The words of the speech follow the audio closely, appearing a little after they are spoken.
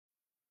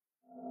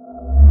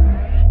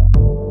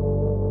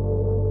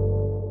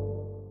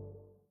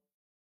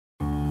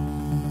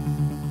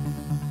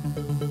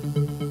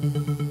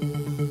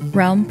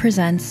Realm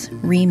presents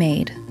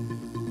Remade,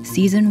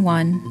 Season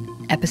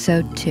 1,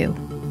 Episode 2.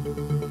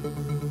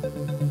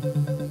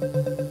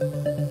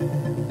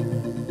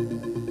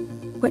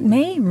 What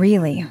May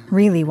really,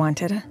 really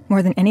wanted,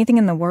 more than anything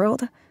in the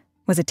world,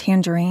 was a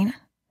tangerine.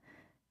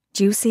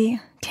 Juicy,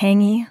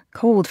 tangy,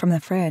 cold from the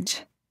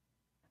fridge.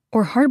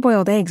 Or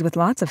hard-boiled eggs with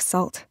lots of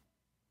salt.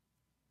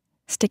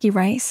 Sticky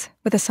rice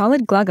with a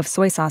solid glug of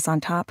soy sauce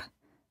on top.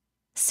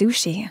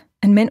 Sushi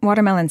and mint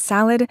watermelon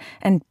salad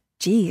and,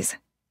 geez,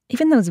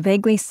 even those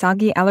vaguely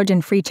soggy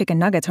allergen-free chicken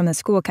nuggets from the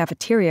school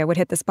cafeteria would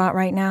hit the spot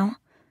right now.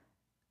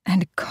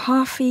 And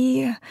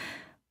coffee.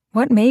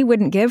 What May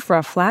wouldn't give for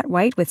a flat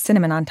white with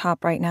cinnamon on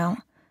top right now?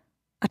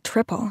 A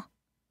triple.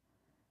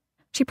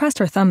 She pressed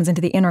her thumbs into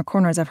the inner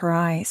corners of her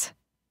eyes.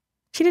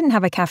 She didn't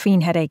have a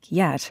caffeine headache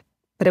yet,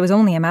 but it was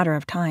only a matter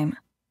of time.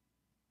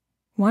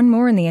 One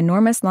more in the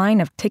enormous line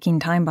of ticking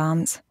time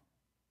bombs.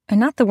 And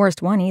not the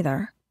worst one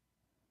either.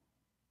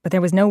 But there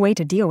was no way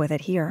to deal with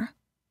it here.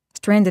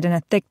 Stranded in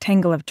a thick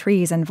tangle of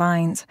trees and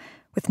vines,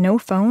 with no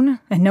phone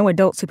and no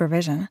adult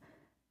supervision.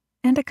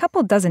 And a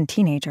couple dozen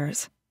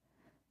teenagers.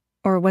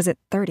 Or was it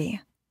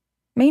 30?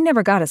 May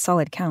never got a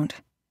solid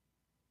count.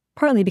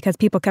 Partly because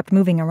people kept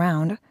moving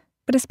around,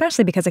 but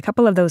especially because a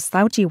couple of those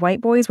slouchy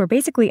white boys were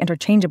basically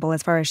interchangeable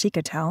as far as she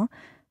could tell,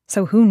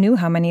 so who knew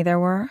how many there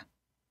were?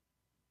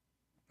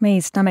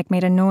 May's stomach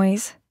made a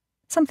noise,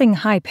 something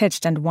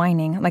high-pitched and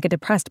whining, like a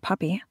depressed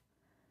puppy.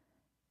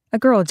 A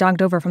girl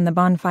jogged over from the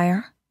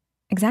bonfire,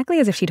 exactly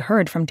as if she'd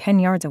heard from 10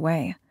 yards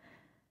away.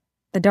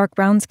 The dark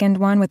brown-skinned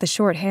one with the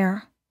short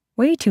hair,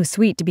 way too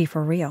sweet to be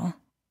for real.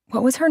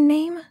 What was her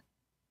name?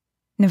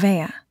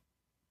 Nevaeh.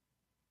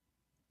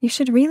 "You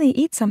should really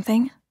eat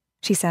something,"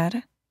 she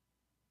said.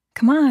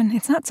 "Come on,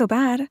 it's not so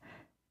bad.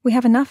 We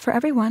have enough for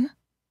everyone."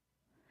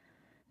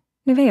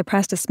 Nevaeh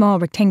pressed a small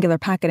rectangular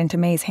packet into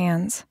May's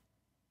hands.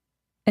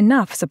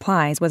 Enough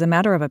supplies was a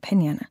matter of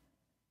opinion.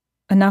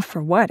 Enough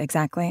for what,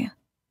 exactly?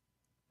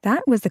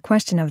 That was the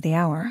question of the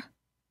hour.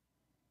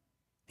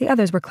 The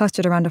others were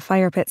clustered around a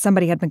fire pit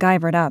somebody had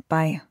MacGyvered up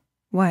by,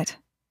 what,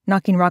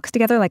 knocking rocks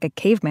together like a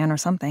caveman or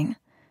something.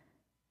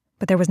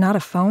 But there was not a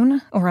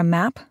phone, or a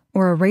map,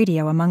 or a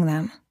radio among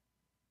them.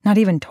 Not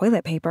even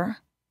toilet paper.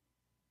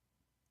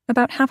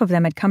 About half of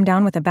them had come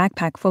down with a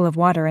backpack full of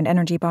water and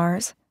energy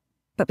bars.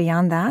 But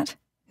beyond that,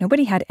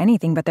 nobody had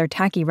anything but their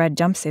tacky red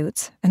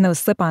jumpsuits and those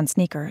slip-on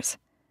sneakers.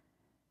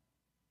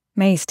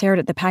 May stared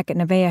at the packet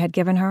Nevaeh had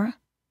given her.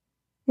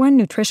 One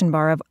nutrition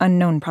bar of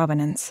unknown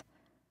provenance.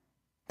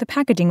 The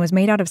packaging was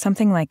made out of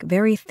something like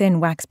very thin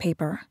wax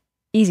paper,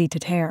 easy to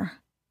tear.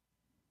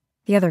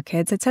 The other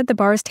kids had said the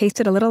bars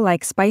tasted a little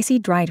like spicy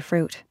dried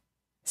fruit,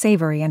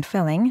 savory and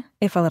filling,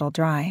 if a little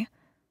dry.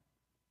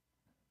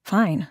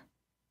 Fine.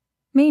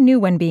 May knew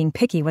when being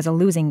picky was a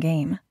losing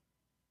game.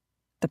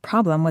 The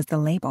problem was the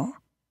label.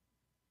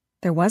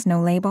 There was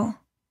no label.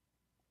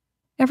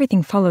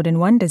 Everything followed in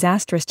one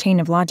disastrous chain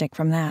of logic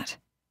from that.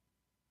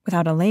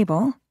 Without a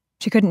label,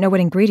 she couldn't know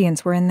what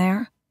ingredients were in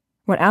there,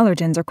 what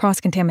allergens or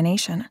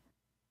cross-contamination.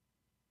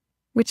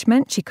 Which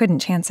meant she couldn't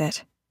chance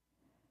it.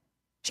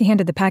 She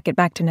handed the packet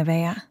back to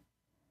Nevaeh.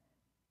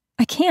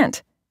 "I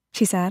can't,"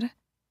 she said.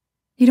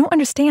 "You don't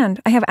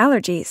understand. I have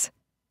allergies."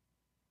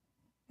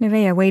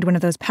 Nevaeh weighed one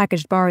of those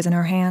packaged bars in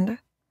her hand.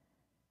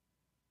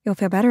 "You'll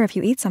feel better if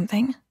you eat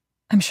something.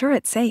 I'm sure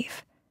it's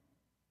safe."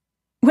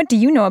 "What do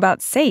you know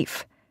about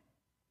safe?"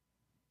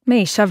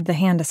 May shoved the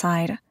hand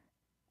aside.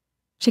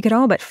 She could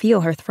all but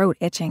feel her throat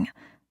itching,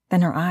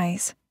 then her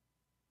eyes.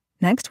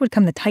 Next would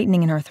come the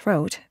tightening in her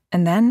throat,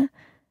 and then...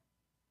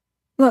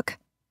 "Look,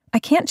 I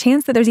can't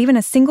chance that there's even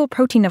a single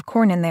protein of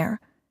corn in there.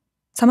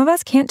 Some of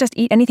us can't just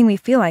eat anything we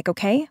feel like,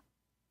 okay?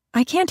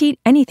 I can't eat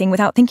anything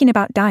without thinking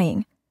about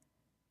dying."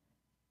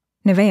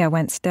 Nevaeh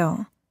went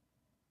still.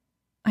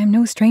 "I'm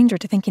no stranger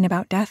to thinking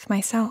about death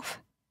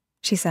myself,"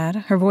 she said,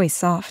 her voice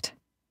soft.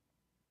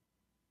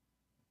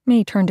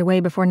 May turned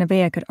away before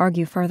Nevaeh could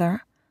argue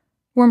further,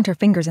 warmed her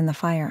fingers in the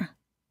fire.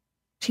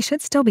 She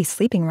should still be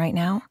sleeping right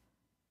now.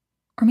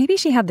 Or maybe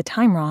she had the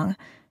time wrong,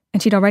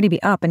 and she'd already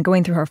be up and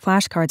going through her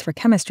flashcards for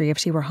chemistry if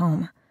she were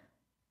home.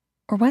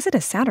 Or was it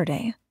a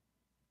Saturday?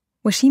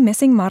 Was she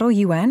missing Model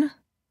UN?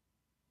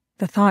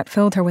 The thought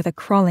filled her with a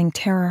crawling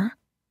terror.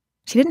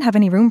 She didn't have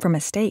any room for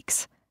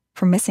mistakes,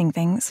 for missing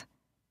things.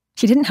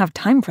 She didn't have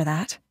time for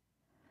that.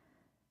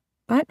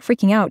 But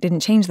freaking out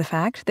didn't change the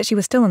fact that she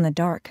was still in the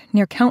dark,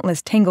 near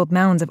countless tangled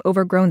mounds of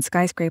overgrown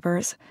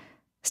skyscrapers,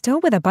 still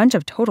with a bunch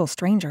of total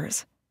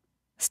strangers,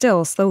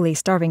 still slowly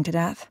starving to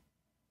death.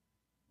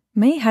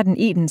 May hadn't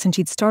eaten since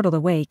she'd startled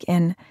awake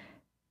in...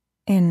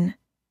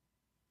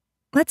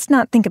 Let's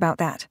not think about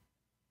that.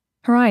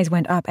 Her eyes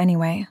went up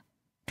anyway,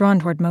 drawn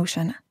toward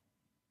motion.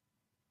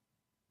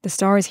 The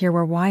stars here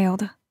were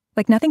wild,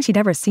 like nothing she'd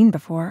ever seen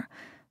before,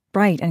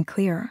 bright and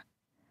clear.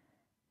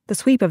 The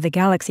sweep of the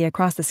galaxy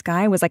across the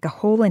sky was like a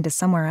hole into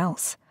somewhere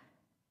else.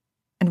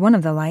 And one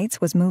of the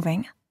lights was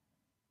moving.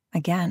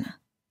 Again.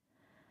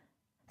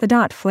 The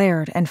dot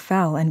flared and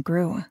fell and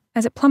grew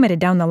as it plummeted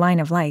down the line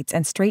of lights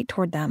and straight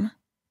toward them.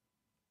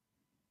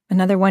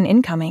 "Another one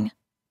incoming,"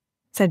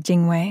 said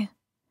Jingwei.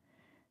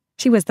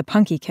 She was the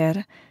punky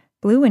kid,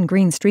 blue and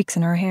green streaks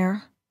in her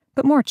hair,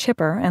 but more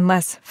chipper and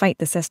less fight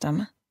the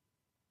system.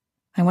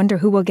 I wonder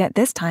who will get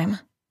this time.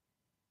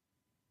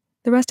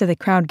 The rest of the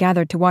crowd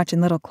gathered to watch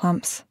in little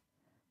clumps.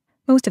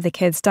 Most of the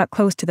kids stuck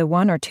close to the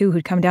one or two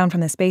who'd come down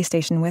from the space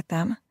station with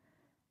them.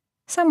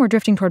 Some were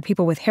drifting toward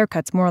people with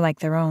haircuts more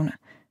like their own,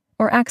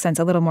 or accents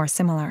a little more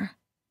similar.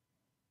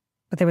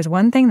 But there was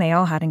one thing they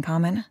all had in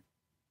common.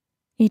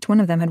 Each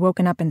one of them had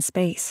woken up in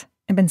space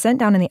and been sent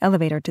down in the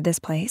elevator to this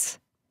place.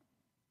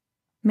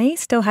 May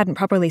still hadn't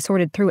properly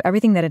sorted through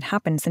everything that had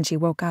happened since she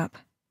woke up.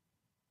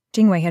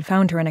 Jingwei had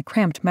found her in a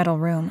cramped metal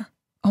room,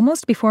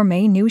 almost before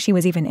May knew she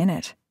was even in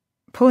it,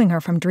 pulling her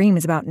from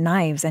dreams about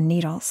knives and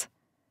needles.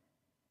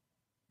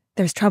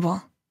 "There's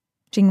trouble,"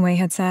 Jingwei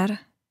had said,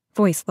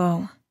 voice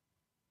low.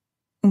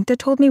 "Umta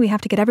told me we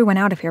have to get everyone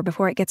out of here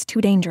before it gets too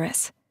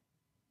dangerous."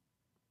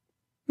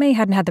 May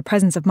hadn't had the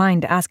presence of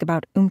mind to ask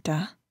about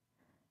Umta.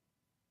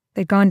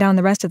 They'd gone down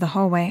the rest of the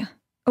hallway,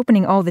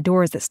 opening all the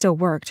doors that still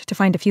worked to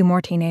find a few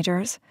more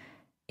teenagers,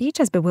 each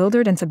as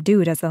bewildered and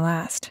subdued as the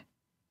last.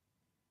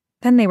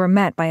 Then they were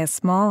met by a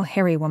small,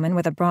 hairy woman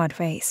with a broad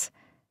face.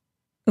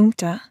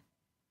 Umta.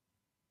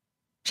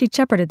 She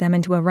shepherded them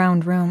into a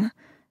round room,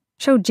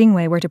 showed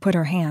Jingwei where to put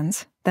her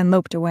hands, then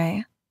loped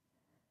away.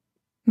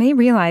 May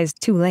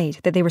realized too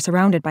late that they were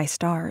surrounded by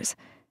stars,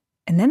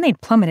 and then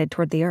they'd plummeted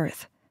toward the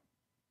Earth.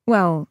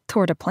 Well,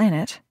 toward a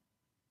planet.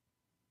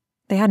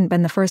 They hadn't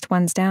been the first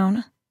ones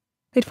down.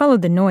 They'd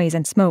followed the noise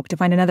and smoke to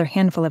find another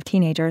handful of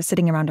teenagers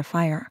sitting around a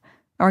fire,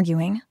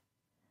 arguing.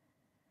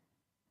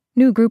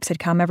 New groups had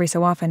come every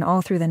so often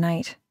all through the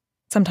night,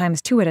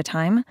 sometimes 2 at a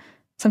time,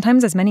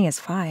 sometimes as many as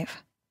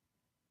 5.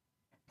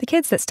 The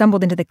kids that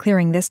stumbled into the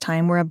clearing this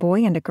time were a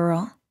boy and a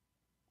girl.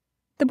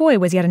 The boy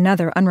was yet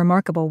another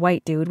unremarkable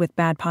white dude with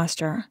bad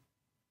posture.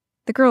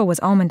 The girl was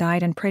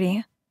almond-eyed and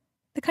pretty,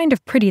 the kind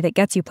of pretty that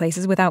gets you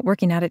places without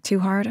working at it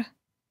too hard.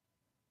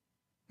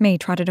 May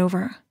trotted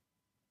over.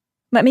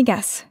 "Let me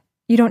guess.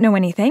 You don't know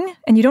anything,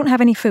 and you don't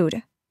have any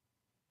food."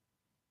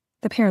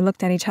 The pair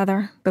looked at each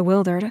other,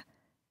 bewildered,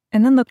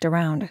 and then looked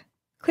around,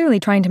 clearly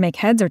trying to make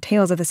heads or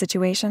tails of the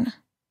situation.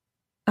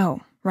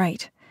 Oh,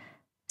 right.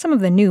 Some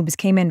of the noobs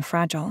came in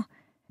fragile,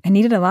 and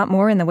needed a lot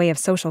more in the way of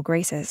social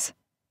graces.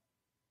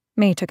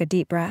 May took a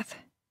deep breath.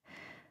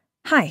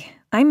 "Hi,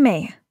 I'm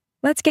May.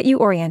 Let's get you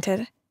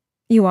oriented.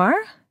 You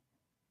are?"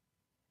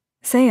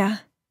 "Saya,"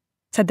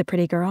 said the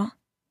pretty girl.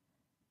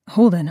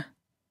 "Holden."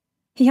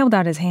 He held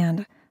out his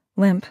hand,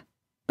 limp,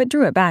 but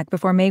drew it back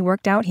before May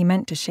worked out he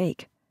meant to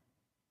shake.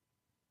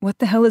 "What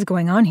the hell is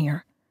going on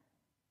here?"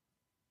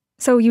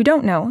 "So you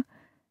don't know?"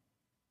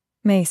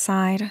 May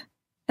sighed,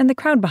 and the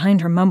crowd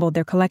behind her mumbled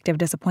their collective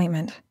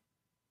disappointment.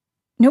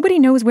 "Nobody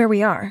knows where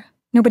we are.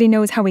 Nobody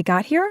knows how we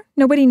got here.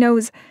 Nobody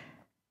knows—"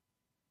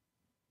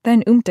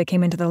 Then Umta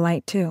came into the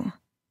light, too.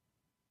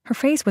 Her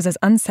face was as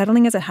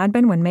unsettling as it had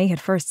been when May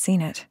had first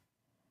seen it.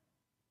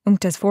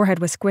 Umta's forehead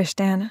was squished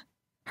in,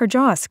 her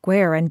jaw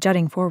square and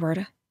jutting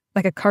forward,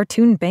 like a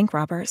cartoon bank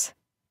robber's.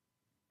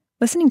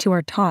 Listening to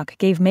her talk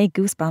gave May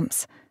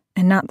goosebumps,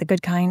 and not the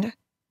good kind.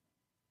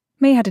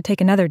 May had to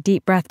take another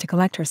deep breath to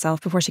collect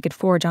herself before she could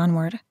forge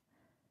onward.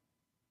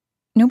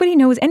 "Nobody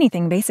knows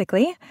anything,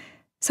 basically.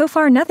 So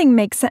far, nothing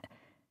makes sense."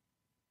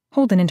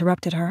 Holden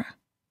interrupted her.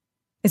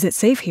 "Is it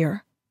safe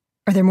here?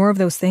 Are there more of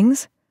those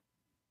things?"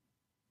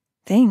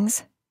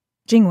 "Things?"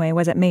 Jingwei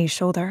was at May's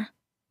shoulder.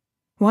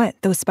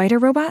 "What, those spider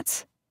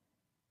robots?"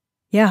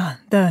 "Yeah,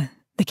 the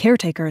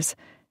caretakers.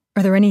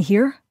 Are there any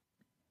here?"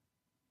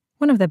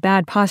 One of the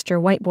bad posture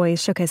white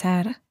boys shook his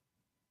head.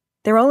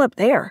 "They're all up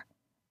there,"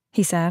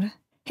 he said,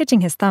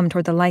 hitching his thumb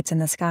toward the lights in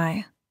the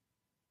sky.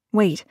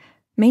 Wait,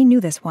 May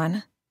knew this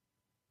one.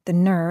 The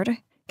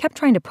nerd kept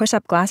trying to push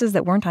up glasses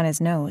that weren't on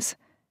his nose.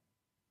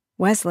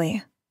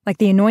 Wesley, like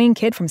the annoying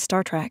kid from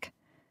Star Trek.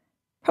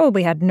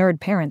 Probably had nerd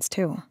parents,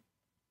 too.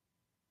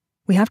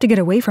 "We have to get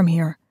away from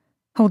here,"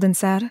 Holden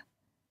said.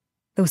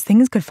 "Those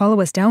things could follow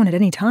us down at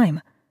any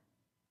time."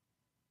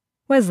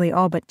 Wesley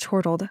all but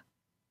chortled.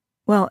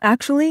 "Well,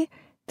 actually,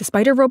 the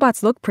spider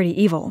robots look pretty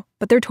evil,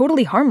 but they're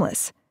totally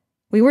harmless.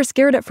 We were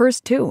scared at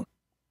first, too.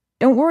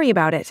 Don't worry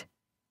about it."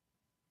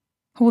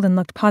 Holden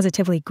looked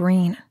positively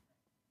green.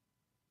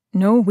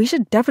 "No, we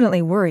should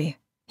definitely worry,"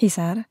 he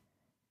said.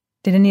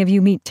 "Did any of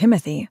you meet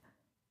Timothy?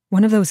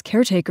 One of those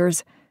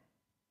caretakers—"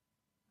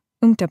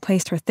 Umta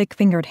placed her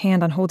thick-fingered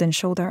hand on Holden's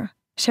shoulder,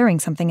 sharing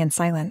something in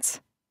silence.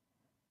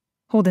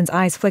 Holden's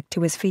eyes flicked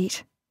to his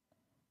feet.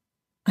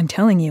 "I'm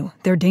telling you,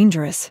 they're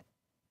dangerous."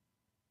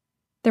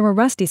 There were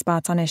rusty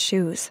spots on his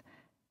shoes,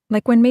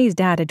 like when May's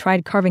dad had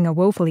tried carving a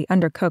woefully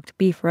undercooked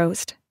beef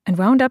roast and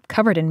wound up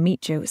covered in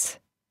meat juice.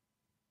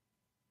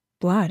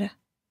 Blood.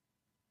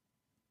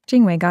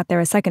 Jingwei got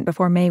there a second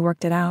before May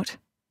worked it out.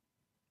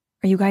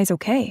 "Are you guys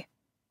okay?"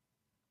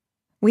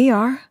 "We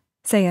are,"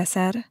 Saya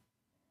said.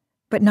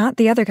 "But not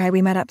the other guy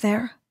we met up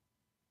there."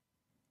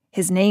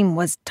 "His name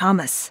was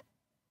Thomas,"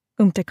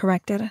 Umta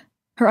corrected,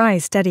 her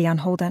eyes steady on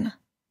Holden.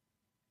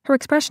 Her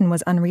expression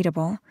was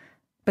unreadable,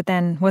 but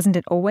then wasn't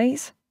it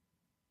always?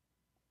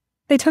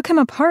 "They took him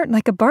apart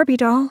like a Barbie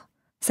doll,"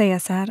 Saya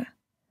said.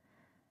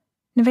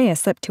 Nevaeh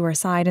slipped to her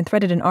side and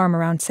threaded an arm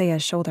around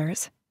Saya's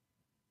shoulders.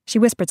 She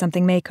whispered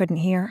something May couldn't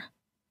hear.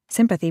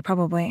 Sympathy,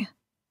 probably.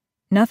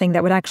 Nothing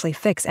that would actually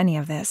fix any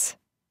of this.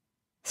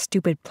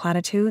 Stupid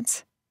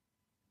platitudes.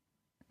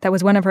 That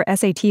was one of her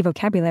SAT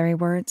vocabulary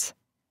words.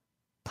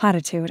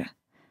 Platitude.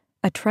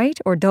 A trite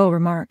or dull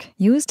remark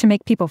used to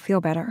make people feel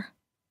better.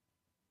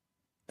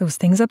 Those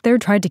things up there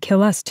tried to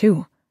kill us,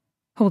 too,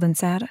 Holden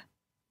said.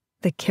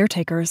 The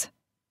caretakers.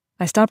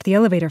 I stopped the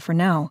elevator for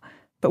now,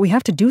 but we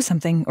have to do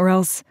something, or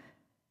else...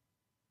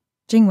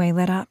 Jingwei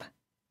lit up.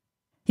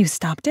 You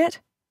stopped it?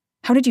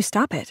 How did you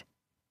stop it?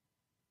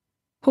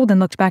 Holden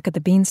looked back at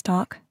the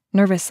beanstalk,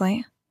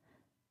 nervously.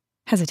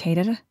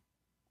 Hesitated.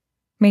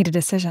 Made a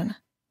decision.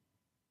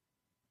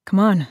 Come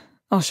on,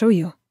 I'll show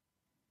you.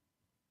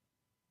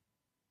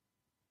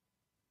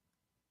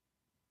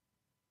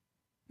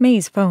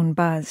 May's phone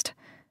buzzed,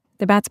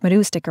 the Bats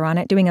Madoo sticker on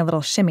it doing a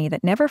little shimmy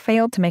that never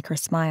failed to make her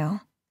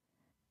smile.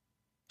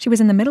 She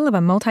was in the middle of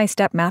a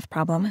multi-step math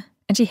problem,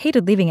 and she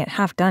hated leaving it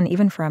half done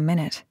even for a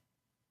minute.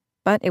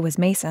 But it was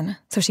Mason,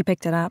 so she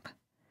picked it up.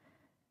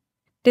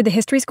 Did the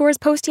history scores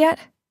post yet?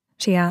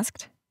 She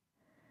asked.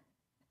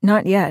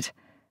 Not yet.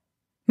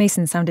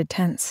 Mason sounded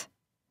tense.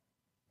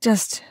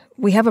 Just,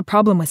 we have a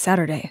problem with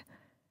Saturday.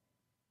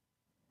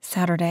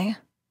 Saturday.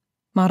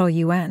 Model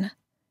UN.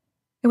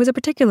 It was a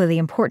particularly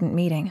important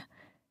meeting.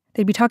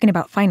 They'd be talking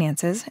about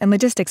finances and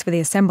logistics for the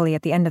assembly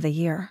at the end of the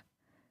year.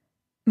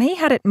 May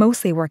had it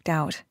mostly worked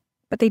out,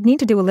 but they'd need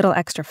to do a little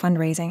extra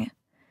fundraising.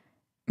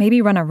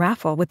 Maybe run a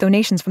raffle with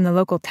donations from the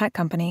local tech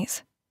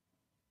companies.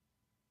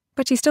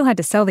 But she still had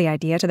to sell the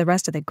idea to the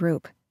rest of the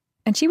group,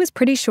 and she was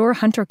pretty sure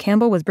Hunter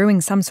Campbell was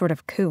brewing some sort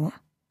of coup,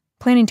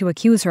 planning to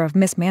accuse her of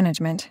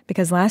mismanagement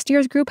because last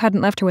year's group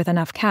hadn't left her with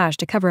enough cash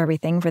to cover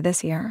everything for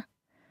this year.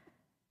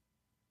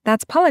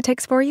 That's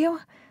politics for you?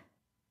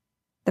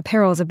 The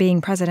perils of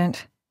being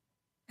president.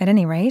 At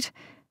any rate,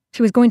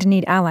 she was going to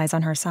need allies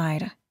on her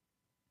side.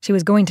 She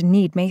was going to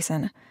need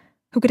Mason,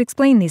 who could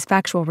explain these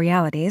factual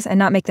realities and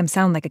not make them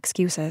sound like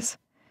excuses.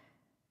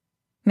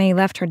 May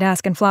left her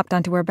desk and flopped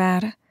onto her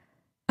bed.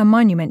 A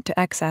monument to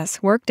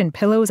excess, worked in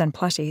pillows and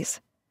plushies.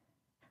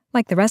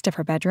 Like the rest of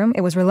her bedroom,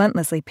 it was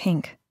relentlessly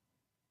pink.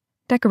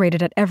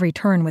 Decorated at every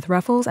turn with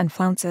ruffles and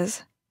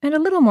flounces, and a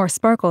little more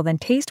sparkle than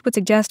taste would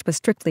suggest was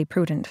strictly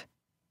prudent.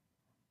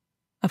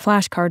 A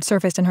flashcard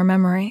surfaced in her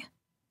memory.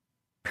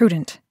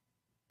 Prudent.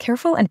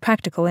 Careful and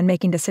practical in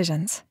making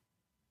decisions.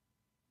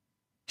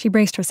 She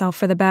braced herself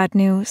for the bad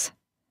news.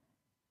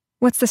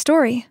 What's the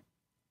story?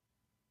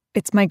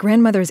 It's my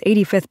grandmother's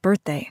 85th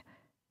birthday,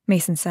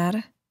 Mason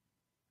said.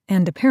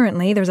 And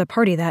apparently there's a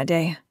party that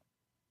day.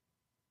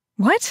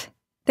 What?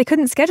 They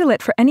couldn't schedule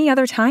it for any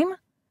other time?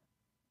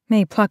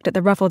 May plucked at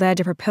the ruffled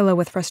edge of her pillow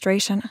with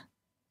frustration.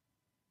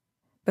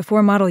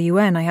 Before Model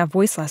UN, I have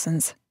voice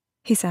lessons,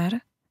 he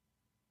said.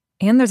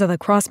 And there's a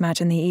lacrosse match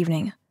in the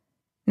evening.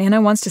 Nana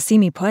wants to see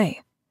me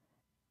play.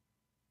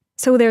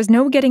 So there's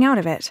no getting out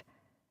of it?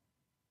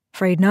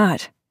 Afraid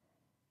not.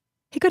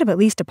 He could have at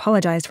least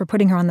apologized for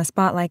putting her on the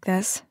spot like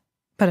this,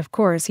 but of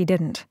course he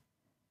didn't.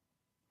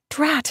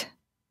 Drat!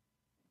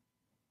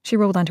 She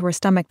rolled onto her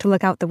stomach to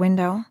look out the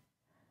window.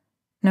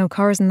 No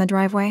cars in the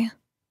driveway.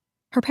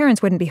 Her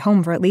parents wouldn't be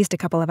home for at least a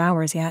couple of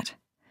hours yet.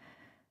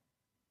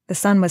 The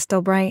sun was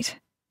still bright,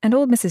 and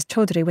old Mrs.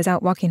 Chaudhry was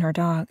out walking her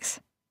dogs.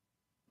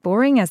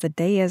 Boring as the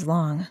day is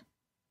long.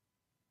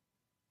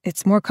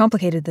 It's more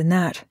complicated than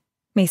that,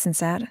 Mason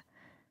said.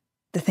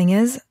 The thing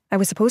is, I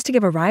was supposed to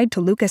give a ride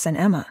to Lucas and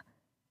Emma.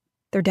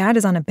 Their dad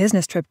is on a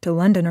business trip to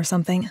London or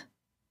something.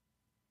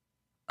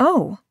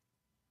 Oh.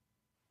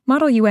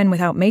 Model UN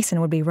without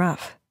Mason would be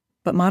rough,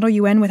 but Model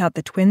UN without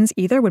the twins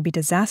either would be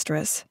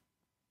disastrous.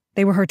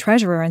 They were her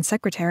treasurer and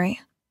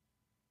secretary.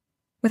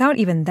 Without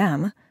even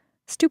them,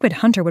 stupid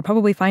Hunter would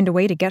probably find a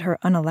way to get her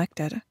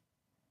unelected.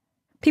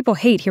 People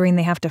hate hearing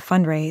they have to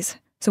fundraise,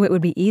 so it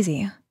would be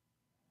easy.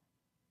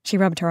 She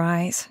rubbed her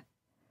eyes.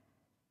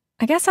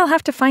 I guess I'll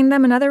have to find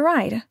them another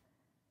ride.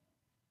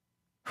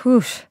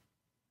 Whoosh.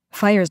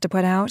 Fires to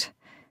put out.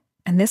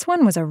 And this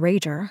one was a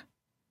rager.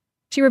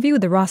 She reviewed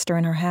the roster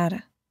in her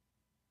head.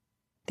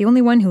 The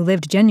only one who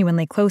lived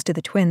genuinely close to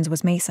the twins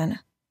was Mason,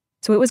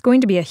 so it was going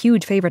to be a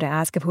huge favor to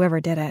ask of whoever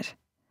did it.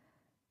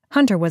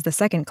 Hunter was the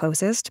second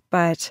closest,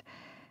 but...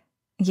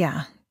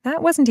 yeah,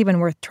 that wasn't even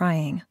worth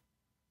trying.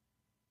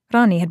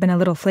 Rani had been a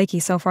little flaky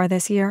so far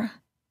this year,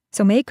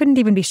 so May couldn't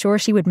even be sure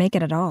she would make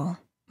it at all,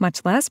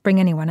 much less bring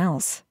anyone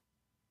else.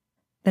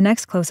 The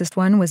next closest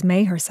one was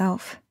May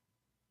herself.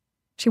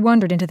 She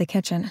wandered into the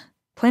kitchen,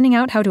 planning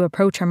out how to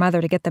approach her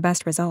mother to get the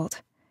best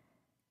result.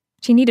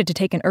 She needed to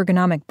take an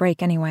ergonomic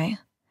break anyway.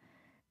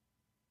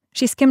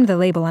 She skimmed the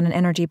label on an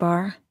energy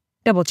bar,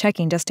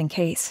 double-checking just in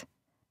case,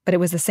 but it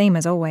was the same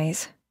as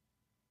always.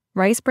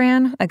 Rice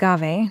bran,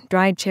 agave,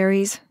 dried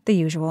cherries, the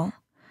usual.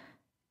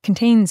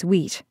 Contains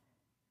wheat,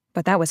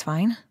 but that was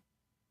fine.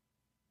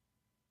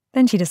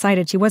 Then she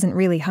decided she wasn't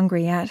really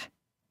hungry yet.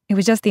 It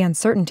was just the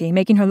uncertainty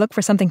making her look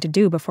for something to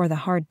do before the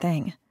hard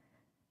thing.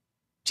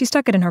 She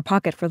stuck it in her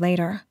pocket for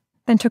later,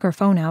 then took her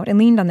phone out and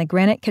leaned on the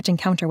granite kitchen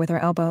counter with her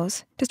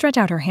elbows to stretch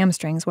out her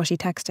hamstrings while she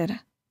texted.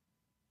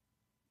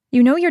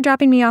 You know you're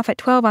dropping me off at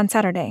 12 on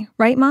Saturday,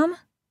 right, Mom?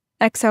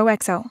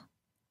 XOXO.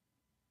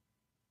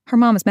 Her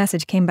mom's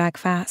message came back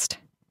fast.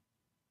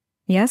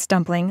 Yes,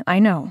 Dumpling, I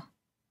know.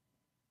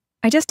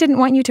 I just didn't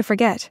want you to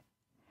forget.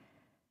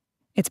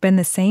 It's been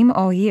the same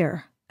all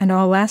year, and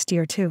all last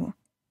year, too.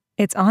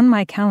 It's on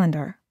my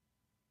calendar.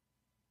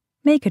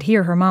 May could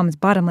hear her mom's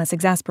bottomless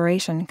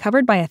exasperation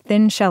covered by a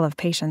thin shell of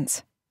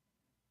patience.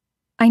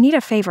 I need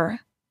a favor.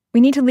 We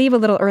need to leave a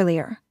little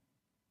earlier.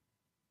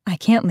 I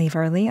can't leave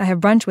early. I have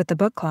brunch with the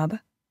book club.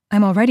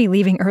 I'm already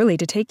leaving early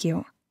to take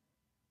you.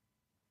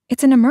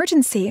 It's an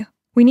emergency.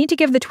 We need to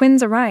give the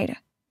twins a ride.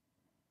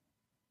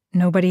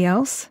 Nobody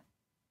else?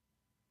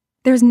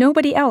 There's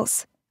nobody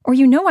else, or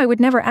you know I would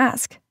never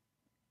ask.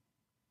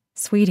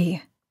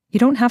 Sweetie, you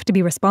don't have to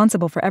be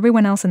responsible for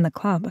everyone else in the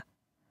club.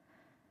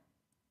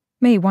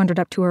 May wandered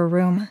up to her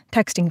room,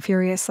 texting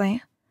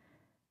furiously.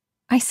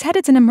 I said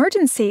it's an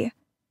emergency.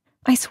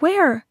 I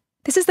swear,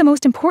 this is the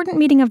most important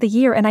meeting of the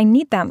year and I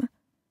need them.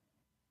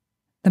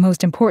 The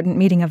most important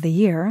meeting of the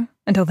year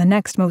until the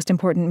next most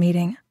important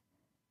meeting.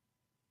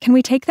 Can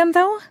we take them,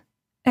 though?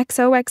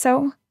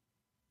 XOXO.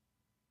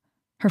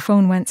 Her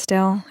phone went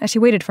still as she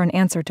waited for an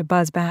answer to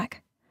buzz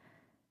back.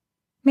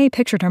 May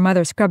pictured her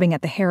mother scrubbing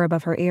at the hair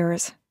above her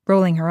ears,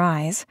 rolling her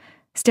eyes,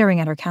 staring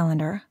at her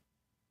calendar.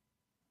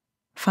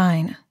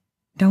 Fine.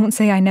 Don't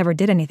say I never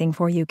did anything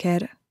for you,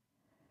 kid.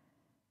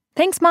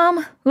 Thanks,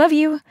 Mom. Love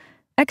you.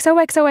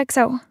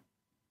 XOXOXO.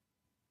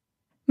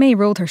 May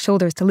rolled her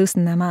shoulders to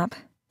loosen them up,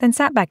 then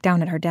sat back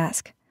down at her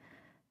desk.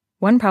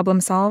 One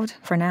problem solved,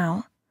 for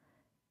now.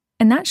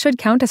 And that should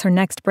count as her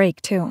next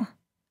break, too.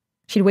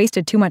 She'd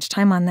wasted too much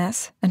time on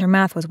this, and her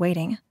math was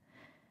waiting.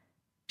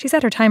 She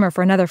set her timer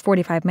for another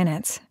 45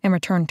 minutes and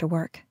returned to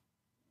work.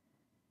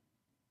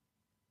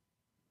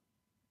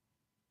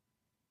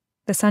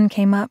 The sun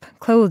came up,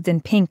 clothed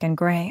in pink and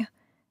gray,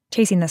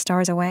 chasing the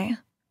stars away.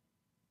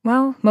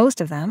 Well,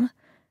 most of them.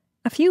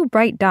 A few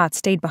bright dots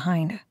stayed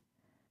behind.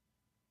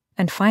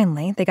 And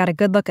finally, they got a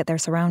good look at their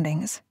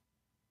surroundings.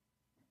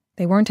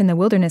 They weren't in the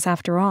wilderness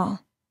after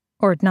all.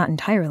 Or not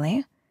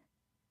entirely.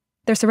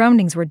 Their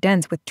surroundings were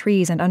dense with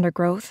trees and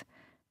undergrowth,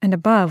 and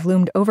above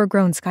loomed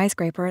overgrown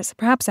skyscrapers,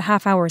 perhaps a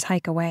half-hour's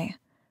hike away.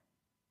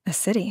 A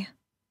city.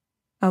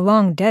 A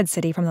long-dead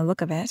city from the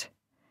look of it.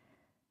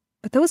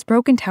 But those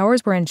broken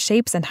towers were in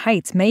shapes and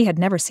heights May had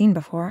never seen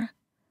before.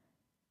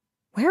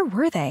 Where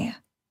were they?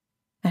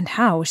 And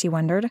how, she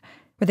wondered,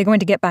 were they going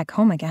to get back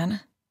home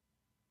again?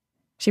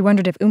 She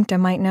wondered if Umta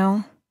might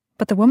know,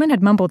 but the woman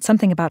had mumbled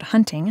something about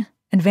hunting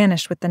and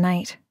vanished with the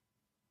night.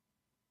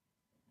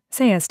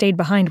 Saya stayed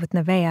behind with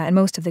Nevaeh and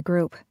most of the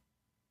group.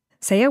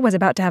 Saya was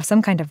about to have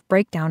some kind of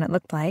breakdown, it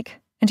looked like,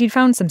 and she'd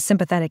found some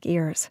sympathetic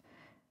ears.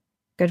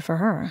 Good for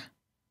her.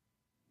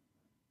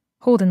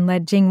 Holden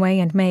led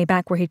Jingwei and May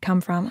back where he'd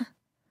come from.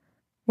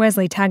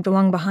 Wesley tagged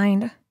along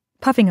behind,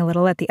 puffing a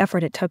little at the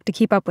effort it took to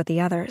keep up with the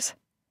others.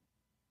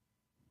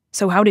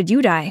 So how did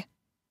you die?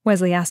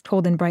 Wesley asked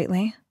Holden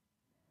brightly.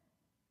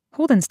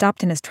 Holden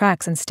stopped in his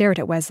tracks and stared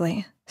at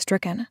Wesley,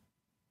 stricken.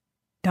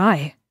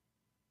 Die?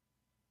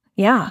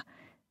 Yeah.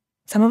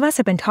 Some of us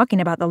have been talking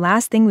about the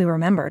last thing we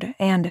remembered,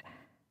 and...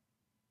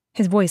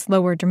 His voice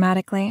lowered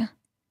dramatically.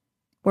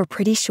 We're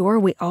pretty sure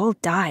we all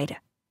died.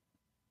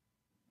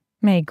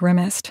 May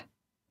grimaced.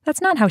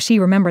 That's not how she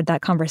remembered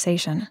that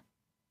conversation.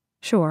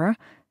 Sure,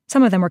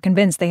 some of them were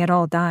convinced they had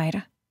all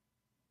died.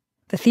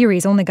 The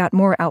theories only got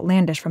more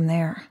outlandish from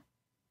there.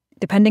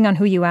 Depending on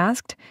who you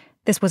asked,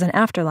 this was an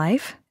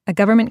afterlife, a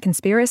government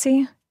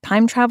conspiracy,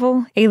 time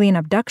travel, alien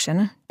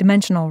abduction,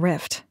 dimensional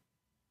rift.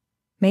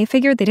 May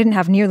figured they didn't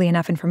have nearly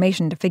enough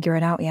information to figure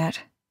it out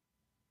yet.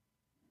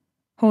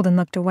 Holden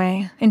looked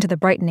away, into the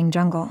brightening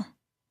jungle.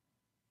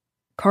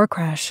 Car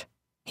crash,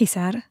 he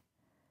said.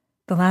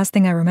 The last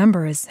thing I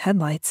remember is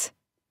headlights.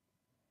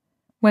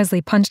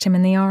 Wesley punched him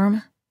in the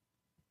arm.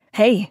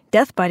 Hey,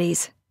 death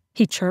buddies,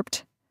 he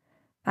chirped.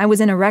 I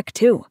was in a wreck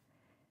too.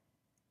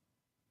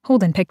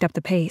 Holden picked up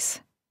the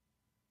pace.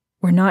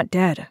 We're not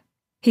dead,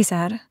 he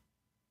said.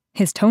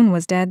 His tone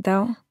was dead,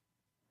 though.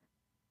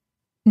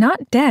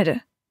 Not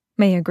dead,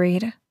 May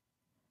agreed.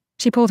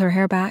 She pulled her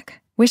hair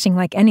back, wishing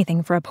like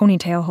anything for a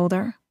ponytail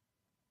holder.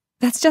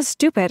 That's just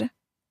stupid.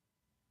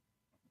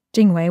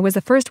 Jingwei was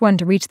the first one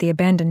to reach the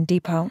abandoned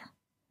depot.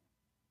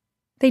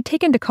 They'd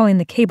taken to calling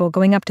the cable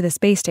going up to the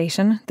space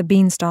station the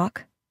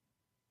beanstalk.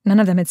 None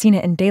of them had seen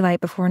it in daylight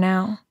before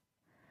now.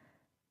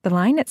 The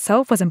line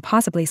itself was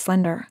impossibly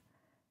slender,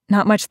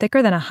 not much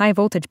thicker than a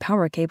high-voltage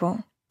power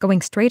cable,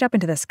 going straight up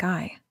into the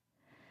sky.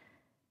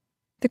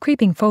 The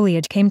creeping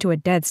foliage came to a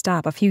dead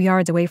stop a few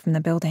yards away from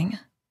the building.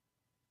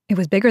 It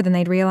was bigger than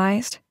they'd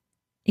realized,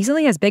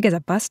 easily as big as a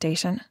bus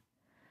station.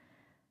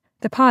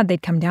 The pod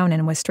they'd come down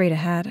in was straight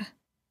ahead.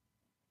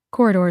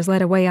 Corridors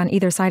led away on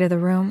either side of the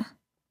room.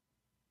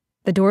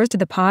 The doors to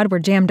the pod were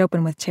jammed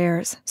open with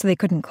chairs, so they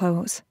couldn't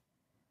close.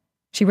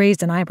 She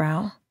raised an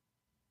eyebrow.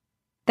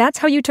 That's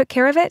how you took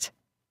care of it?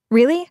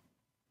 Really?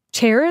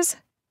 Chairs?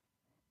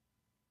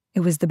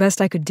 It was the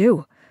best I could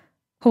do,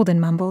 Holden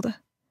mumbled.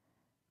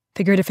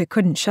 Figured if it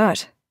couldn't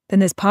shut, then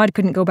this pod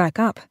couldn't go back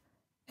up,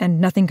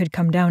 and nothing could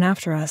come down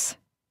after us.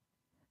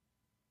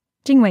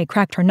 Jingwei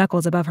cracked her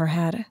knuckles above her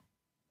head.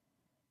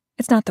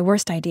 It's not the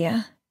worst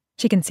idea,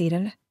 she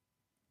conceded.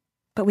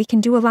 But we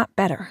can do a lot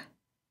better.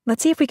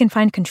 Let's see if we can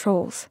find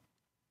controls.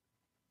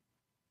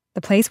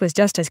 The place was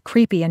just as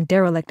creepy and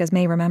derelict as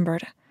May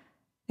remembered.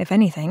 If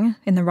anything,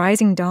 in the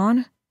rising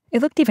dawn,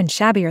 it looked even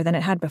shabbier than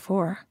it had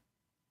before.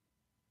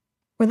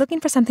 We're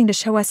looking for something to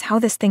show us how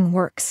this thing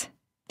works,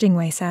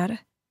 Jingwei said.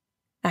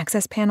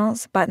 Access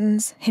panels,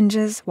 buttons,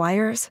 hinges,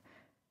 wires.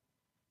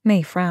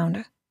 May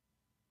frowned.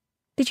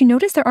 Did you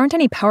notice there aren't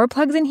any power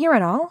plugs in here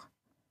at all?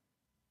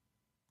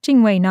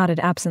 Jingwei nodded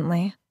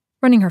absently,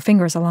 running her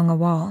fingers along a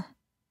wall.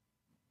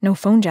 No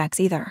phone jacks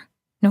either.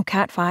 No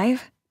Cat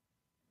 5.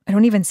 I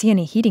don't even see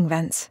any heating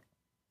vents.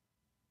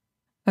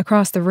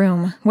 Across the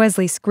room,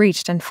 Wesley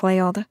screeched and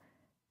flailed.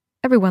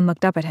 Everyone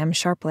looked up at him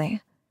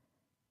sharply.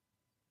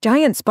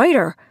 Giant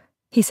spider,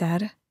 he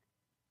said.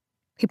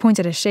 He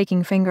pointed a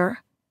shaking finger.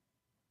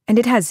 And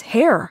it has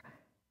hair.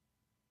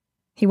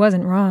 He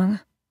wasn't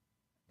wrong.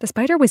 The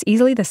spider was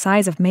easily the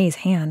size of May's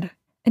hand,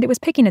 and it was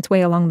picking its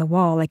way along the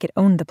wall like it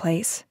owned the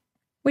place,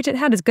 which it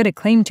had as good a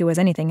claim to as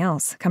anything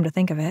else, come to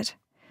think of it.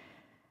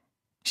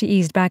 She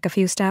eased back a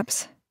few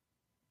steps.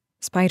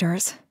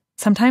 Spiders,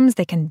 sometimes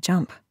they can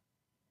jump.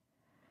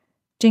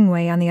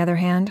 Jingwei, on the other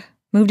hand,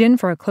 moved in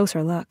for a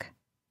closer look.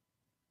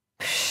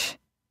 Psh,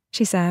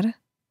 she said.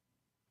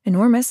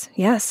 Enormous,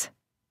 yes.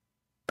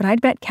 But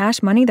I'd bet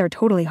cash money they're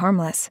totally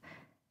harmless.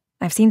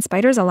 I've seen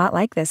spiders a lot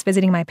like this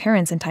visiting my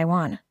parents in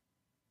Taiwan.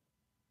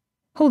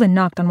 Holden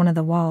knocked on one of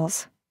the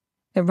walls.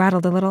 It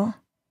rattled a little.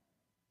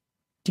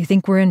 Do you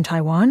think we're in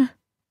Taiwan?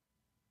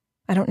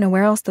 I don't know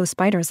where else those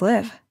spiders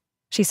live,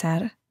 she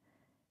said.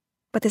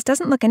 But this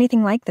doesn't look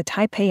anything like the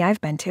Taipei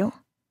I've been to.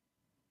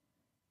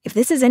 If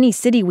this is any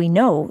city we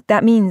know,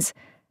 that means...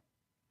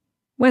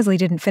 Wesley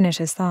didn't finish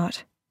his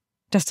thought.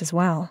 Just as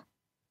well.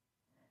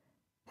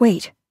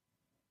 Wait.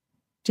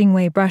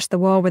 Jingwei brushed the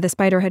wall where the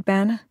spider had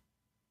been.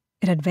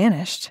 It had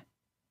vanished.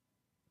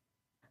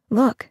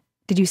 Look,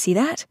 did you see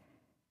that?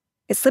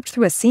 It slipped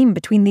through a seam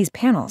between these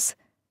panels.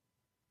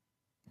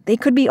 They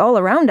could be all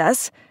around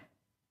us.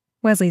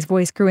 Wesley's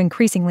voice grew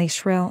increasingly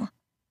shrill.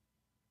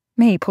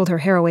 May pulled her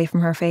hair away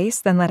from her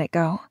face, then let it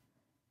go.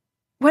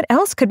 What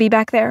else could be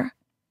back there?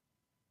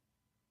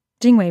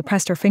 Jingwei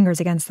pressed her fingers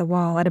against the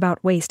wall at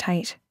about waist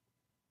height.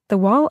 The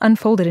wall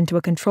unfolded into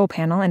a control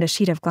panel and a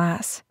sheet of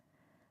glass.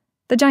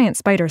 The giant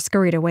spider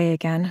scurried away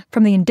again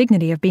from the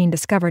indignity of being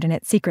discovered in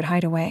its secret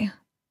hideaway.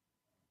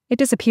 It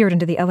disappeared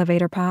into the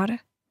elevator pod.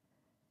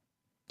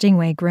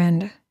 Jingwei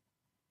grinned.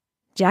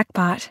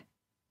 Jackpot.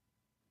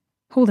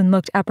 Holden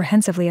looked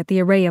apprehensively at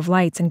the array of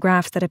lights and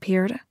graphs that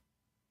appeared.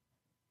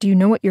 Do you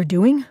know what you're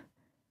doing?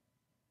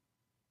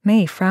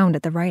 May frowned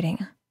at the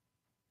writing.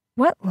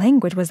 What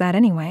language was that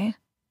anyway?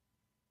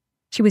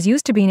 She was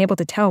used to being able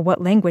to tell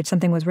what language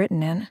something was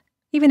written in,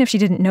 even if she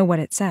didn't know what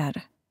it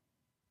said.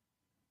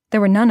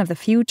 There were none of the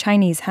few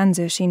Chinese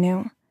Hanzu she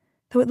knew,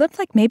 though it looked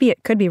like maybe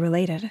it could be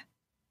related.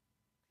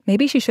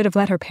 Maybe she should have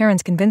let her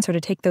parents convince her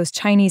to take those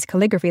Chinese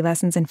calligraphy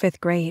lessons in 5th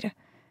grade.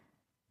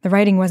 The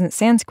writing wasn't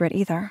Sanskrit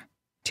either,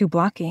 too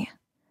blocky.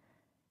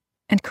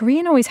 And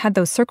Korean always had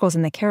those circles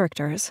in the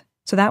characters,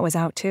 so that was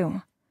out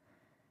too.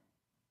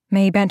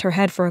 May bent her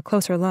head for a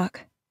closer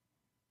look.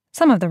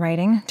 Some of the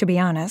writing, to be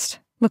honest,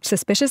 looked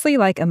suspiciously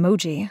like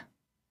emoji.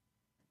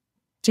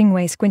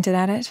 Jingwei squinted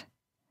at it.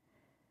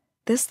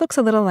 This looks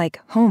a little like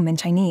home in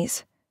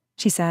Chinese,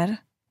 she said,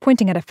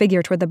 pointing at a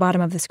figure toward the bottom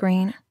of the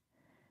screen.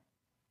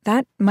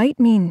 That might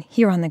mean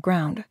here on the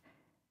ground.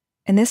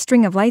 And this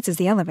string of lights is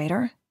the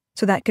elevator,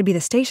 so that could be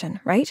the station,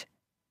 right?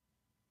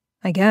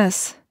 I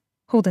guess,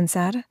 Holden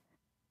said.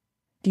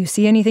 Do you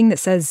see anything that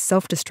says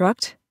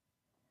self-destruct?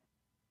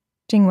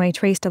 Jingwei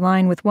traced a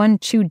line with one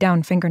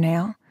chewed-down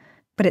fingernail,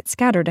 but it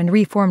scattered and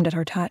reformed at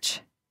her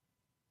touch.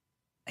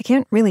 I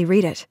can't really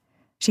read it,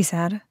 she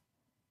said.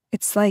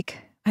 It's like,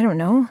 I don't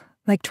know,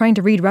 like trying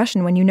to read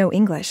Russian when you know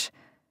English.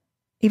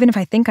 Even if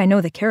I think I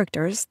know the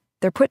characters,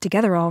 they're put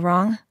together all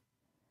wrong.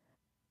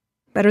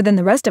 Better than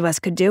the rest of us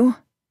could do,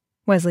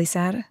 Wesley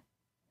said.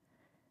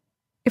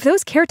 If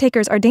those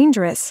caretakers are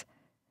dangerous...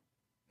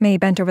 May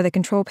bent over the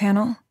control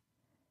panel.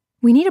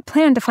 We need a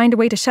plan to find a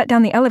way to shut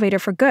down the elevator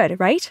for good,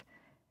 right?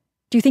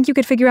 Do you think you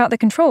could figure out the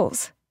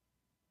controls?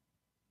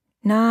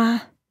 Nah,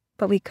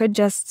 but we could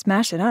just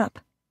smash it up,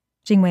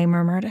 Jingwei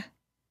murmured.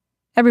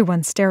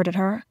 Everyone stared at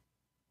her.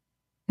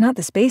 Not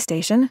the space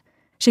station,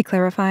 she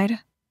clarified.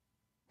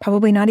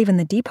 Probably not even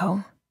the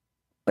depot.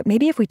 But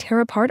maybe if we tear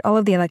apart all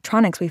of the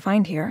electronics we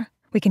find here,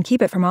 we can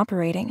keep it from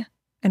operating,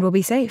 and we'll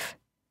be safe.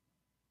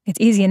 It's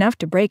easy enough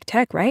to break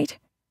tech, right?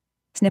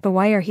 Snip a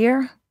wire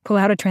here, pull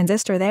out a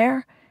transistor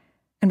there,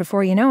 and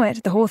before you know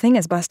it, the whole thing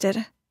is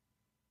busted.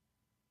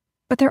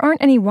 But there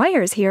aren't any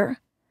wires here.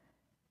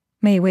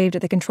 May waved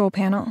at the control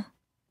panel.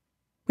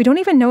 We don't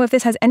even know if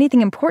this has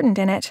anything important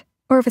in it,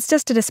 or if it's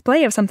just a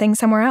display of something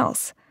somewhere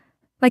else,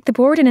 like the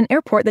board in an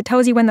airport that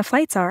tells you when the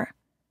flights are.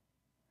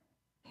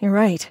 you're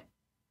right.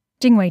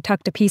 Jingwei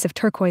tucked a piece of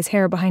turquoise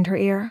hair behind her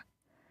ear.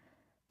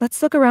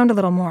 Let's look around a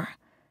little more.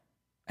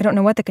 I don't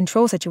know what the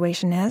control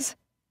situation is,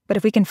 but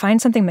if we can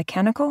find something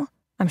mechanical,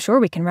 I'm sure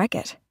we can wreck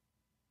it.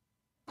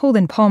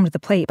 Holden palmed the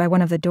plate by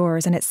one of the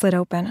doors and it slid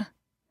open.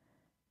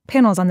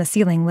 Panels on the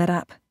ceiling lit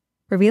up,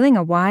 revealing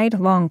a wide,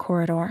 long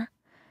corridor.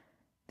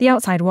 The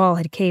outside wall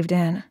had caved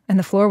in, and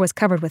the floor was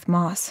covered with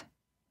moss.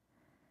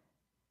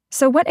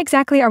 So what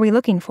exactly are we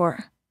looking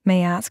for?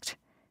 May asked.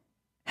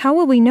 How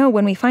will we know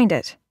when we find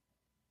it?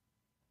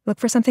 Look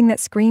for something that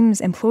screams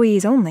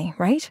employees only,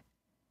 right?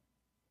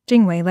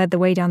 Jingwei led the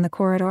way down the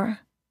corridor.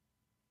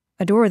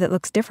 A door that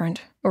looks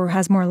different, or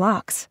has more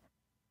locks.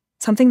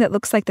 Something that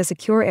looks like the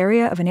secure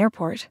area of an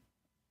airport.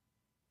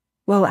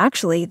 Well,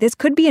 actually, this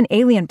could be an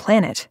alien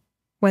planet,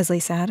 Wesley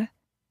said.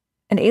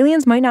 And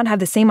aliens might not have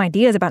the same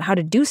ideas about how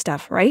to do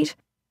stuff, right?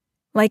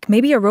 Like,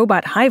 maybe a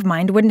robot hive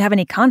mind wouldn't have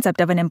any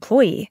concept of an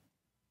employee.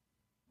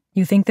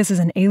 You think this is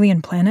an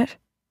alien planet?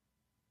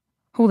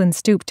 Holden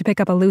stooped to pick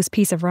up a loose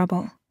piece of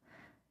rubble.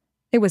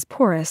 It was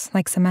porous,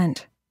 like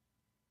cement.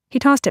 He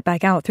tossed it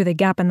back out through the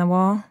gap in the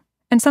wall,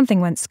 and something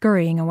went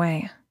scurrying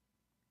away.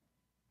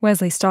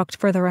 Wesley stalked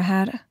further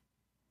ahead.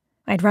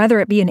 I'd rather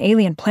it be an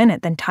alien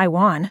planet than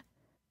Taiwan.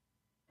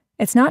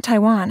 It's not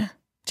Taiwan,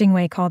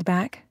 Jingwei called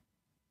back.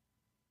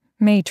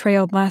 May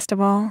trailed last of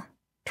all,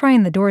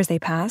 trying the doors they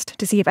passed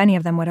to see if any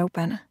of them would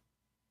open.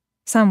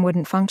 Some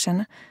wouldn't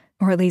function,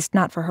 or at least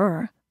not for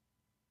her.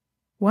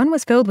 One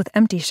was filled with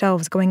empty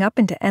shelves going up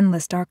into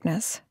endless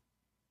darkness.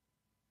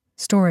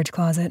 Storage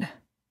closet,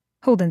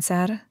 Holden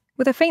said,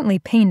 with a faintly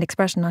pained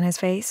expression on his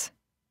face.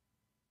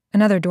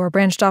 Another door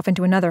branched off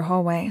into another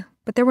hallway,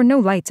 but there were no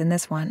lights in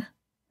this one.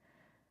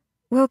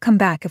 We'll come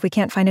back if we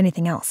can't find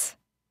anything else,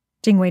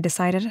 Jingwei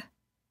decided.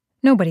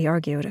 Nobody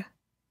argued.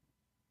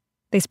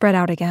 They spread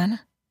out again.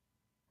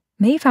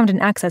 May found an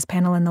access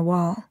panel in the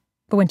wall,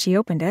 but when she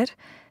opened it,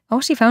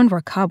 all she found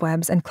were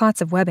cobwebs and clots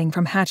of webbing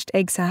from hatched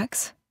egg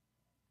sacs.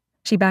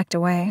 She backed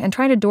away and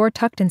tried a door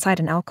tucked inside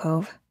an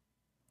alcove.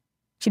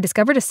 She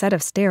discovered a set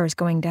of stairs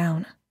going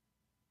down.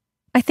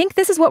 I think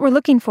this is what we're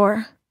looking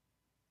for,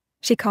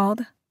 she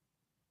called.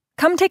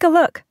 Come take a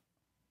look.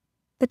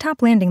 The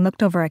top landing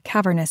looked over a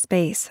cavernous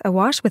space,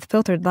 awash with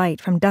filtered light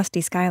from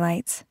dusty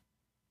skylights.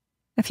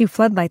 A few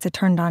floodlights had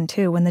turned on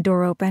too when the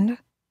door opened.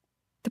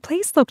 The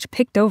place looked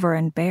picked over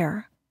and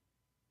bare.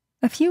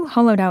 A few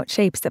hollowed-out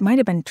shapes that might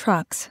have been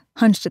trucks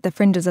hunched at the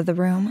fringes of the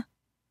room.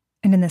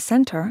 And in the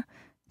center,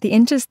 the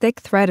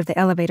inches-thick thread of the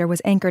elevator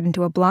was anchored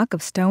into a block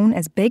of stone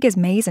as big as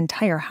May's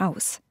entire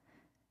house.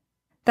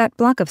 That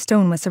block of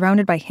stone was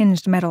surrounded by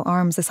hinged metal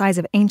arms the size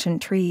of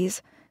ancient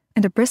trees,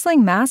 and a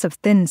bristling mass of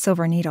thin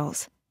silver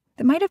needles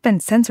that might have been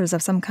sensors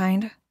of some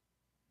kind.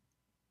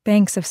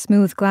 Banks of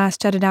smooth glass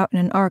jutted out in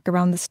an arc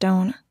around the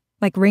stone,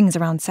 like rings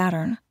around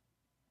Saturn.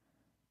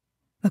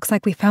 Looks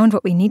like we found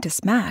what we need to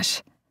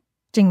smash,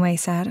 Jingwei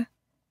said,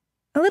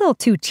 a little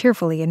too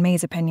cheerfully in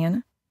May's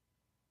opinion.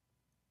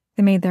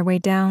 They made their way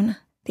down,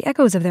 the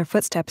echoes of their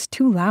footsteps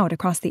too loud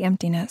across the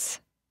emptiness.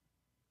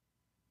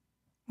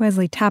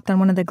 Wesley tapped on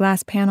one of the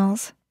glass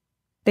panels.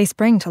 They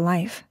sprang to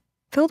life,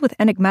 filled with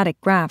enigmatic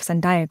graphs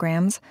and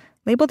diagrams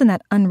labeled in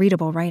that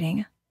unreadable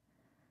writing.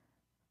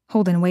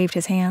 Holden waved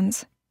his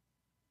hands.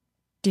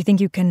 Do you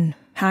think you can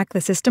hack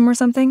the system or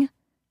something?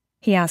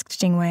 He asked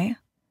Jingwei.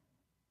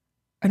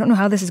 I don't know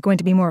how this is going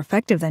to be more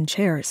effective than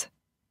chairs.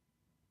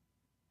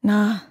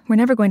 Nah, we're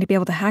never going to be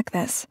able to hack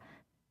this,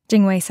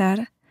 Jingwei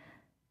said.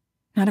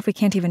 Not if we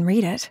can't even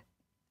read it.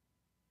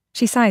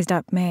 She sized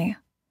up May.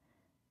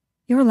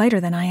 You're lighter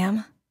than I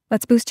am.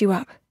 Let's boost you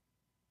up.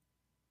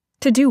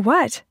 To do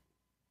what?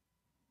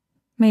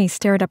 May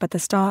stared up at the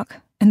stalk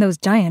and those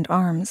giant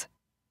arms.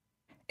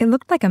 It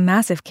looked like a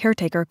massive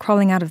caretaker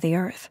crawling out of the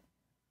earth.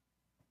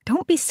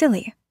 Don't be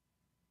silly.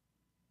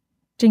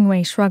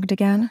 Jingwei shrugged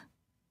again.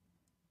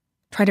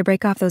 Try to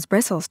break off those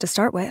bristles to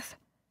start with.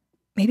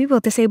 Maybe we'll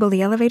disable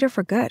the elevator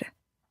for good.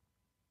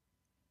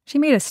 She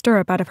made a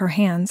stirrup out of her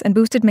hands and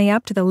boosted May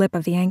up to the lip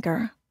of the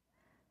anchor.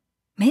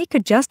 May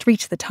could just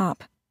reach the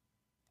top.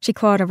 She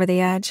clawed over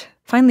the edge,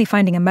 finally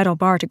finding a metal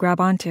bar to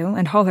grab onto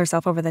and haul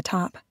herself over the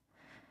top.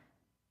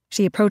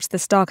 She approached the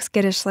stalk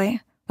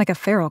skittishly, like a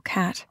feral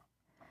cat.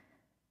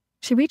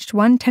 She reached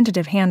one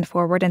tentative hand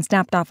forward and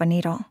snapped off a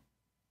needle.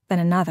 Then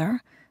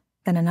another,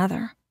 then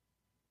another.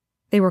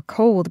 They were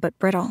cold but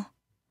brittle.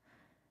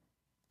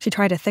 She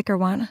tried a thicker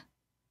one.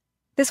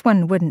 This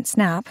one wouldn't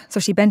snap, so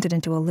she bent it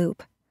into a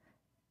loop.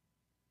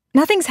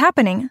 Nothing's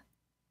happening,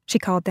 she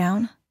called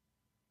down.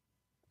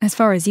 As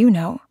far as you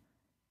know,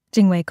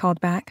 Jingwei called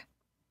back.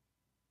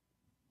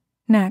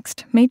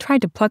 Next, May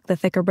tried to pluck the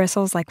thicker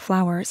bristles like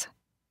flowers.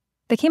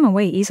 They came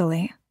away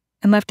easily,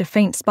 and left a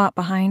faint spot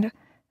behind,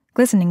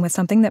 glistening with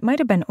something that might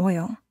have been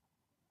oil.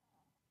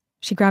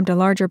 She grabbed a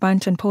larger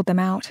bunch and pulled them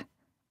out,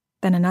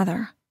 then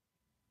another.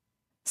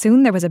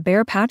 Soon there was a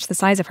bare patch the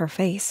size of her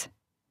face.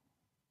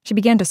 She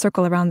began to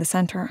circle around the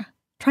center,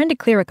 trying to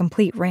clear a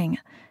complete ring,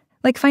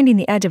 like finding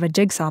the edge of a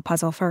jigsaw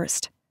puzzle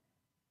first.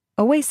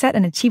 Always set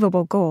an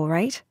achievable goal,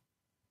 right?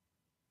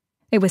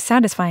 It was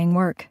satisfying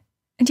work,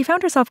 and she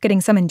found herself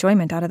getting some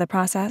enjoyment out of the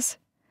process.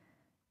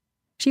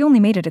 She only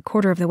made it a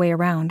quarter of the way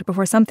around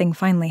before something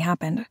finally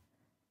happened.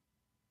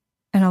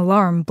 An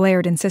alarm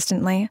blared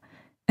insistently,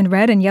 and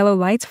red and yellow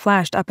lights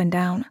flashed up and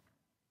down.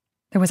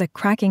 There was a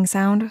cracking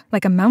sound,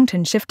 like a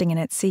mountain shifting in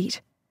its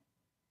seat.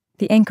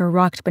 The anchor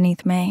rocked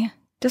beneath May,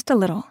 just a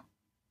little.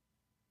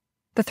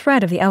 The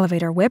thread of the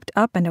elevator whipped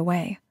up and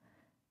away.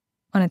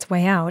 On its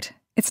way out,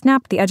 it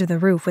snapped the edge of the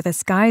roof with a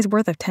sky's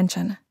worth of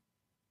tension.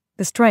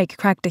 The strike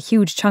cracked a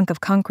huge chunk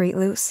of concrete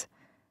loose.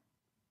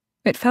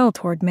 It fell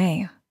toward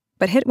May,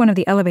 but hit one of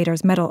the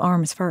elevator's metal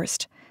arms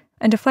first,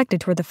 and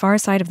deflected toward the far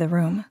side of the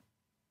room.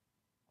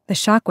 The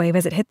shockwave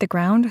as it hit the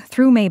ground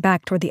threw May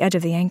back toward the edge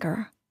of the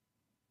anchor.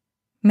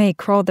 May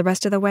crawled the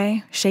rest of the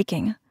way,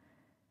 shaking.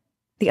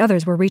 The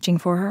others were reaching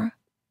for her.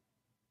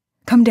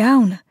 "Come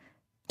down,"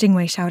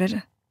 Jingwei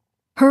shouted.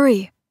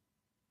 "Hurry!"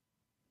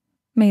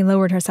 May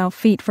lowered herself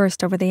feet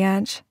first over the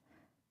edge.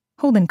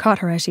 Holden caught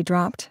her as she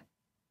dropped.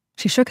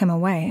 She shook him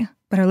away,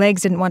 but her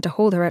legs didn't want to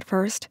hold her at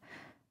first.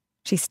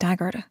 She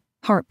staggered,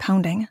 heart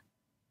pounding.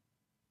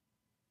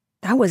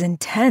 "That was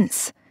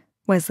intense,"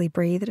 Wesley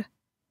breathed.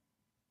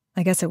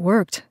 "I guess it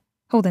worked,"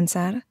 Holden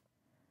said.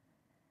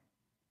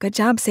 "Good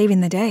job saving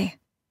the day."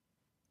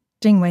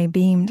 Jingwei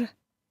beamed.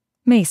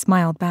 May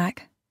smiled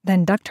back,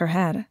 then ducked her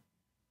head.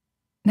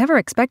 Never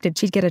expected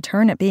she'd get a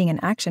turn at being an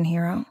action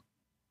hero.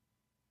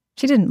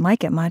 She didn't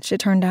like it much, it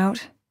turned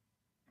out.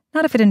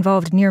 Not if it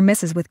involved near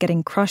misses with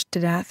getting crushed to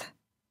death.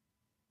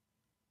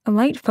 A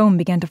light foam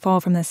began to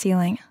fall from the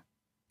ceiling.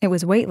 It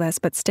was weightless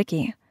but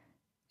sticky.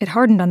 It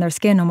hardened on their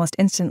skin almost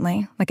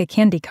instantly, like a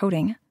candy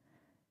coating.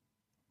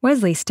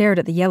 Wesley stared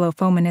at the yellow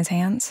foam in his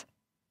hands.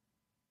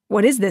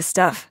 "What is this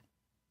stuff?"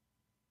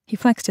 He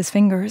flexed his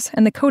fingers,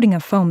 and the coating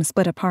of foam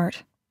split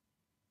apart.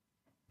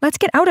 "Let's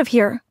get out of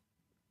here!"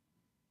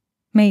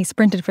 May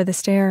sprinted for the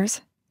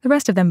stairs, the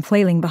rest of them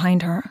flailing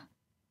behind her.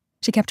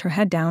 She kept her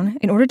head down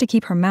in order to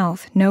keep her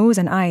mouth, nose,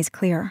 and eyes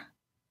clear.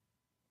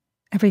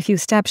 Every few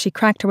steps she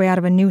cracked her way out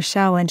of a new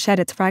shell and shed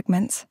its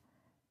fragments.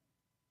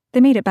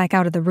 They made it back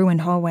out of the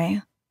ruined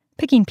hallway,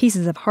 picking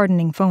pieces of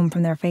hardening foam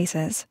from their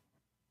faces.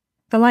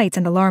 The lights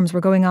and alarms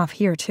were going off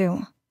here,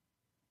 too.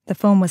 The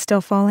foam was still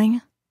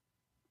falling.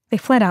 They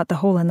fled out the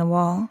hole in the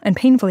wall and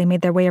painfully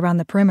made their way around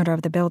the perimeter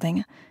of the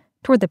building,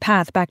 toward the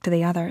path back to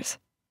the others.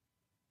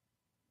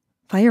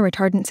 "Fire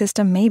retardant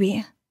system,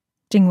 maybe,"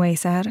 Jingwei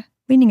said,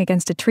 leaning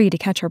against a tree to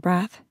catch her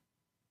breath.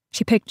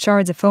 She picked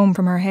shards of foam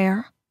from her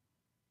hair.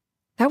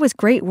 "That was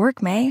great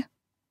work, May.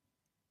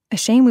 A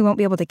shame we won't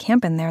be able to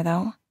camp in there,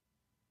 though."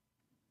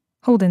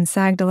 Holden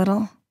sagged a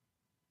little.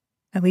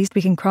 "At least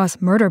we can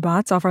cross murder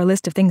bots off our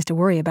list of things to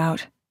worry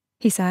about,"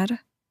 he said.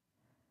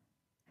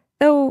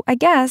 "Though, I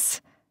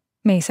guess,"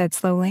 May said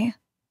slowly,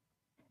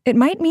 "it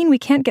might mean we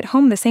can't get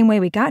home the same way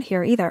we got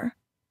here, either."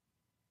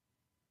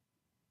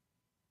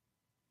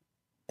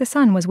 The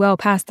sun was well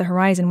past the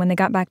horizon when they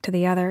got back to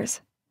the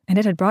others, and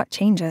it had brought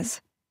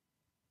changes.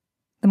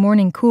 The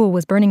morning cool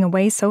was burning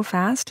away so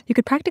fast you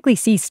could practically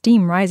see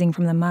steam rising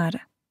from the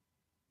mud.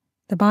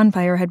 The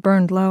bonfire had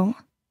burned low.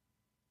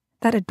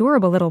 That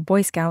adorable little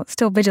Boy Scout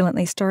still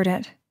vigilantly stirred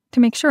it, to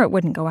make sure it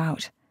wouldn't go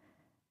out,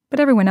 but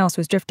everyone else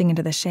was drifting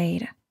into the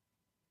shade.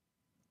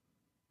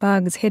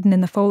 Bugs hidden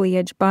in the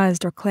foliage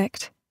buzzed or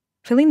clicked,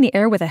 filling the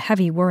air with a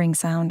heavy whirring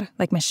sound,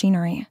 like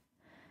machinery.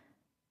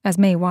 As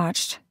May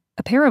watched,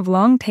 a pair of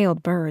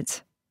long-tailed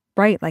birds,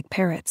 bright like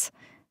parrots,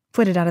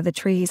 flitted out of the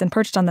trees and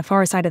perched on the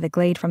far side of the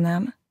glade from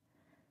them.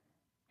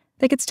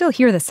 They could still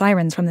hear the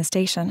sirens from the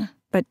station,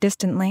 but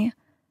distantly,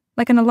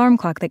 like an alarm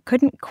clock that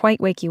couldn't quite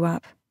wake you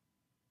up.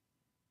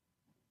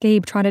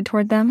 Gabe trotted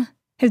toward them,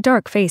 his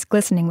dark face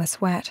glistening with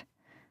sweat.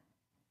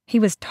 He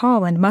was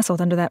tall and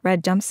muscled under that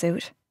red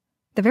jumpsuit,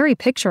 the very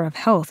picture of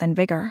health and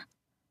vigor.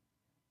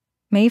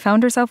 May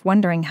found herself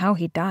wondering how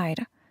he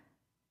died.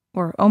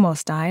 Or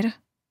almost died.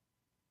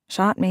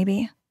 Shot,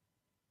 maybe.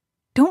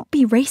 "Don't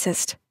be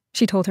racist,"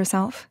 she told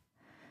herself.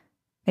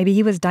 Maybe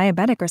he was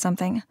diabetic or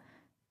something.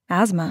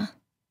 Asthma.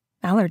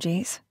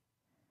 Allergies.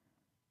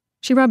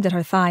 She rubbed at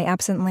her thigh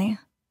absently.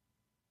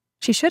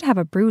 She should have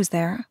a bruise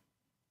there,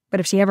 but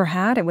if she ever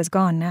had, it was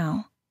gone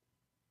now.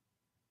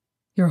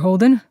 "You're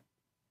Holden?"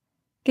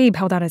 Gabe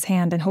held out his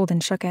hand and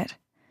Holden shook it.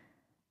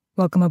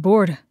 "Welcome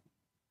aboard."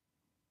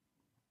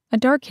 A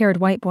dark-haired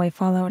white boy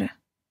followed.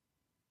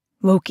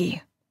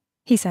 "Loki,"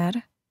 he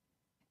said.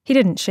 He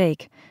didn't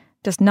shake,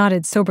 just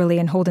nodded soberly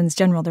in Holden's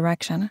general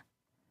direction.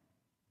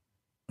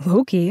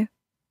 "Loki?"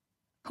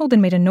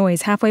 Holden made a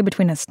noise halfway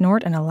between a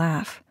snort and a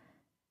laugh.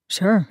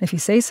 "Sure, if you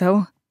say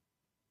so."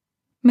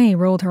 May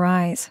rolled her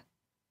eyes.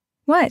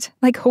 "What,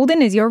 like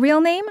Holden is your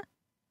real name?"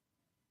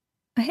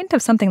 A hint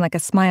of something like a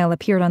smile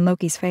appeared on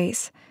Loki's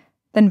face,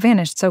 then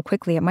vanished so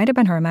quickly it might have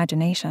been her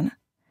imagination.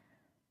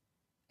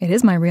 "It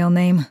is my real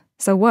name,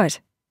 so what?"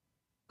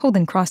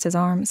 Holden crossed his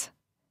arms.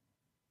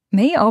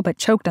 May all but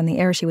choked on the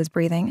air she was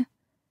breathing.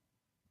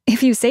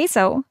 "If you say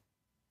so."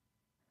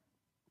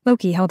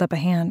 Loki held up a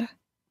hand.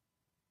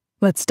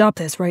 "Let's stop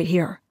this right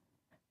here.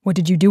 What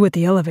did you do with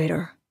the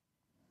elevator?"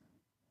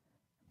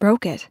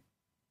 "Broke it."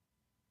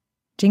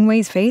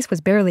 Jingwei's face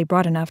was barely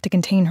broad enough to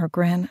contain her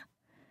grin.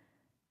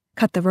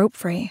 Cut the rope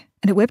free,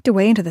 and it whipped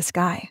away into the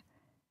sky.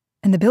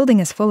 And the building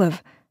is full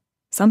of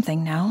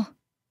something now.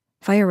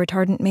 Fire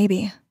retardant,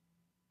 maybe.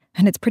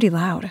 And it's pretty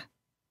loud.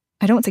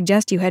 I don't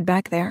suggest you head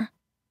back there.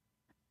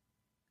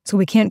 So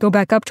we can't go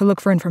back up to look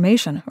for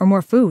information or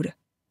more food.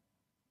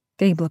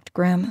 Gabe looked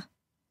grim.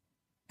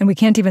 And we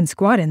can't even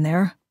squat in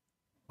there.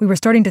 We were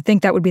starting to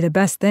think that would be the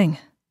best thing.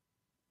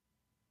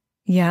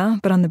 Yeah,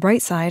 but on the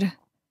bright side,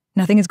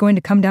 nothing is going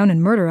to come down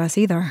and murder us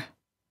either.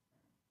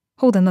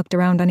 Holden looked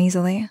around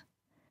uneasily.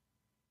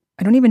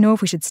 I don't even know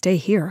if we should stay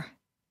here.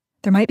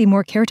 There might be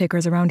more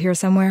caretakers around here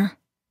somewhere.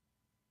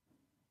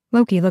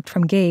 Loki looked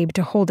from Gabe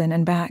to Holden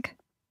and back.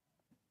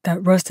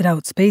 That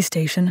rusted-out space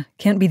station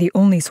can't be the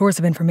only source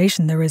of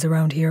information there is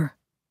around here.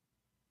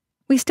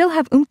 We still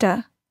have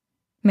Umta,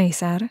 May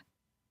said.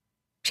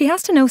 She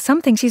has to know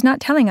something she's not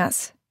telling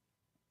us.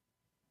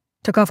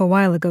 Took off a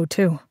while ago,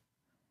 too.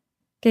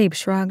 Gabe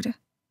shrugged.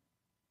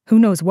 Who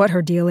knows what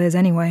her deal is,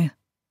 anyway?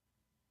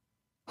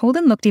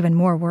 Holden looked even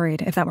more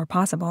worried, if that were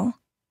possible.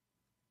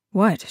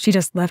 What, she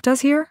just left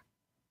us here?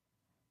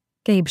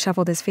 Gabe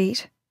shuffled his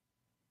feet.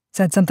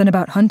 Said something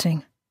about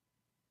hunting.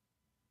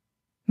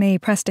 May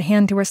pressed a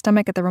hand to her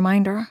stomach at the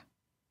reminder.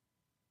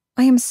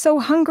 I am so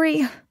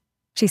hungry,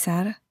 she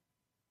said.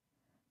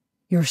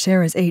 Your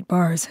share is 8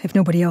 bars if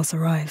nobody else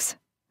arrives,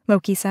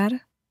 Loki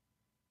said.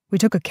 We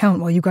took a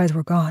count while you guys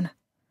were gone.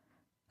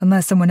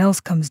 Unless someone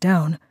else comes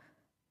down.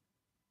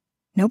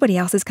 Nobody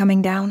else is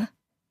coming down.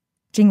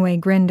 Jingwei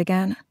grinned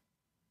again.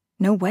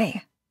 No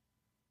way.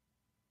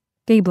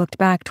 Gabe looked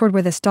back toward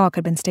where the stalk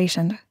had been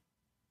stationed.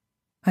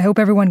 I hope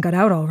everyone got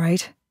out all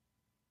right.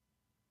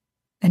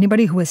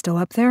 Anybody who was still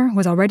up there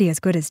was already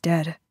as good as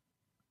dead.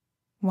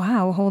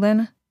 Wow,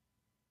 Holden.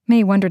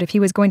 May wondered if he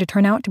was going to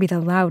turn out to be the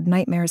loud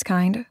nightmares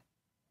kind.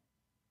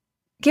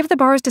 Give the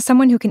bars to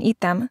someone who can eat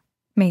them,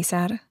 May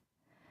said.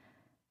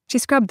 She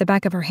scrubbed the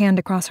back of her hand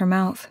across her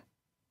mouth,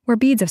 where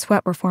beads of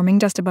sweat were forming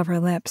just above her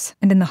lips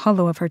and in the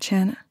hollow of her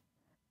chin.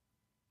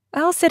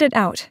 I'll sit it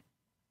out.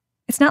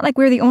 It's not like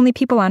we're the only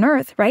people on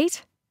Earth,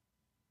 right?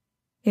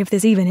 If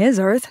this even is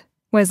Earth,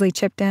 Wesley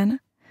chipped in.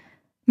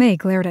 May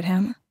glared at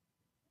him.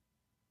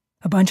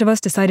 A bunch of us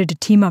decided to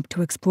team up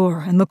to explore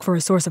and look for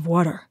a source of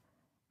water,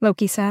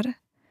 Loki said.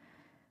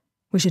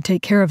 We should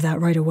take care of that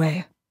right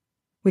away.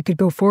 We could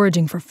go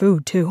foraging for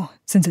food, too,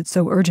 since it's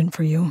so urgent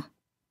for you.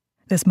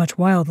 This much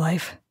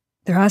wildlife.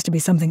 There has to be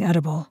something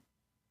edible.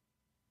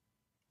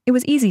 It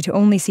was easy to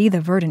only see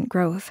the verdant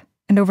growth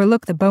and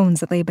overlook the bones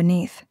that lay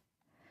beneath.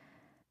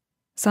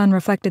 Sun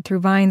reflected through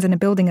vines in a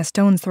building a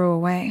stone's throw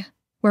away,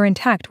 where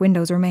intact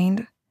windows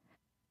remained.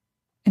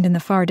 And in the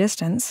far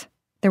distance,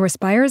 there were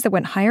spires that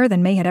went higher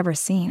than May had ever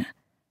seen,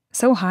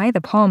 so high the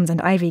palms and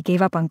ivy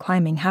gave up on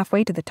climbing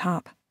halfway to the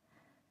top.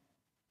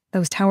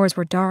 Those towers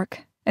were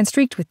dark and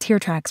streaked with tear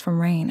tracks from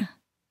rain.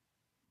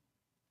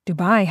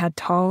 Dubai had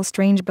tall,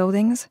 strange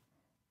buildings.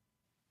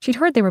 She'd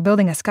heard they were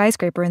building a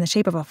skyscraper in the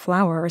shape of a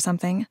flower or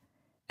something,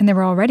 and there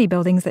were already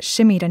buildings that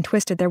shimmied and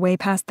twisted their way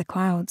past the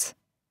clouds.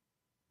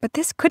 But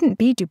this couldn't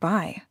be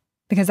Dubai,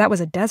 because that was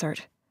a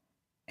desert,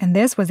 and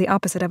this was the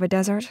opposite of a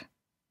desert.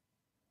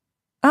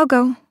 I'll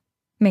go,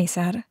 May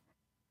said.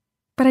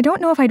 But I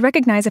don't know if I'd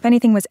recognize if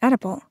anything was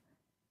edible.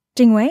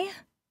 Jingwei,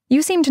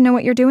 you seem to know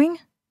what you're doing.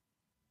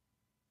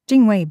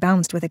 Jingwei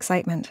bounced with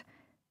excitement.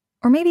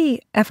 Or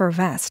maybe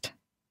effervesced.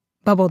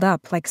 Bubbled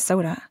up like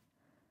soda.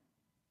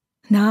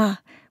 Nah,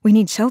 we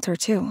need shelter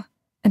too,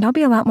 and I'll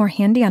be a lot more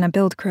handy on a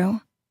build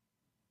crew.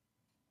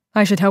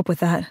 I should help with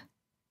that,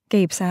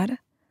 Gabe said.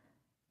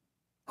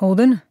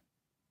 Holden?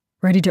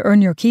 Ready to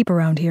earn your keep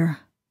around here.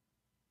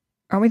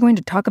 Aren't we going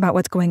to talk about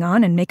what's going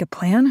on and make a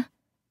plan?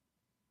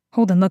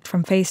 Holden looked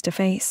from face to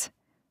face.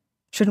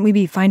 Shouldn't we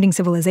be finding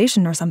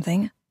civilization or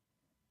something?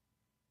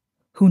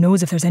 Who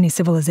knows if there's any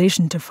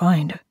civilization to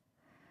find?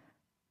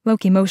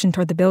 Loki motioned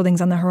toward the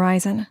buildings on the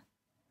horizon.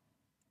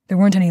 There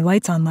weren't any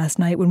lights on last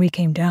night when we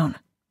came down.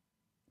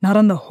 Not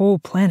on the whole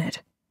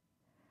planet.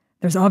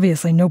 There's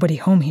obviously nobody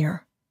home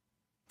here.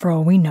 For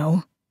all we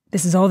know,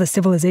 this is all the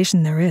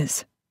civilization there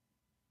is.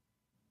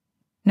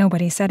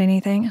 Nobody said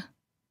anything.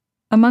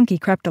 A monkey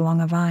crept along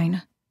a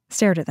vine,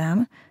 stared at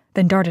them,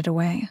 then darted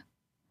away.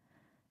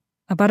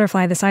 A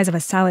butterfly the size of a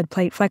salad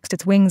plate flexed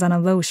its wings on a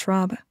low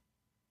shrub.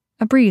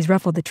 A breeze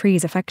ruffled the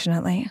trees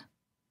affectionately.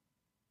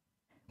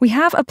 We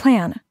have a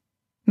plan,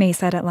 May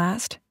said at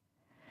last.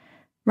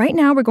 Right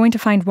now we're going to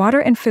find water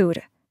and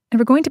food, and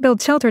we're going to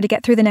build shelter to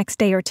get through the next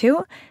day or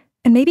two,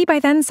 and maybe by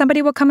then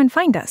somebody will come and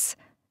find us.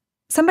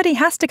 Somebody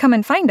has to come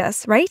and find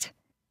us, right?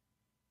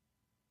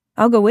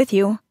 I'll go with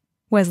you,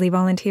 Wesley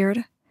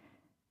volunteered.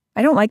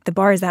 I don't like the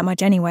bars that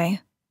much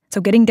anyway,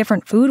 so getting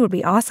different food would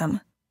be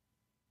awesome.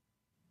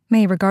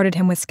 May regarded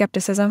him with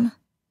skepticism.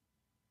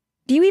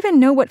 Do you even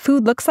know what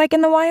food looks like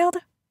in the wild?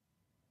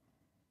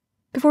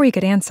 Before he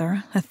could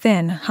answer, a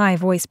thin, high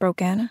voice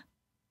broke in.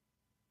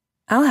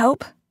 I'll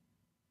help.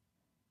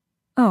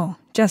 Oh,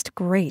 just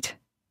great.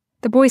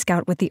 The Boy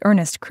Scout with the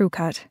earnest crew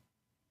cut.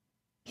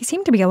 He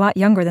seemed to be a lot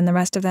younger than the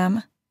rest of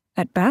them,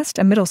 At best,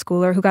 a middle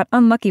schooler who got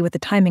unlucky with the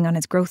timing on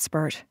his growth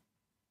spurt.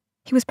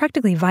 He was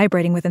practically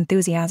vibrating with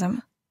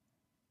enthusiasm.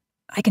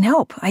 I can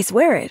help, I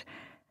swear it.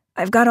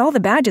 I've got all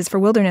the badges for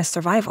wilderness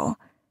survival.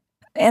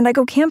 And I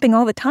go camping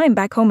all the time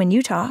back home in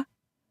Utah.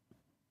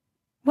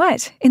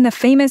 What, in the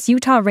famous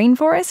Utah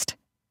rainforest?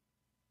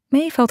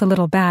 May felt a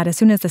little bad as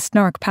soon as the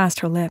snark passed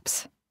her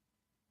lips.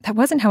 That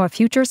wasn't how a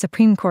future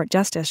Supreme Court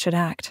justice should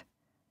act.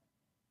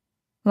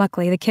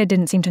 Luckily, the kid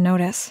didn't seem to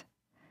notice.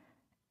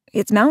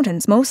 It's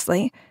mountains,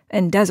 mostly,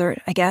 and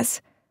desert, I guess.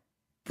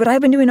 But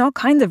I've been doing all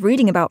kinds of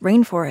reading about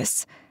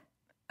rainforests.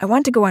 I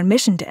want to go on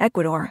mission to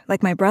Ecuador,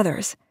 like my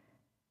brothers.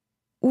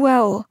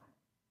 Well,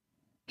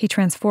 he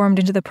transformed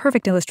into the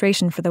perfect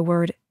illustration for the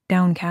word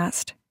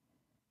downcast.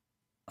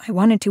 I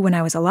wanted to when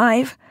I was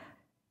alive.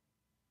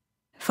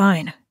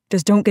 Fine,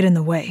 just don't get in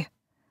the way,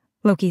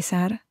 Loki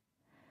said.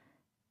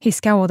 He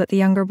scowled at the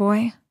younger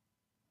boy.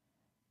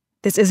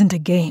 This isn't a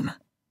game.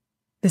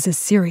 This is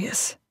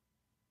serious.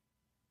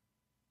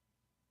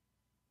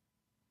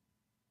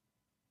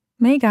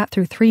 May got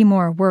through 3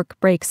 more work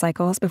break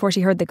cycles before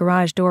she heard the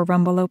garage door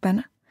rumble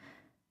open.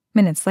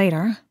 Minutes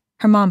later,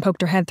 her mom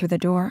poked her head through the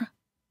door.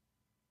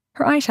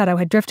 Her eyeshadow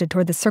had drifted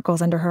toward the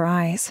circles under her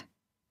eyes,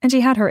 and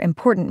she had her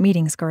important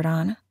meeting skirt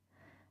on.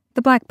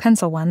 The black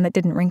pencil one that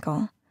didn't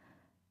wrinkle.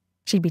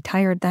 She'd be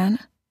tired then.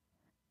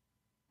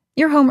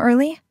 You're home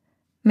early,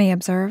 May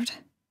observed.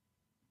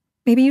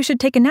 Maybe you should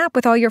take a nap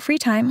with all your free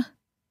time.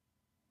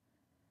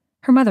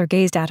 Her mother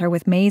gazed at her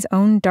with May's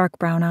own dark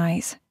brown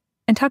eyes,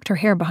 and tucked her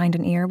hair behind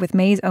an ear with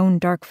May's own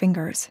dark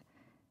fingers.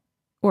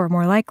 Or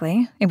more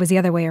likely, it was the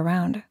other way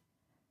around.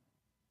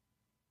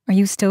 Are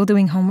you still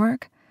doing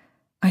homework?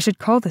 I should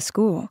call the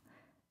school.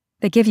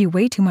 They give you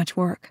way too much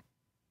work.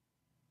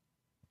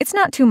 It's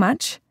not too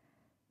much.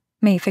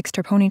 May fixed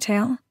her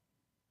ponytail.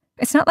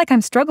 It's not like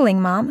I'm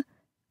struggling, Mom.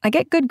 I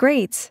get good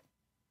grades.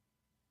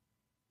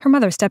 Her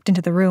mother stepped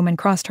into the room and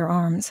crossed her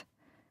arms.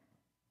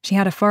 She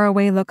had a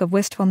faraway look of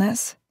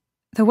wistfulness,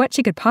 though what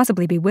she could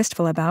possibly be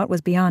wistful about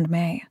was beyond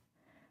May.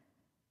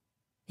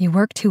 You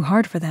work too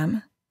hard for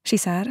them, she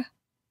said.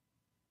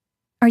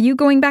 Are you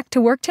going back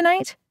to work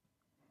tonight?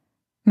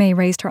 May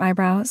raised her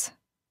eyebrows.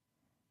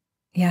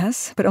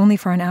 Yes, but only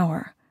for an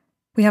hour.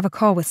 We have a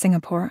call with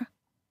Singapore.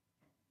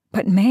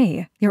 But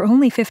May, you're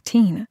only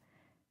 15.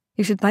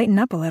 You should lighten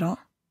up a little.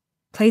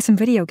 Play some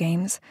video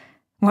games.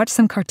 Watch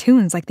some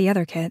cartoons like the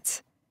other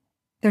kids.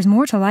 There's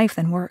more to life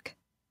than work.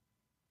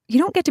 You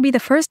don't get to be the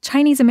first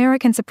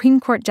Chinese-American Supreme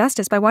Court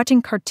justice by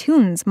watching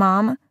cartoons,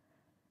 Mom.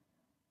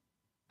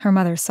 Her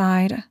mother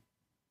sighed.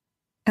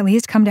 At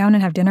least come down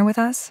and have dinner with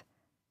us.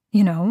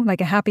 You know,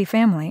 like a happy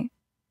family.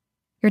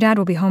 Your dad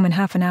will be home in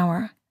half an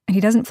hour, and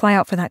he doesn't fly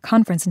out for that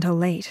conference until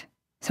late,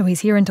 so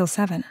he's here until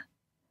 7.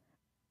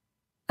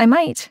 I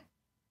might.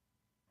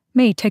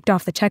 May ticked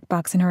off the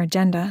checkbox in her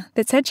agenda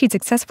that said she'd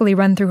successfully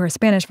run through her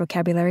Spanish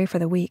vocabulary for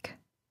the week.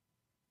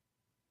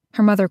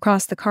 Her mother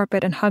crossed the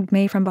carpet and hugged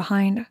May from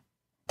behind,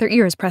 their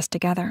ears pressed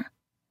together.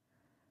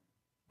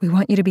 We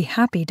want you to be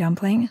happy,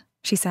 Dumpling,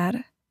 she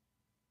said.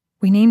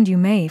 We named you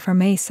May for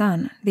May's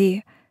son,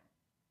 the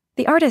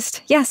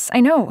artist, yes, I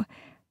know.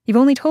 You've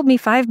only told me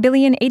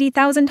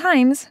 5,080,000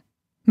 times,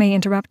 May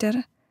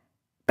interrupted.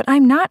 But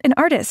I'm not an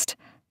artist.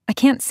 I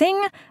can't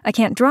sing, I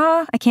can't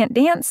draw, I can't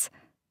dance.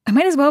 I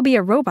might as well be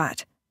a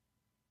robot.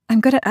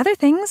 I'm good at other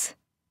things,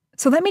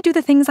 so let me do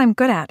the things I'm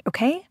good at,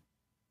 okay?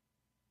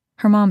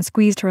 Her mom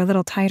squeezed her a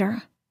little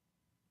tighter.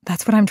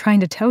 That's what I'm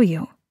trying to tell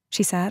you,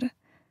 she said.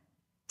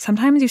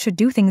 Sometimes you should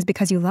do things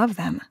because you love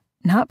them,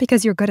 not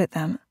because you're good at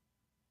them.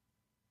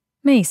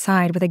 May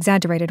sighed with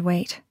exaggerated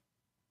weight.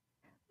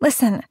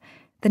 Listen,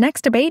 the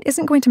next debate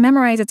isn't going to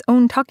memorize its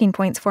own talking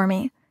points for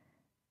me.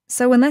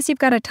 So unless you've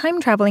got a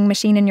time-traveling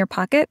machine in your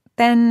pocket,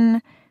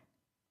 then...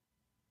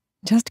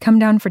 Just come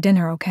down for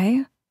dinner,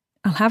 okay?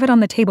 I'll have it on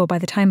the table by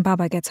the time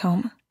Baba gets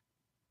home.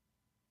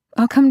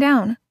 I'll come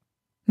down,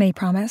 May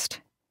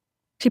promised.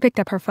 She picked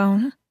up her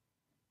phone.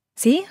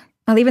 See?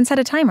 I'll even set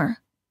a timer.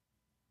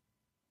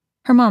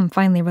 Her mom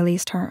finally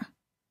released her.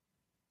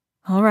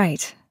 All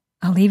right,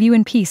 I'll leave you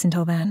in peace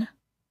until then.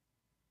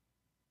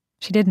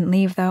 She didn't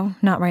leave, though,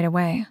 not right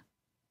away.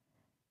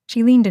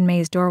 She leaned in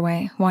May's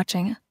doorway,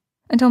 watching,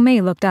 until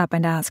May looked up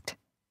and asked,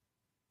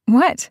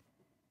 What?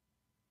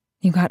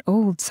 You got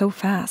old so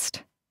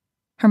fast,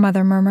 her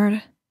mother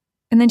murmured,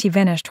 and then she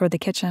vanished toward the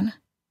kitchen.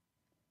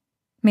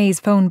 May's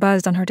phone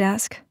buzzed on her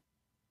desk.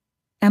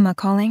 Emma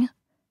calling.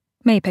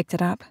 May picked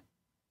it up.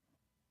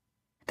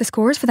 The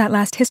scores for that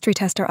last history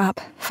test are up,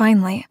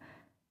 finally.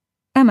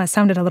 Emma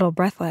sounded a little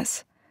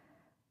breathless.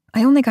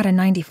 I only got a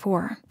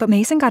 94, but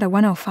Mason got a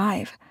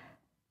 105.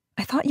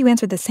 I thought you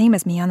answered the same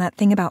as me on that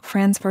thing about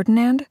Franz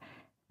Ferdinand,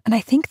 and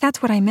I think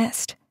that's what I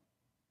missed.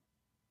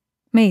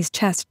 May's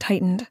chest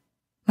tightened,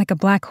 like a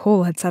black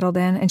hole had settled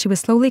in, and she was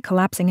slowly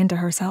collapsing into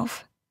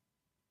herself.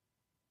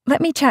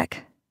 Let me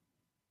check.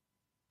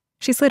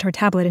 She slid her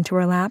tablet into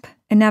her lap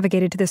and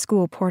navigated to the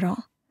school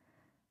portal.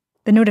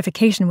 The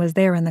notification was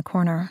there in the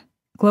corner,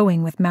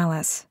 glowing with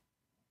malice.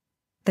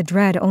 The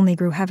dread only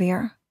grew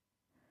heavier.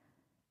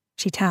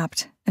 She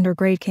tapped, and her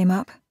grade came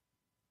up.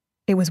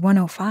 It was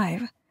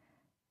 105.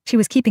 She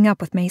was keeping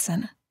up with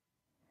Mason.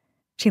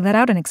 She let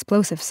out an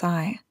explosive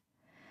sigh.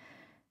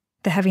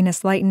 The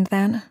heaviness lightened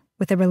then,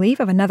 with the relief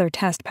of another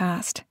test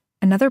passed,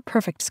 another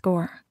perfect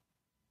score.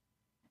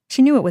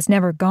 She knew it was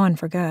never gone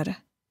for good.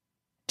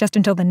 Just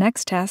until the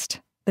next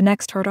test, the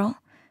next hurdle.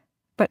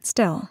 But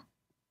still,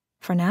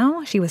 for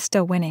now, she was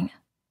still winning.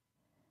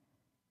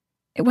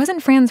 It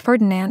wasn't Franz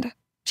Ferdinand,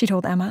 she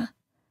told Emma.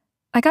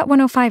 I got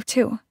 105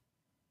 too.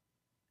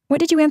 What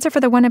did you answer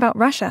for the one about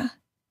Russia?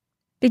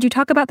 Did you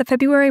talk about the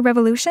February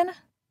Revolution?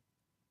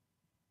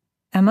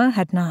 Emma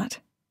had not.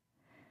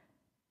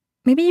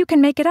 Maybe you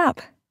can make it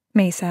up,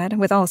 May said,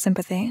 with all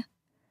sympathy.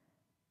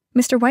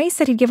 Mr. Weiss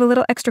said he'd give a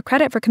little extra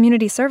credit for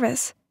community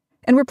service,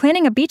 and we're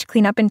planning a beach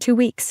cleanup in 2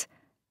 weeks,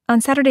 on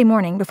Saturday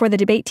morning before the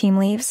debate team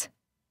leaves.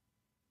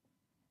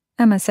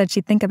 Emma said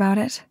she'd think about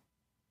it.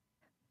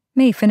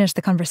 May finished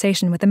the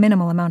conversation with a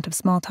minimal amount of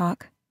small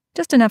talk,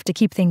 just enough to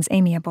keep things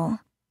amiable,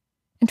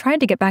 and tried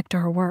to get back to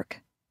her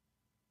work.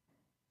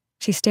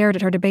 She stared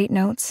at her debate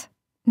notes,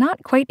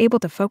 not quite able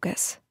to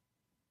focus.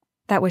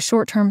 That was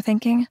short-term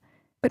thinking,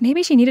 but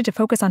maybe she needed to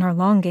focus on her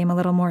long game a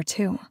little more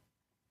too.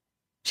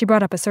 She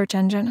brought up a search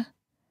engine.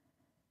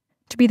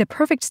 To be the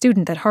perfect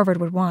student that Harvard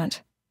would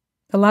want,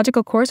 the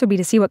logical course would be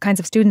to see what kinds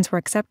of students were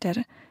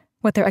accepted,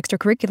 what their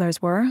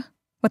extracurriculars were,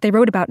 what they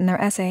wrote about in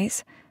their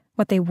essays,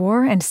 what they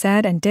wore and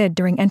said and did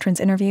during entrance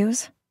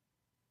interviews.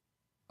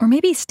 Or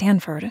maybe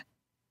Stanford,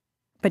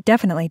 but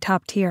definitely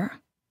top tier.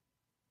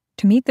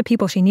 To meet the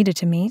people she needed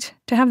to meet,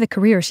 to have the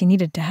career she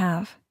needed to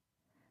have.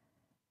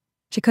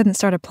 She couldn't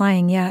start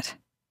applying yet,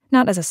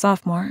 not as a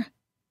sophomore,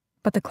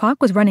 but the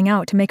clock was running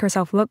out to make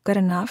herself look good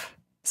enough,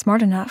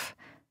 smart enough,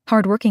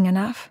 hardworking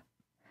enough.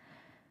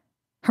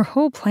 Her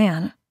whole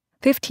plan,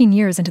 15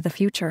 years into the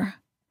future,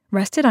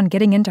 rested on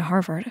getting into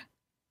Harvard,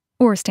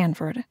 or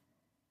Stanford.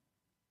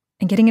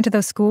 And getting into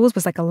those schools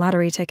was like a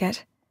lottery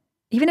ticket,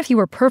 even if you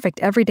were perfect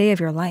every day of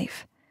your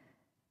life.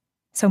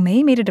 So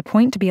May made it a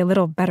point to be a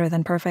little better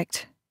than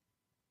perfect.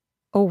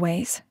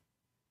 Always.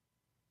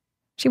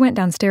 She went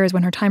downstairs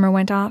when her timer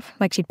went off,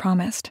 like she'd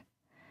promised.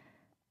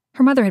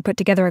 Her mother had put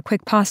together a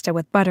quick pasta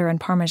with butter and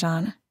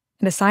Parmesan,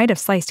 and a side of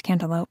sliced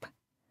cantaloupe.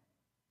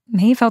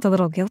 May felt a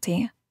little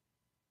guilty.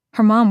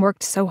 Her mom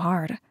worked so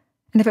hard,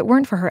 and if it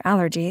weren't for her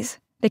allergies,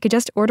 they could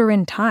just order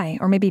in Thai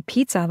or maybe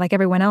pizza like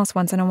everyone else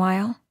once in a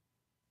while.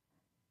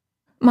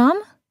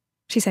 Mom?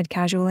 She said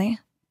casually,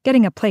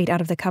 getting a plate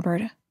out of the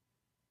cupboard.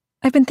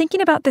 I've been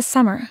thinking about this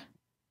summer.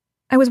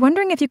 I was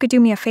wondering if you could do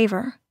me a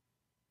favor.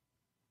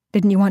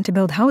 Didn't you want to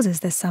build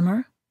houses this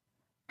summer?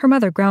 Her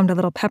mother ground a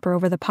little pepper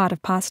over the pot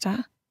of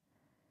pasta.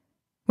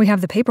 We have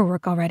the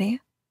paperwork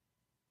already.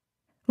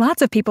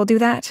 Lots of people do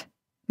that,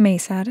 May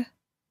said.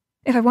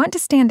 If I want to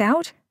stand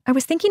out, I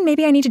was thinking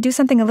maybe I need to do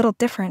something a little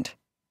different.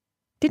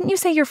 Didn't you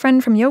say your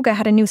friend from yoga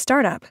had a new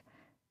startup?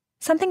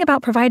 Something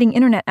about providing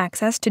internet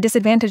access to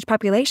disadvantaged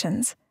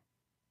populations.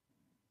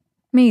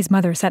 May's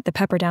mother set the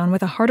pepper down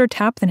with a harder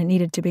tap than it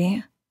needed to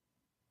be.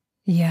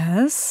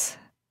 Yes?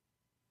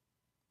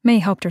 May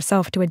helped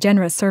herself to a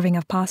generous serving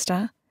of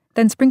pasta,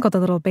 then sprinkled a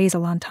little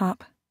basil on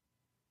top.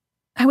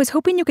 I was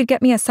hoping you could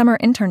get me a summer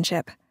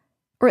internship,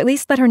 or at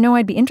least let her know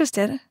I'd be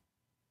interested.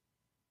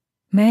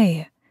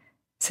 May,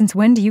 since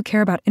when do you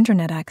care about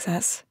internet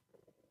access?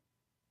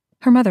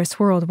 Her mother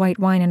swirled white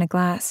wine in a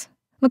glass,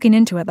 looking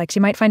into it like she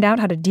might find out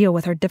how to deal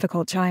with her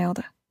difficult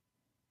child.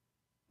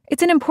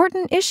 It's an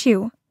important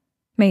issue,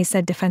 May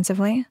said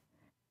defensively.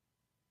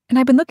 And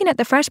I've been looking at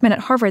the freshmen at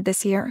Harvard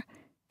this year,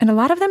 and a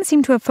lot of them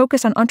seem to have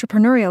focused on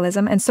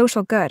entrepreneurialism and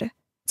social good,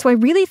 so I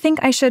really think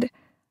I should...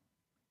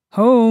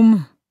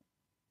 Home.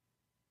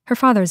 Her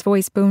father's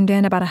voice boomed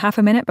in about a half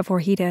a minute before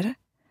he did.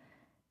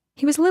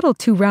 He was a little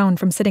too round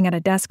from sitting at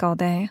a desk all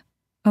day,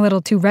 a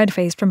little too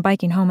red-faced from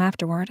biking home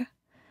afterward.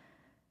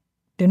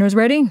 Dinner's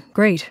ready?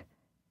 Great.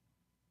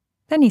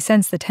 Then he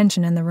sensed the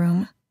tension in the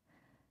room.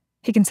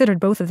 He considered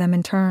both of them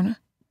in turn.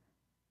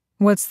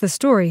 What's the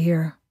story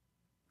here?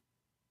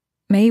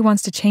 May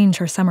wants to change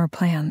her summer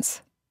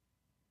plans.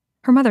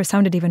 Her mother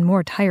sounded even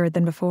more tired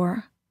than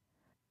before.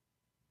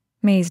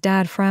 May's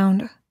dad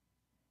frowned.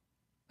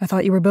 I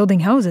thought you were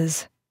building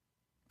houses.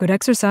 Good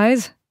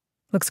exercise.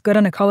 Looks good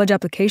on a college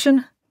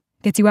application.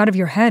 Gets you out of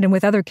your head and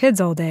with other kids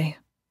all day.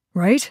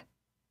 Right?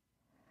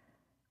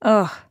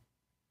 Ugh.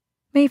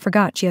 May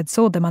forgot she had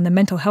sold them on the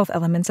mental health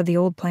elements of the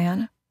old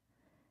plan.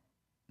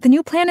 The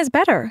new plan is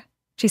better,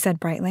 she said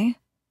brightly.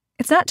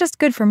 It's not just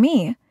good for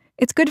me.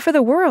 It's good for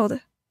the world.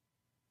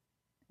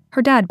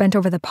 Her dad bent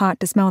over the pot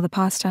to smell the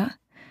pasta,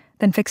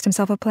 then fixed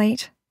himself a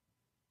plate.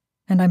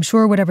 And I'm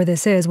sure whatever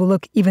this is will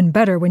look even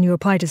better when you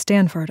apply to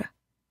Stanford.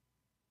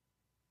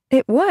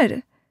 It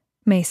would,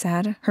 May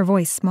said, her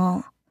voice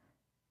small.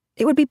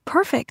 It would be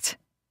perfect.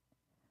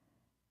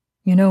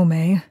 You know,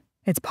 May,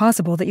 it's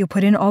possible that you'll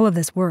put in all of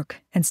this work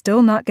and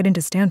still not get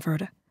into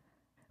Stanford,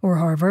 or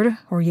Harvard,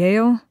 or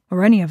Yale,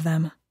 or any of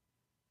them.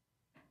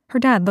 Her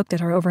dad looked at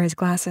her over his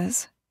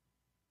glasses.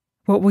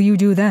 What will you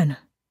do then?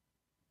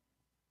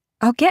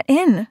 I'll get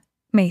in,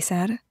 May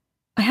said.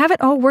 I have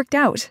it all worked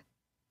out.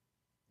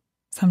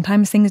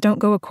 Sometimes things don't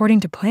go according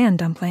to plan,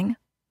 Dumpling,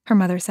 her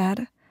mother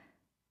said.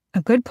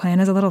 A good plan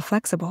is a little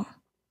flexible.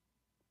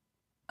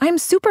 I'm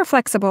super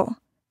flexible.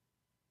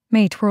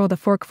 May twirled a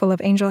forkful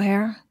of angel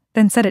hair,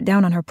 then set it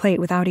down on her plate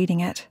without eating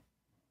it.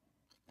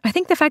 I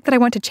think the fact that I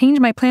want to change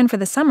my plan for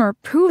the summer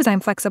proves I'm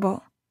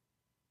flexible.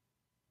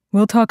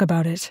 We'll talk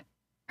about it,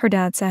 her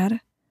dad said.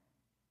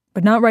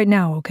 But not right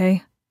now,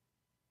 okay?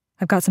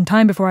 I've got some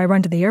time before I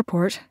run to the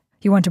airport.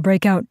 You want to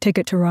break out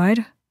Ticket to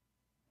Ride?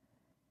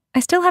 I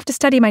still have to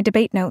study my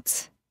debate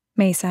notes,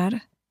 May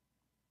said.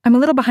 I'm a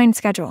little behind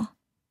schedule.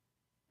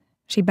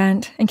 She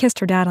bent and kissed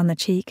her dad on the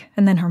cheek,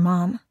 and then her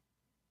mom.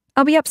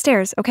 I'll be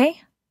upstairs,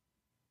 okay?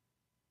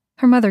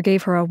 Her mother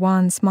gave her a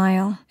wan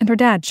smile, and her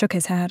dad shook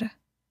his head.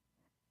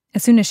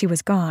 As soon as she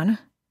was gone,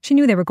 she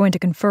knew they were going to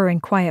confer in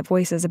quiet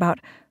voices about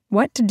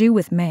what to do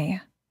with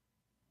May.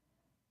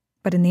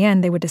 But in the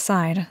end, they would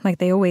decide, like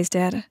they always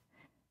did,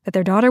 that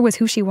their daughter was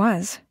who she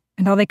was,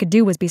 and all they could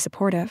do was be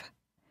supportive.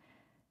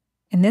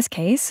 In this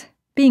case,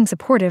 being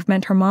supportive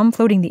meant her mom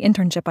floating the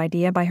internship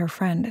idea by her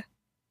friend.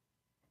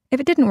 If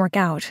it didn't work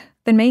out,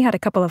 then May had a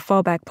couple of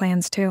fallback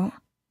plans too.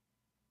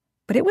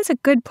 But it was a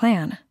good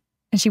plan,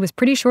 and she was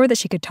pretty sure that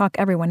she could talk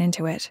everyone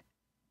into it.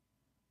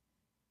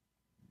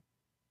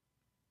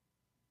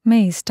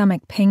 May's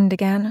stomach pinged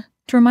again,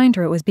 to remind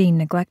her it was being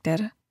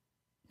neglected.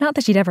 Not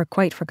that she'd ever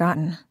quite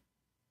forgotten.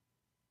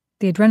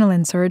 The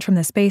adrenaline surge from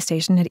the space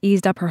station had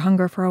eased up her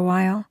hunger for a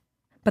while,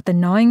 but the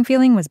gnawing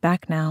feeling was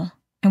back now,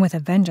 and with a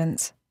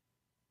vengeance.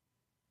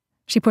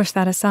 She pushed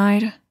that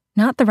aside,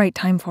 not the right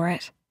time for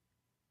it.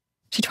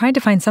 She tried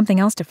to find something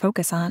else to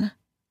focus on,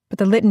 but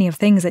the litany of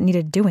things that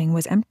needed doing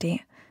was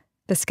empty,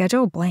 the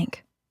schedule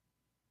blank.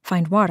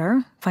 Find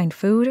water, find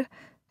food,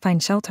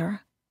 find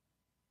shelter.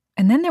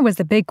 And then there was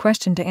the big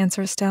question to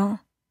answer still.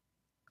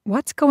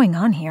 What's going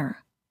on here?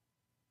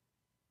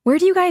 Where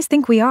do you guys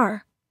think we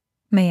are?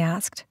 May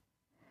asked.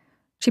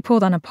 She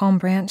pulled on a palm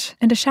branch,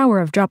 and a shower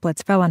of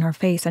droplets fell on her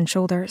face and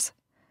shoulders.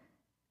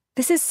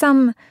 This is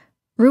some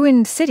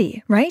ruined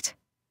city, right?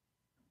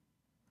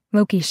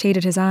 Loki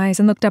shaded his eyes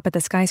and looked up at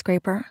the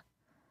skyscraper.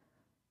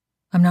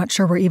 I'm not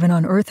sure we're even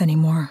on Earth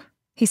anymore,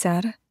 he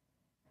said.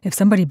 If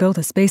somebody built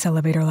a space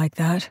elevator like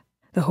that,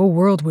 the whole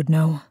world would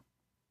know.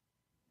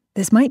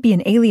 This might be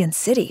an alien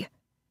city.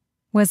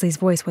 Wesley's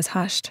voice was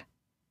hushed.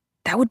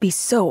 That would be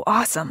so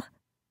awesome.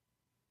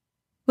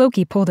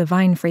 Loki pulled a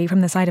vine free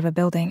from the side of a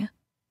building.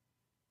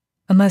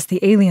 Unless the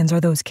aliens are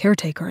those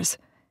caretakers.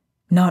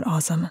 Not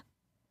awesome.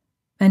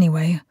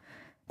 Anyway,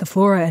 the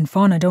flora and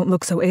fauna don't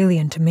look so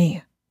alien to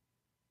me.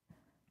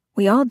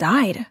 We all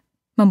died,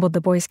 mumbled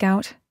the Boy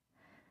Scout.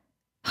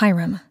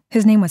 Hiram.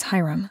 His name was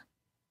Hiram.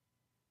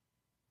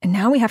 And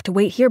now we have to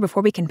wait here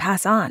before we can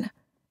pass on.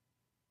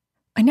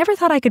 I never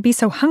thought I could be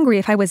so hungry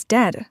if I was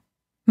dead,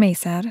 May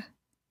said.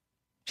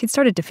 She'd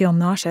started to feel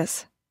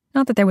nauseous,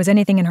 not that there was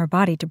anything in her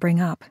body to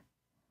bring up.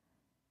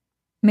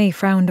 May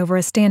frowned over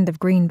a stand of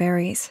green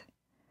berries.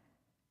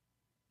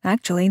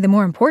 Actually, the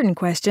more important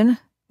question,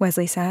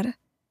 Wesley said,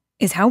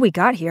 is how we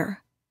got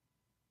here.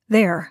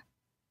 There.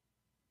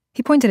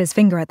 He pointed his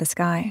finger at the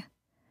sky.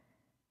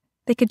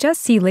 They could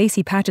just see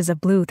lacy patches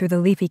of blue through the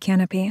leafy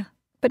canopy,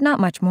 but not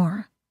much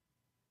more.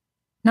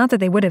 Not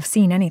that they would have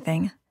seen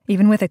anything,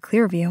 even with a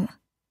clear view.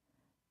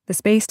 The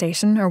space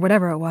station, or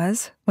whatever it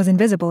was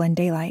invisible in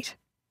daylight.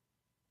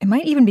 It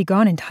might even be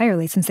gone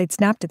entirely since they'd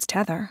snapped its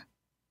tether.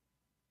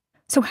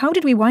 So how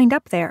did we wind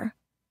up there?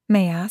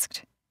 May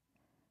asked.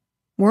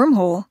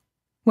 Wormhole,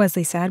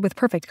 Wesley said with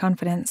perfect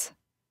confidence.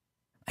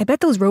 I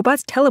bet those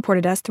robots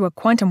teleported us through a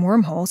quantum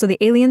wormhole so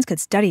the aliens could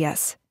study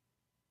us.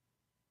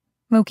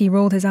 Loki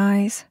rolled his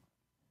eyes.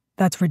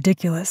 That's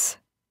ridiculous.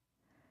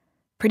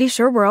 Pretty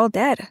sure we're all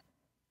dead,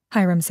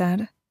 Hiram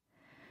said.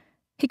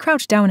 He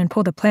crouched down and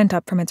pulled a plant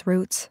up from its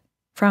roots,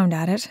 frowned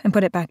at it, and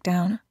put it back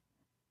down.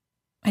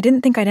 I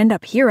didn't think I'd end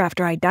up here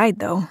after I died,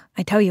 though,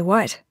 I tell you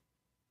what.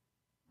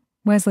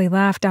 Wesley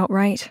laughed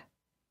outright.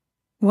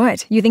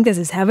 What, you think this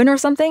is heaven or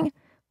something?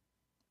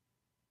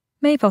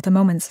 May felt a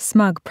moment's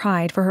smug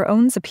pride for her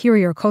own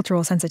superior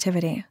cultural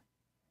sensitivity.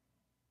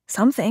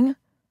 Something,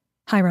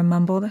 Hiram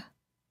mumbled.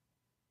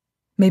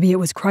 Maybe it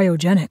was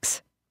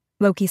cryogenics,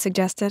 Loki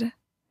suggested.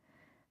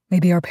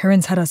 Maybe our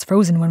parents had us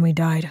frozen when we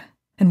died,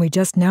 and we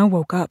just now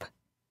woke up.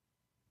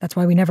 That's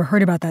why we never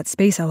heard about that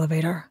space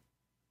elevator.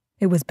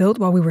 It was built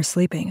while we were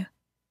sleeping.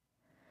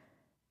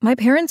 My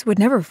parents would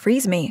never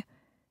freeze me,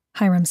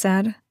 Hiram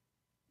said.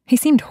 He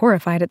seemed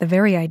horrified at the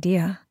very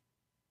idea.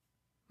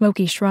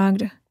 Loki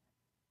shrugged.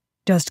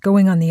 Just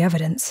going on the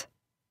evidence.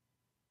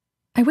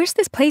 I wish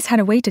this place had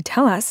a way to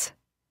tell us.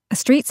 A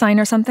street sign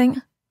or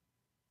something.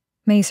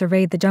 May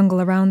surveyed the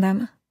jungle around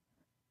them.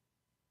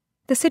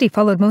 The city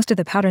followed most of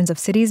the patterns of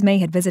cities May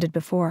had visited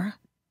before,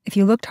 if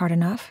you looked hard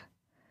enough.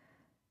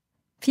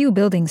 Few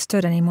buildings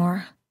stood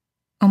anymore.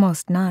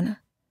 Almost none.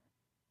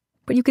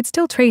 But you could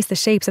still trace the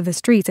shapes of the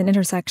streets and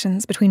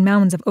intersections between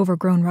mounds of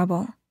overgrown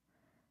rubble.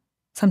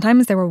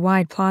 Sometimes there were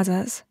wide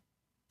plazas,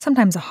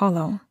 sometimes a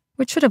hollow,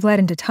 which should have led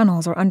into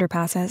tunnels or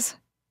underpasses,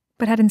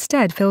 but had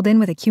instead filled in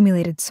with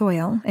accumulated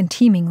soil and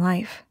teeming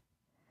life.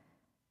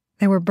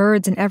 There were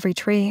birds in every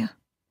tree,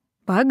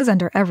 bugs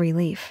under every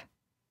leaf.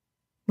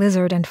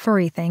 Lizard and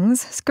furry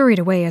things scurried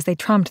away as they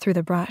tromped through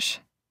the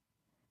brush.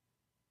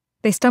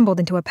 They stumbled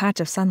into a patch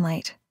of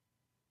sunlight.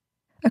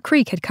 A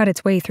creek had cut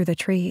its way through the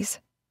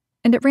trees,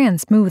 and it ran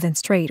smooth and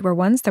straight where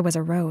once there was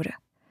a road.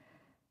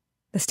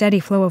 The steady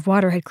flow of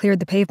water had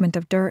cleared the pavement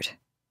of dirt,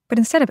 but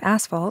instead of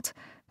asphalt,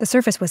 the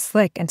surface was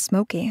slick and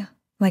smoky,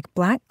 like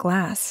black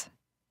glass.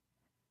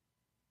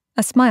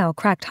 A smile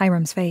cracked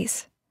Hiram's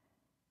face.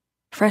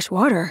 "Fresh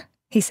water,"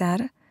 he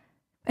said.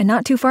 "And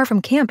not too far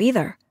from camp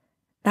either.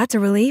 That's a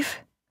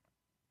relief."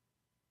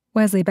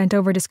 Wesley bent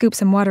over to scoop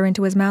some water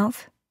into his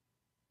mouth.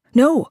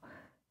 "No,"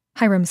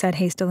 Hiram said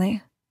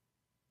hastily.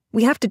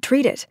 "We have to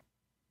treat it.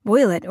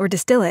 Boil it or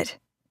distill it,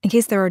 in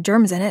case there are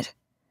germs in it."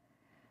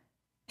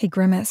 He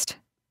grimaced.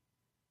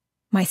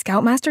 "My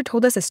scoutmaster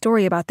told us a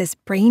story about this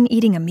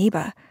brain-eating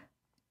amoeba.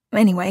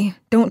 Anyway,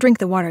 don't drink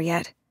the water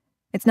yet.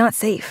 It's not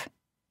safe."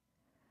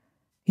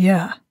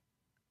 "Yeah."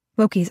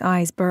 Loki's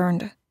eyes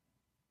burned.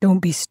 "Don't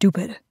be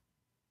stupid."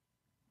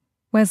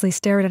 Wesley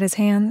stared at his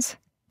hands,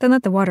 then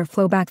let the water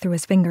flow back through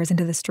his fingers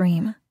into the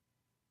stream.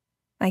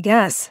 "I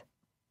guess."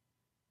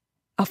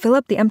 "I'll fill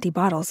up the empty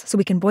bottles so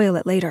we can boil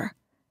it later,"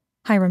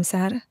 Hiram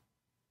said.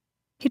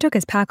 He took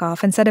his pack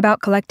off and set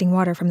about collecting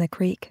water from the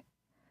creek.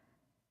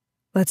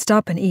 "Let's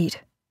stop and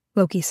eat,"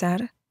 Loki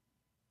said.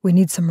 "We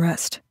need some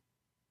rest."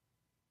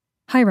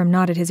 Hiram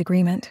nodded his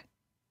agreement.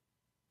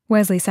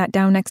 Wesley sat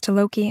down next to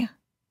Loki.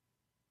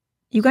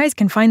 "You guys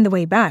can find the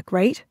way back,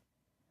 right?"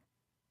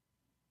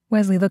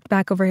 Wesley looked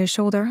back over his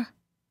shoulder.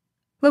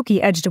 Loki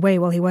edged away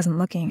while he wasn't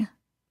looking.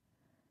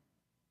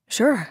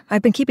 "Sure,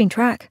 I've been keeping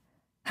track,"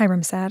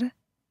 Hiram said.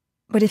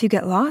 "But if you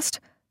get lost,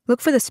 look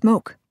for the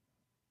smoke."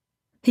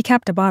 He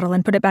capped a bottle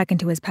and put it back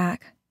into his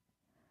pack.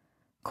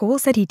 "Cole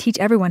said he'd teach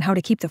everyone how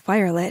to keep the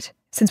fire lit,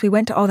 since we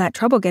went to all that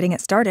trouble getting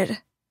it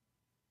started."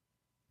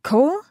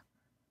 "Cole?"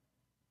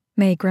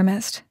 May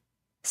grimaced.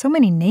 So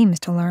many names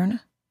to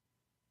learn.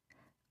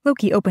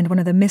 Loki opened one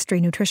of the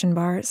mystery nutrition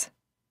bars.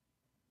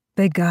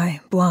 "Big guy,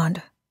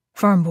 blonde,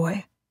 farm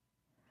boy."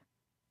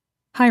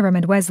 Hiram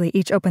and Wesley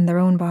each opened their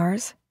own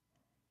bars.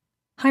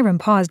 Hiram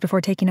paused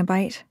before taking a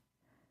bite.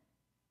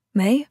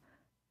 "May,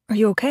 are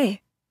you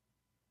okay?"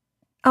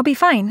 "I'll be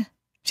fine,"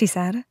 she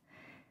said.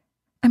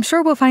 "I'm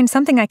sure we'll find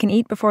something I can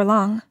eat before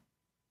long."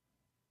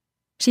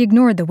 She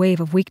ignored the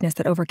wave of weakness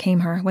that overcame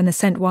her when the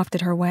scent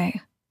wafted her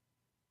way.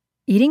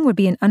 Eating would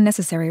be an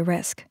unnecessary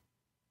risk.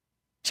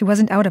 She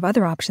wasn't out of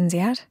other options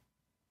yet.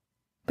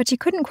 But she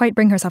couldn't quite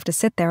bring herself to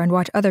sit there and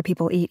watch other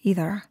people eat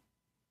either.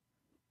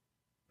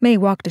 May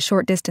walked a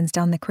short distance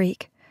down the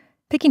creek,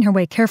 picking her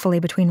way carefully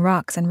between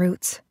rocks and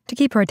roots to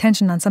keep her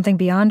attention on something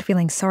beyond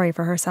feeling sorry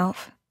for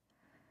herself.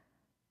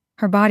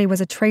 Her body was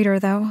a traitor,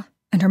 though,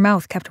 and her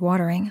mouth kept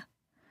watering.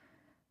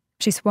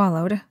 She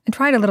swallowed and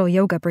tried a little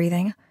yoga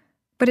breathing,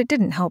 but it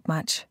didn't help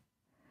much.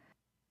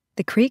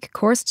 The creek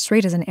coursed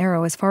straight as an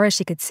arrow as far as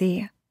she could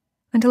see,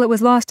 until it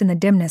was lost in the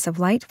dimness of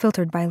light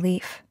filtered by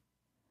leaf.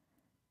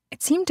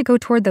 It seemed to go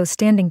toward those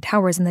standing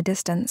towers in the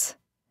distance.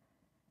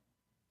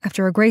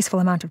 After a graceful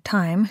amount of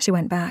time, she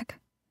went back.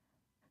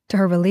 To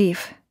her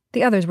relief,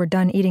 the others were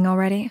done eating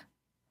already.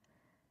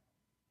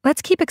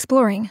 "Let's keep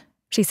exploring,"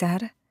 she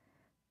said.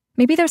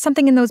 "Maybe there's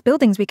something in those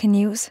buildings we can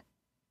use.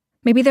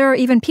 Maybe there are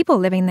even people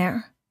living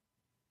there."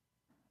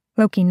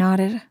 Loki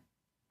nodded.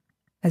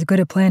 "As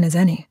good a plan as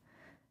any.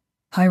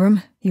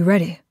 Hiram, you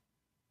ready?"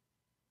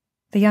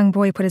 The young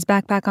boy put his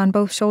backpack on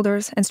both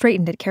shoulders and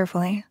straightened it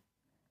carefully.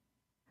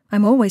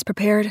 "I'm always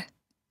prepared,"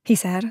 he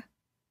said.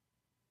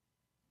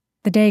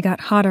 The day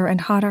got hotter and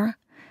hotter,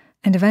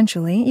 and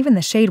eventually even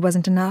the shade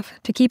wasn't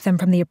enough to keep them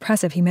from the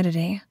oppressive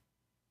humidity.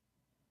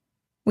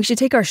 "We should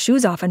take our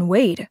shoes off and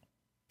wade,"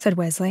 said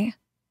Wesley.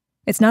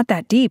 "It's not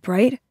that deep,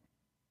 right?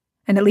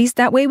 And at least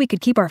that way we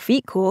could keep our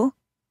feet cool."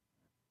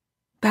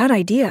 "Bad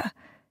idea.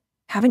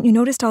 Haven't you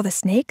noticed all the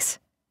snakes?"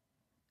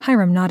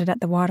 Hiram nodded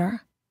at the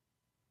water.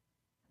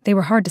 They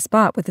were hard to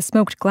spot with the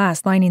smoked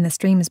glass lining the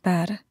stream's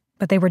bed,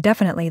 but they were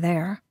definitely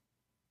there.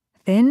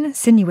 Thin,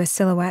 sinuous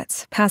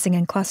silhouettes passing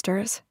in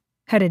clusters,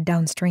 headed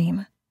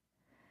downstream.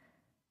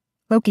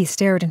 Loki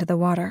stared into the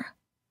water.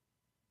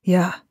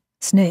 "Yeah,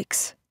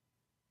 snakes."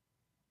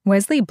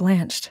 Wesley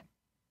blanched.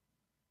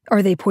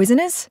 "Are they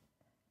poisonous?"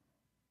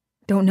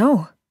 "Don't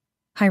know,"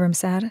 Hiram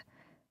said.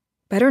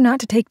 "Better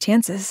not to take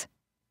chances."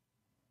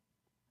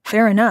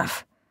 "Fair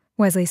enough,"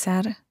 Wesley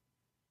said.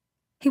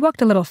 He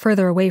walked a little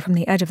further away from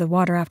the edge of the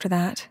water after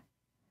that.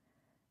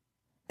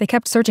 They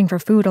kept searching for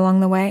food along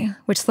the way,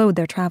 which slowed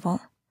their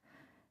travel.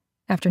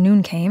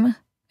 Afternoon came,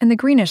 and the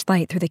greenish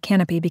light through the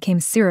canopy became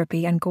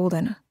syrupy and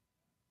golden.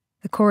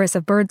 The chorus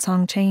of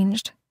birdsong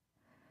changed.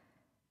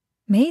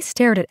 May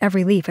stared at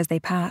every leaf as they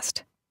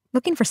passed,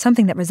 looking for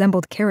something that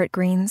resembled carrot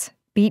greens,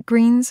 beet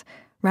greens,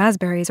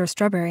 raspberries or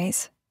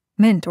strawberries,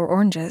 mint or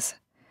oranges.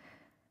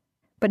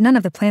 But none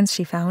of the plants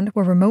she found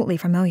were remotely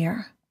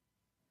familiar.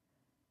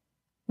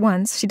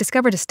 Once, she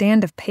discovered a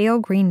stand of pale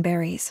green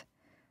berries.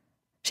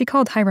 She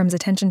called Hiram's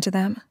attention to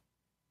them.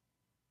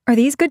 "Are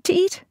these good to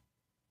eat?"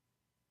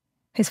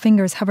 His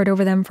fingers hovered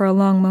over them for a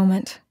long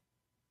moment,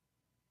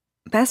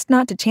 Best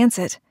not to chance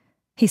it,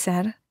 he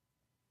said.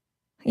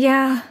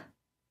 Yeah.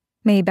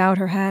 May bowed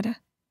her head.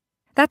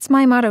 That's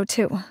my motto,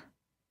 too.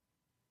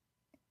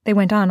 They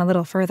went on a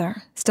little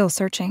further, still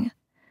searching.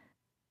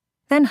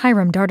 Then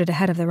Hiram darted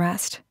ahead of the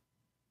rest.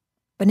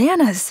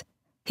 Bananas,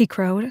 he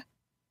crowed.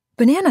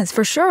 Bananas,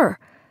 for sure.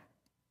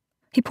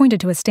 He pointed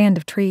to a stand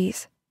of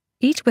trees,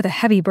 each with a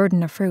heavy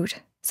burden of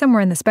fruit,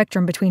 somewhere in the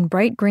spectrum between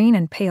bright green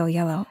and pale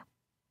yellow.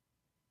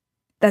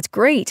 That's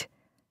great.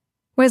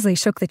 Wesley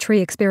shook the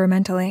tree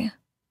experimentally.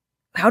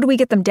 How do we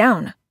get them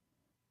down?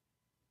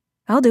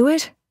 I'll do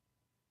it.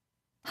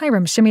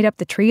 Hiram shimmied up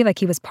the tree like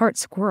he was part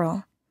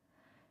squirrel.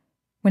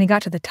 When he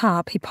got to the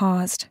top, he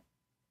paused.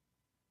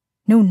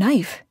 No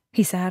knife,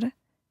 he said.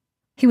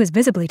 He was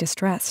visibly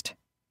distressed.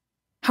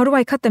 How do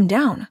I cut them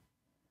down?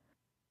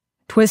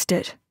 Twist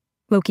it,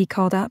 Loki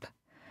called up.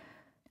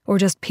 Or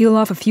just peel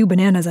off a few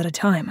bananas at a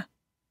time.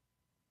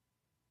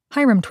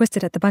 Hiram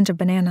twisted at the bunch of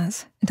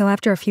bananas until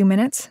after a few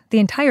minutes, the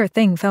entire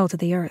thing fell to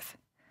the earth.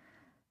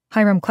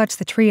 Hiram clutched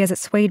the tree as it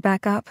swayed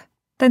back up,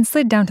 then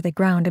slid down to the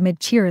ground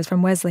amid cheers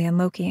from Wesley and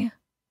Loki.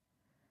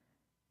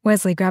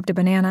 Wesley grabbed a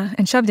banana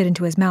and shoved it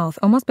into his mouth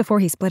almost before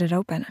he split it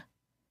open.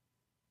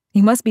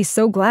 You must be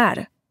so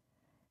glad.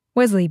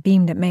 Wesley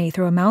beamed at May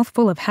through a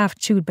mouthful of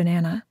half-chewed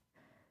banana.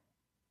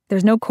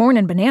 There's no corn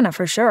in banana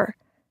for sure.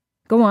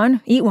 Go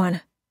on, eat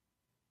one.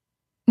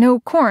 No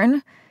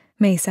corn,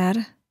 May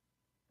said.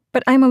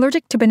 But I'm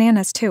allergic to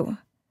bananas too.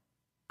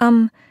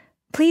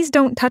 Please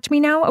don't touch me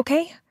now,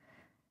 okay?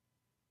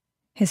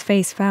 His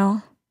face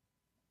fell.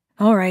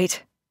 All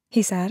right,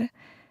 he said.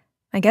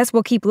 I guess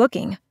we'll keep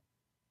looking.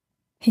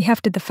 He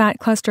hefted the fat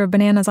cluster of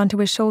bananas onto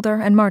his shoulder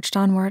and marched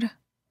onward.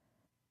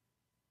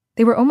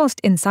 They were almost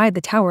inside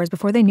the towers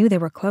before they knew they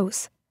were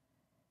close.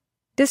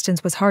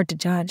 Distance was hard to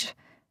judge,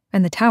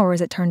 and the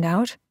towers, it turned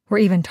out, were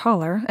even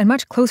taller and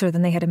much closer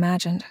than they had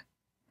imagined.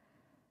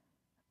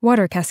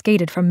 Water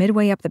cascaded from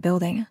midway up the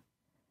building.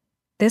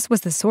 This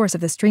was the source of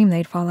the stream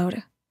they'd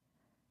followed.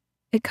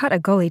 It cut a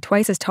gully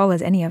twice as tall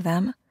as any of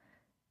them,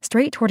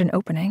 straight toward an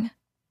opening.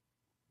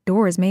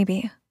 Doors,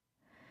 maybe.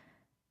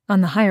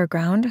 On the higher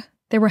ground,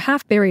 there were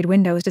half-buried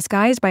windows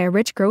disguised by a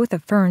rich growth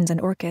of ferns and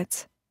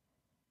orchids.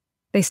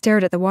 They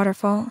stared at the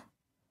waterfall.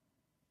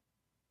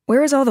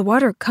 Where is all the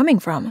water coming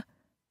from?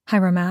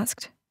 Hiram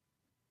asked.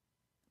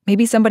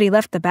 Maybe somebody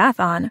left the bath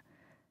on,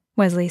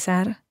 Wesley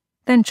said,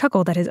 then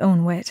chuckled at his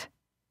own wit.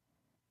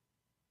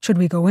 Should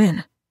we go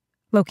in?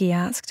 Loki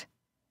asked.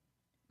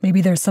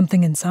 Maybe there's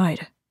something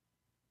inside.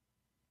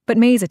 But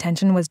May's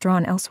attention was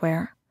drawn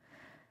elsewhere.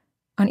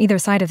 On either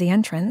side of the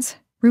entrance,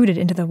 rooted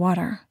into the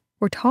water,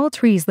 were tall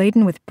trees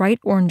laden with bright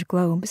orange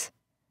globes.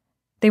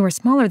 They were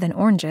smaller than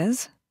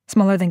oranges,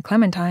 smaller than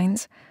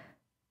clementines.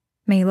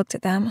 May looked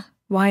at them,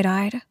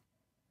 wide-eyed.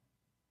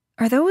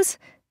 Are those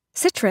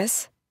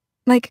citrus?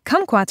 Like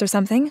kumquats or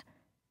something?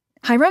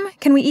 Hiram,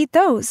 can we eat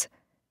those?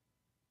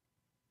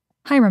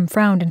 Hiram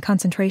frowned in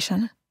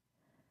concentration.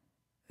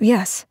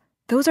 Yes,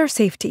 those are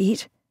safe to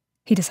eat,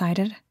 he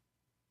decided.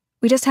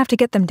 We just have to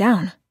get them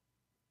down.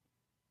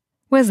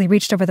 Wesley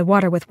reached over the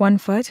water with one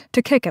foot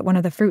to kick at one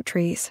of the fruit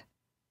trees.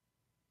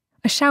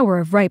 A shower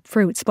of ripe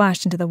fruit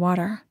splashed into the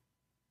water.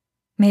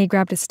 May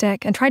grabbed a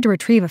stick and tried to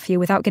retrieve a few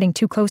without getting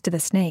too close to the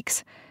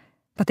snakes,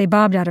 but they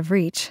bobbed out of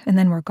reach and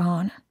then were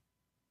gone.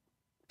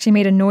 She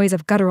made a noise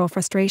of guttural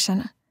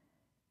frustration.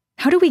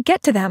 How do we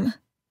get to them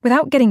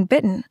without getting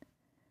bitten?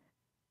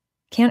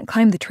 Can't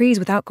climb the trees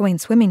without going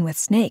swimming with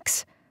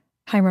snakes,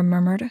 Hiram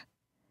murmured.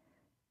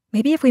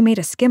 Maybe if we made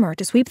a skimmer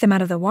to sweep them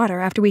out of the water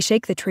after we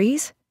shake the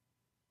trees?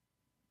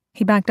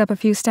 He backed up a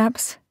few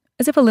steps,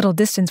 as if a little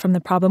distance from the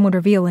problem would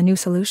reveal a new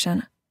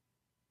solution.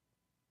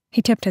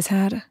 He tipped his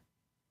head.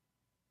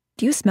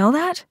 Do you smell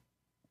that?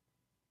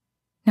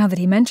 Now that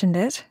he mentioned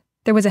it,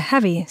 there was a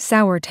heavy,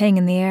 sour tang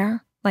in the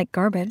air, like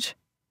garbage.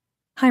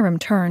 Hiram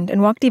turned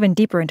and walked even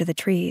deeper into the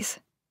trees.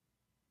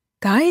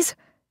 Guys,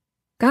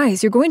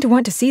 you're going to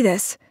want to see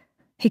this,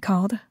 he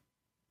called.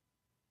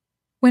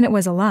 When it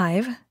was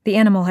alive, the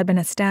animal had been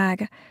a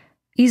stag,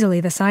 easily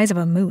the size of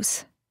a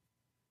moose.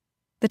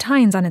 The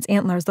tines on its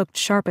antlers looked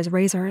sharp as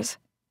razors,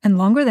 and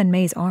longer than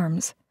May's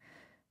arms,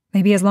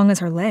 maybe as long as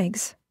her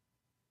legs.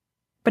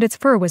 But its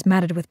fur was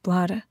matted with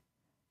blood,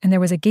 and there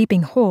was a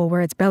gaping hole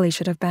where its belly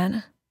should have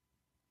been.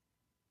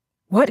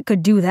 What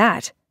could do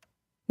that?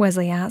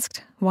 Wesley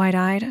asked,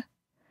 wide-eyed.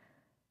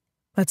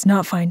 Let's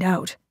not find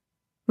out,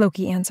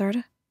 Loki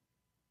answered.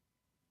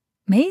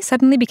 May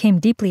suddenly became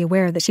deeply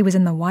aware that she was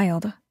in the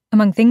wild,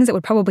 among things that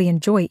would probably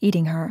enjoy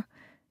eating her,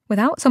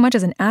 without so much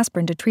as an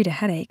aspirin to treat a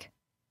headache.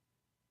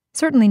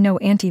 Certainly no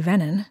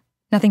anti-venom,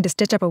 nothing to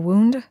stitch up a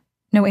wound,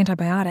 no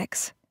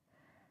antibiotics.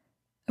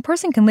 A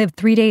person can live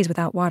 3 days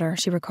without water,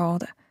 she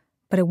recalled,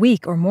 but a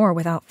week or more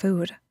without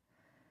food.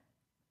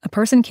 A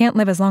person can't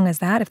live as long as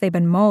that if they've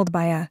been mauled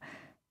by a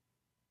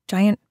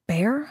giant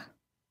bear?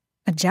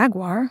 A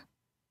jaguar?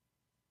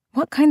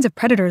 What kinds of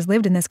predators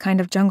lived in this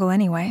kind of jungle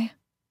anyway?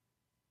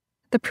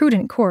 The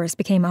prudent course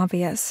became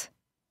obvious.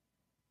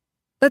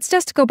 Let's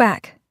just go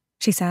back,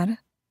 she said.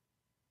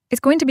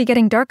 It's going to be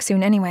getting dark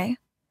soon anyway.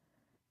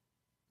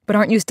 But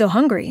aren't you still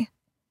hungry?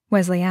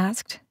 Wesley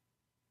asked.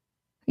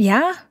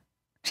 Yeah,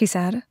 she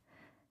said.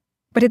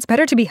 But it's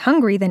better to be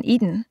hungry than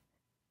eaten.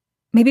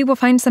 Maybe we'll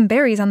find some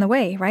berries on the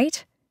way,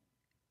 right?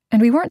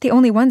 And we weren't the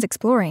only ones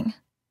exploring.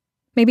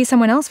 Maybe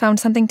someone else found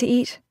something to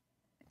eat.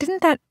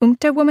 Didn't that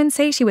woman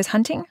say she was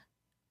hunting?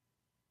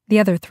 The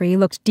other three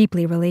looked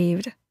deeply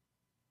relieved.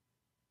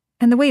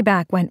 And the way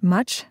back went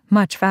much,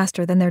 much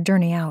faster than their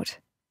journey out.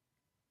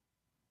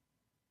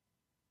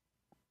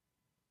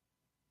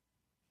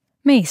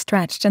 May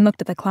stretched and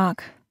looked at the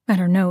clock, at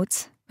her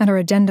notes, at her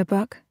agenda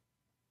book.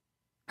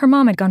 Her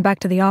mom had gone back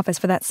to the office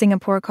for that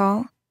Singapore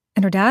call,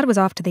 and her dad was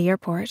off to the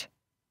airport,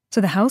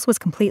 so the house was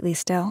completely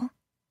still.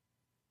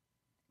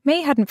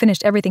 May hadn't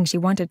finished everything she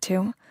wanted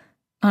to.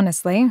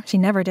 Honestly, she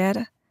never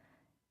did.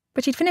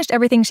 But she'd finished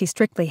everything she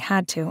strictly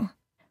had to,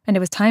 and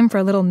it was time for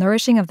a little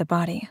nourishing of the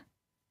body.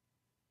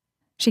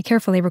 She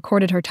carefully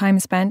recorded her time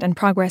spent and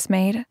progress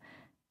made,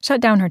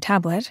 shut down her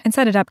tablet and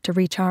set it up to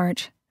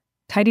recharge,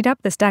 tidied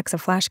up the stacks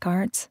of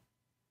flashcards.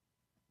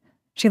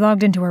 She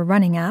logged into her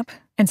running app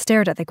and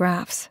stared at the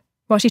graphs,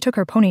 while she took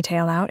her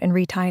ponytail out and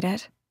retied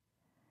it.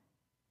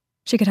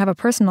 She could have a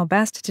personal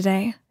best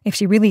today if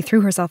she really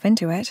threw herself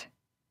into it.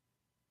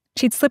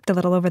 She'd slipped a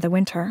little over the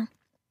winter,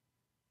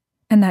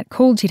 and that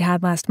cold she'd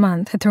had last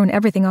month had thrown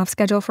everything off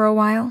schedule for a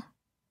while.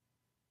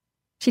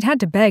 She'd had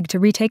to beg to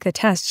retake the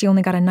test she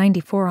only got a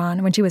 94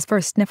 on when she was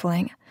first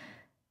sniffling.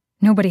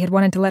 Nobody had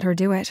wanted to let her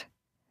do it.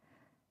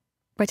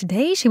 But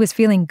today she was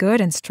feeling good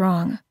and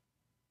strong.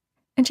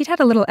 And she'd had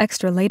a little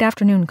extra late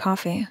afternoon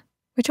coffee,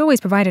 which always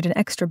provided an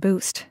extra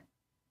boost.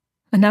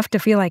 Enough to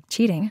feel like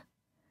cheating.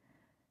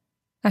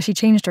 As she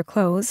changed her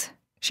clothes,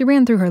 she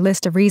ran through her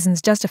list of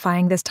reasons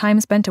justifying this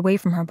time spent away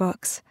from her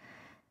books.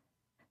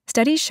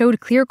 Studies showed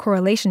clear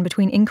correlation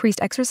between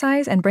increased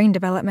exercise and brain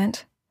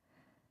development.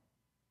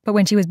 But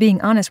when she was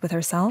being honest with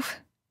herself,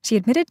 she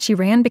admitted she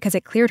ran because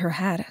it cleared her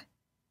head.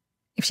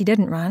 If she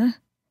didn't run,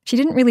 she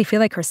didn't really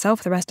feel like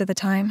herself the rest of the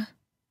time.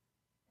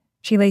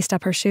 She laced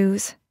up her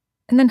shoes,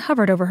 and then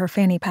hovered over her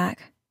fanny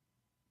pack.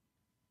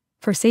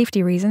 For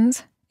safety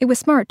reasons, it was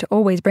smart to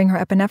always bring her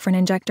epinephrine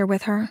injector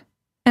with her,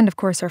 and of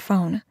course her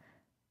phone.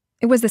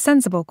 It was the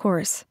sensible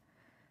course.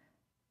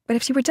 But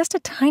if she were just a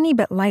tiny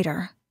bit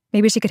lighter,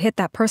 maybe she could hit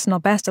that personal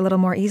best a little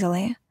more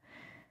easily.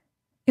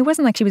 It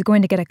wasn't like she was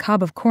going to get a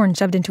cob of corn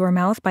shoved into her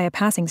mouth by a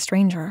passing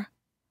stranger.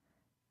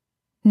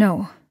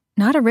 No,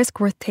 not a risk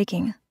worth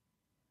taking.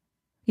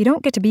 You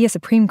don't get to be a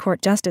Supreme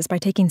Court justice by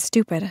taking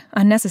stupid,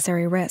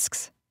 unnecessary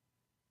risks.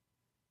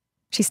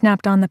 She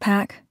snapped on the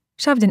pack,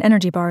 shoved an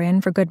energy bar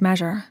in for good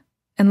measure,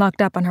 and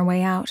locked up on her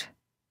way out.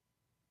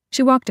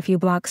 She walked a few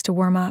blocks to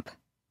warm up,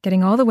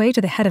 getting all the way to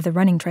the head of the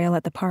running trail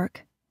at the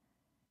park.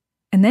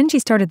 And then she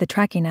started the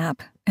tracking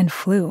app and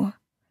flew.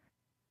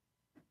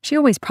 She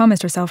always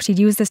promised herself she'd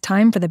use this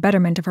time for the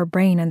betterment of her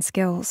brain and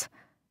skills,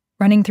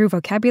 running through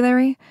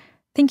vocabulary,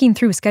 thinking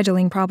through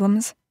scheduling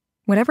problems,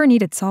 whatever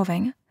needed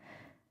solving.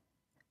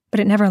 But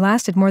it never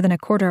lasted more than a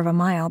quarter of a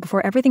mile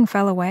before everything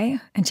fell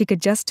away and she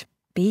could just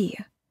be.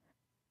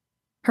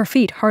 Her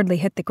feet hardly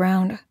hit the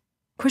ground,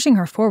 pushing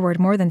her forward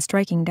more than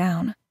striking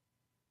down.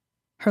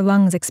 Her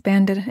lungs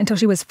expanded until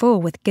she was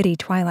full with giddy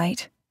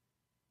twilight.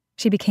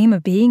 She became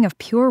a being of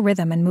pure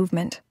rhythm and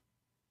movement.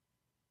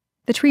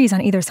 The trees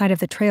on either side of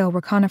the trail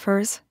were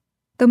conifers,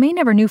 though May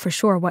never knew for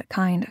sure what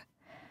kind.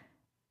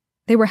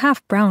 They were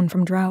half brown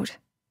from drought,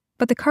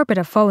 but the carpet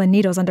of fallen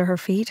needles under her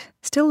feet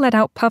still let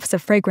out puffs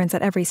of fragrance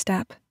at every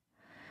step.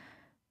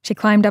 She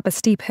climbed up a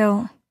steep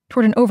hill,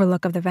 toward an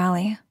overlook of the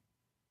valley.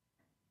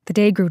 The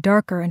day grew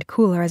darker and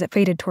cooler as it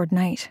faded toward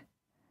night.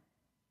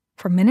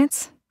 For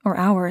minutes or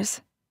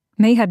hours,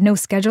 May had no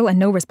schedule and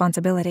no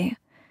responsibility.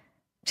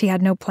 She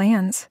had no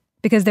plans,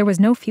 because there was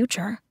no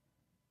future.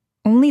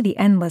 Only the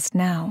endless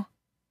now.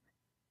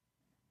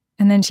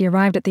 And then she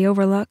arrived at the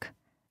overlook,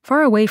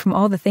 far away from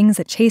all the things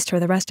that chased her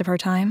the rest of her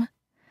time.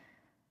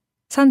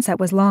 Sunset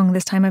was long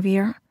this time of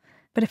year,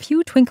 but a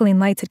few twinkling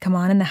lights had come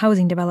on in the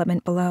housing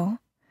development below.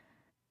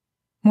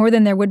 More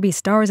than there would be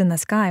stars in the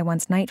sky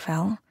once night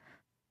fell.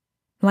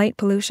 Light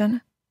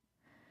pollution.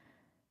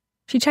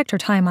 She checked her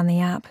time on the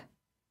app.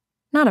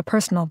 Not a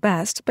personal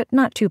best, but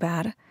not too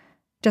bad.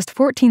 Just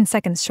 14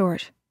 seconds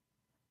short.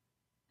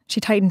 She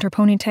tightened her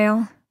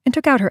ponytail and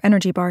took out her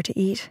energy bar to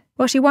eat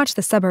while she watched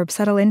the suburbs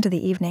settle into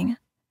the evening.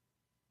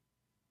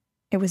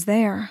 It was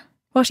there,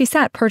 while she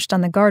sat perched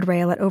on the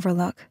guardrail at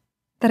Overlook,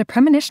 that a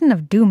premonition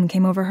of doom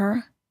came over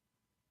her.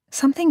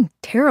 Something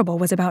terrible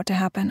was about to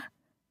happen.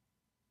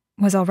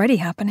 Was already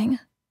happening.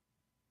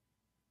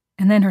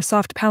 And then her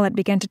soft palate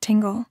began to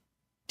tingle,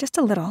 just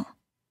a little.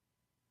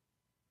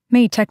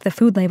 May checked the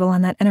food label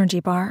on that energy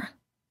bar.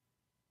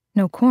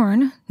 No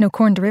corn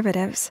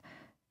derivatives.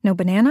 No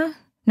banana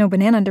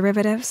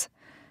derivatives.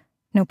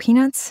 No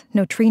peanuts,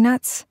 no tree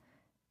nuts.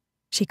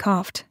 She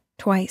coughed,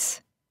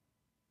 twice.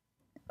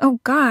 Oh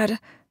God,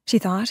 she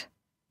thought.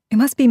 It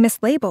must be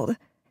mislabeled.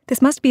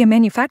 This must be a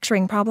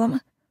manufacturing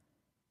problem.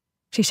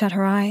 She shut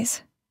her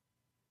eyes.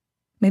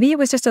 Maybe it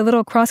was just a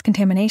little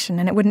cross-contamination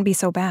and it wouldn't be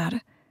so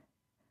bad.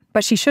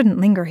 But she shouldn't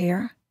linger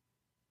here.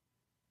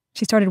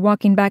 She started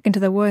walking back into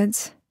the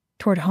woods,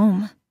 toward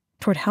home,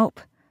 toward help.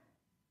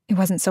 It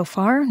wasn't so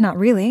far, not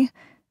really.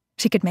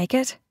 She could make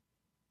it.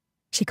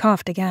 She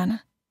coughed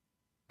again.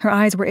 Her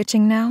eyes were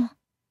itching now.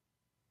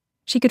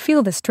 She could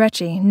feel the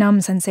stretchy,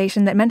 numb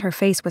sensation that meant her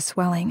face was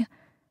swelling.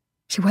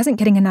 She wasn't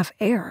getting enough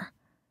air.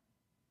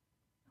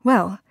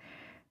 Well,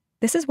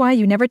 this is why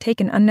you never take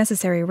an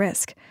unnecessary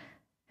risk,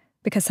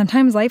 because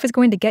sometimes life is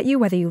going to get you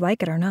whether you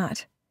like it or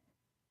not.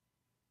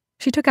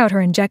 She took out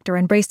her injector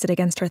and braced it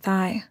against her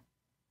thigh.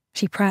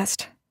 She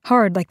pressed,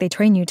 hard like they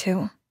train you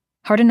to,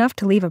 hard enough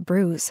to leave a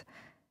bruise.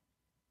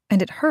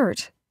 And it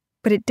hurt,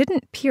 but it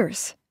didn't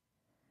pierce.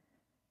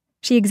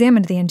 She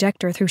examined the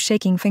injector through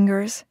shaking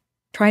fingers,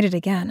 tried it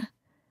again.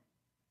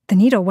 The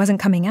needle wasn't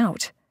coming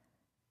out.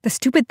 The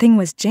stupid thing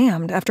was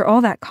jammed after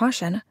all that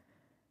caution.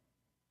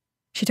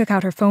 She took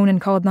out her phone and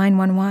called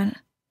 911.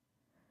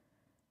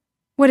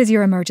 "What is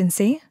your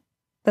emergency?"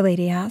 the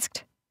lady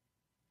asked.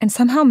 And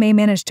somehow May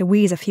managed to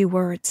wheeze a few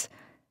words.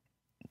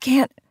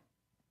 "Can't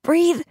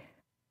breathe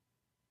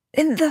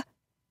in the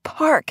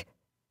park."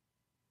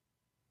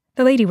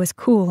 The lady was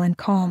cool and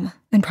calm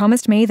and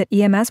promised May that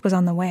EMS was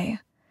on the way.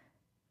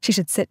 She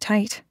should sit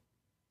tight,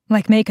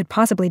 like May could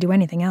possibly do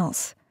anything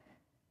else.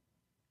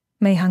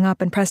 May hung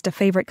up and pressed a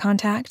favorite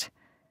contact.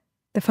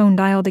 The phone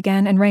dialed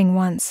again and rang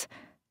once,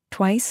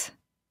 twice,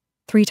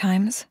 3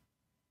 times.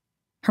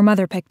 Her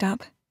mother picked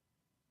up.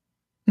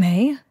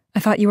 "May, I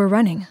thought you were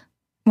running.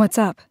 What's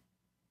up?"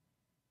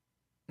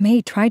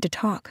 May tried to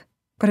talk,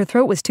 but her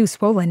throat was too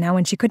swollen now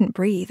and she couldn't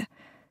breathe.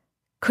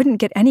 Couldn't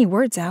get any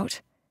words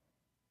out.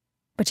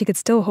 But she could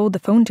still hold the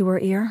phone to her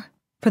ear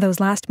for those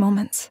last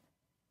moments.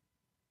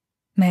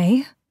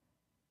 "May?"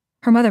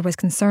 Her mother was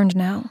concerned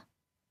now.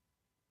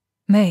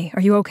 "May,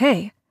 are you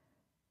okay?"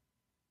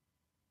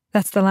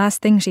 That's the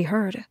last thing she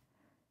heard.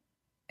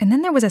 And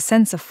then there was a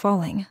sense of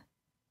falling,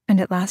 and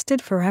it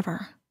lasted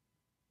forever.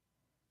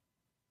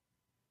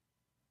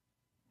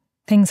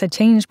 Things had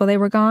changed while they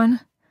were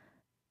gone.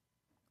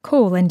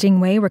 Cole and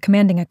Jingwei were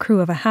commanding a crew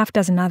of a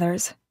half-dozen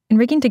others and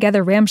rigging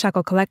together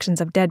ramshackle collections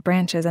of dead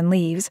branches and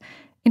leaves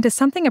into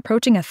something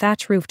approaching a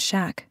thatch-roofed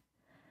shack.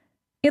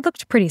 It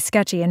looked pretty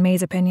sketchy in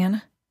May's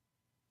opinion.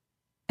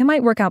 It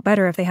might work out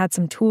better if they had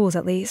some tools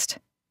at least.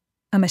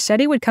 A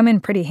machete would come in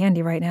pretty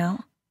handy right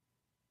now.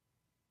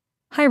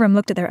 Hiram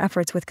looked at their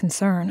efforts with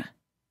concern.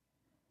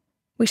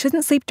 "We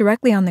shouldn't sleep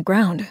directly on the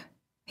ground,"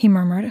 he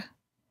murmured.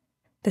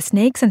 "The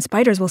snakes and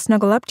spiders will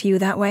snuggle up to you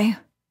that way."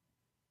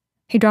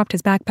 He dropped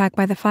his backpack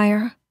by the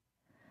fire.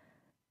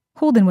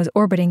 Holden was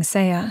orbiting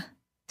Saya,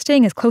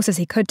 staying as close as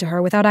he could to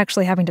her without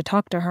actually having to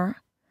talk to her.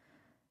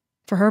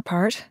 For her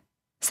part,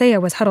 Saya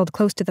was huddled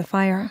close to the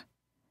fire,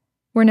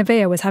 where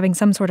Nevaeh was having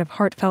some sort of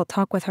heartfelt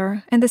talk with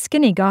her and the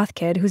skinny goth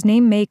kid whose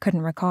name May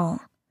couldn't recall.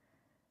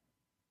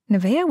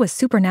 Nevaeh was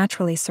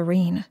supernaturally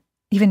serene,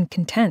 even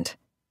content,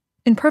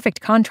 in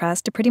perfect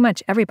contrast to pretty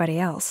much everybody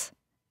else.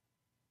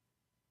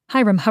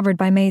 Hiram hovered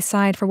by May's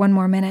side for one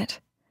more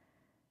minute.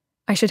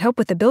 "I should help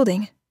with the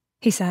building,"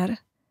 he said.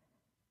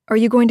 "Are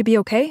you going to be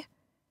okay?"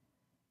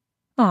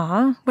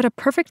 "Aw, what a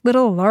perfect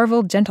little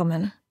larval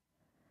gentleman."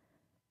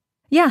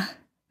 "Yeah,"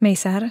 May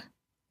said.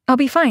 "I'll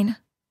be fine."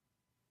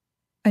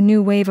 A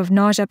new wave of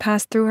nausea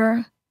passed through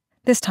her,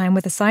 this time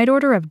with a side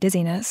order of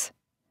dizziness.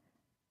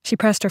 She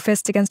pressed her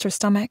fist against her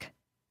stomach.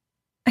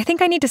 "I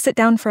think I need to sit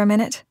down for a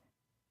minute."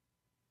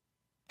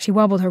 She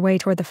wobbled her way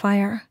toward the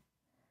fire.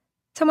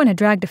 Someone had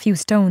dragged a few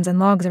stones and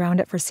logs around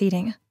it for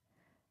seating.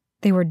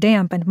 They were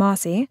damp and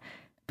mossy,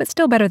 but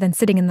still better than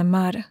sitting in the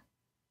mud.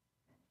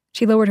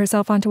 She lowered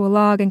herself onto a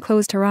log and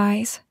closed her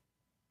eyes.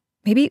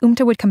 Maybe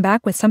Umta would come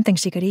back with something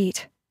she could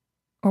eat,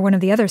 or one of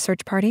the other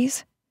search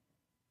parties.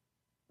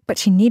 But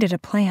she needed a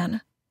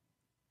plan.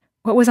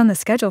 What was on the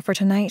schedule for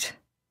tonight?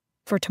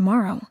 For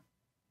tomorrow?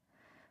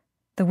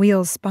 The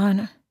wheels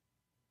spun.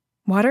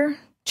 Water?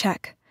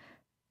 Check.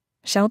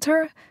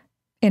 Shelter?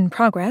 In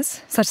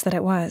progress, such that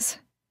it was.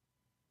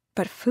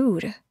 But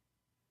food?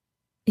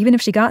 Even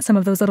if she got some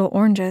of those little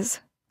oranges,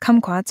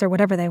 kumquats or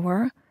whatever they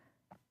were,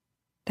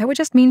 that would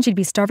just mean she'd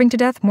be starving to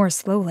death more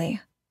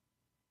slowly.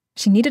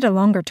 She needed a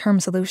longer-term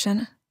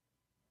solution.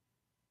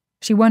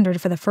 She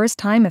wondered for the first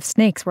time if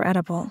snakes were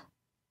edible,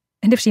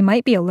 and if she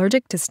might be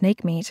allergic to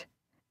snake meat.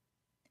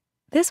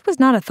 This was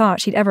not a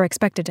thought she'd ever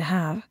expected to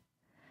have.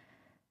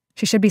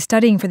 She should be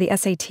studying for the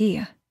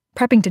SAT,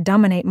 prepping to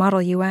dominate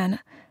Model UN,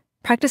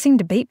 practicing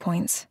debate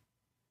points.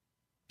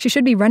 She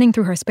should be running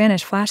through her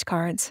Spanish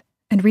flashcards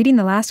and reading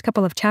the last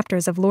couple of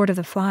chapters of Lord of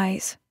the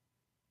Flies.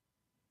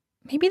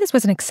 Maybe this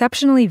was an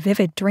exceptionally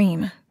vivid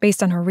dream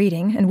based on her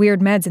reading and weird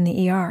meds in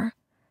the ER.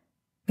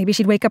 Maybe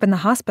she'd wake up in the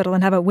hospital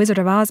and have a Wizard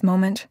of Oz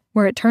moment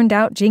where it turned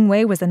out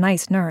Jingwei was the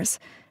nice nurse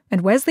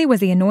and Wesley was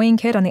the annoying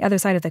kid on the other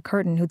side of the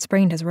curtain who'd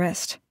sprained his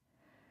wrist.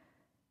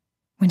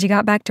 When she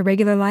got back to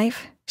regular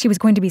life, she was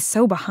going to be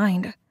so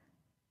behind.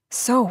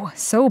 So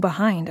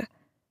behind.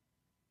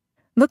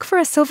 Look for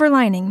a silver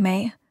lining,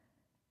 May.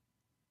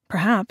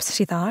 Perhaps,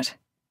 she thought,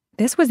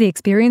 this was the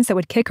experience that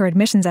would kick her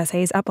admissions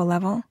essays up a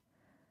level.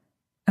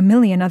 A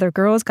million other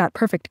girls got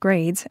perfect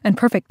grades and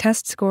perfect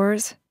test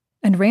scores,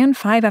 and ran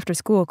 5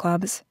 after-school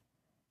clubs.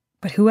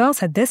 But who else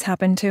had this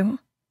happened to?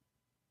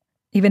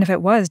 Even if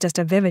it was just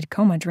a vivid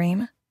coma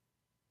dream.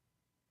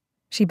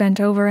 She bent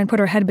over and put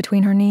her head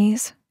between her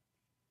knees.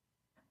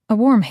 A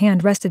warm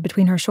hand rested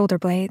between her shoulder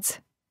blades.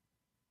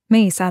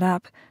 May sat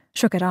up,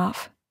 shook it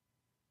off.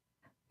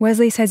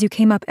 "Wesley says you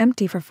came up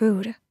empty for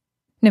food,"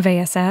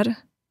 Nevaeh said,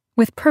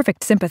 with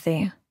perfect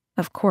sympathy,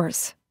 of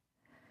course.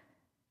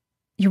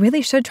 "You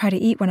really should try to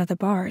eat one of the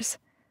bars.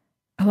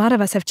 A lot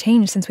of us have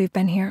changed since we've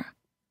been here.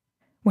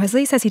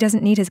 Wesley says he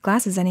doesn't need his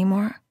glasses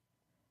anymore.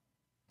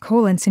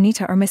 Cole and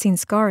Sunita are missing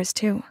scars,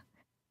 too.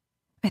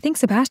 I think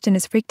Sebastian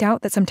is freaked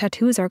out that some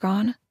tattoos are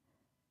gone.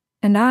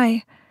 And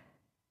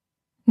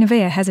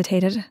Nevaeh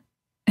hesitated,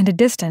 and a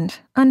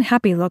distant,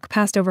 unhappy look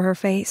passed over her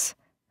face,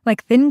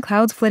 like thin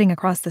clouds flitting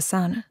across the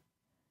sun.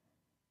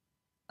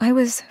 "I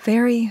was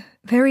very,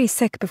 very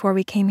sick before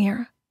we came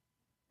here.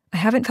 I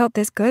haven't felt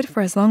this good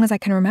for as long as I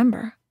can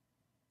remember.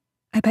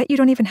 I bet you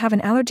don't even have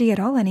an allergy at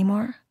all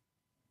anymore."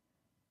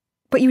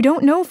 "But you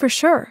don't know for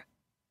sure,"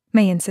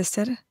 May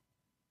insisted.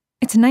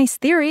 "It's a nice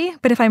theory,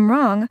 but if I'm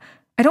wrong,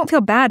 I don't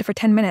feel bad for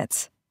 10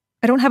 minutes.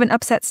 I don't have an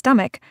upset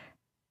stomach.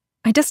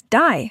 I just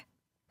die.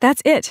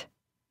 That's it."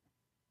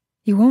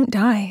 "You won't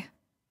die.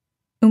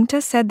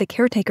 Umta said the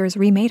caretakers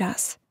remade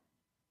us.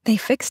 They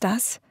fixed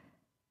us.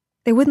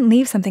 They wouldn't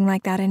leave something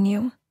like that in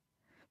you."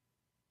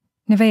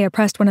 Nevaeh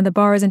pressed one of the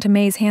bars into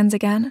May's hands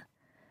again.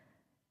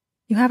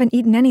 "You haven't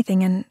eaten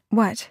anything in,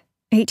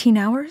 18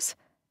 hours?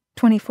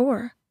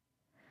 24.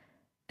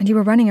 And you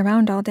were running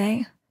around all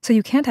day, so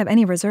you can't have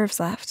any reserves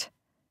left.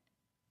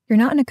 You're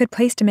not in a good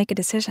place to make a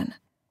decision.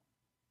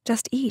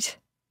 Just eat.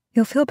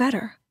 You'll feel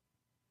better."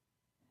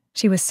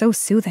 She was so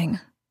soothing,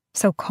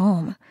 so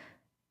calm,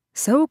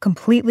 so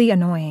completely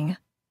annoying.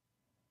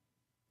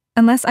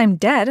 "Unless I'm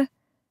dead."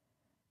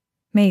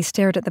 May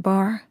stared at the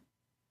bar.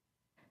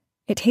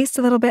 "It tastes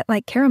a little bit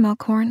like caramel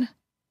corn,"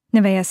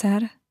 Nevaeh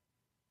said.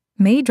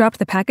 May dropped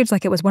the package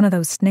like it was one of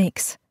those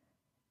snakes.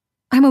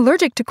 "I'm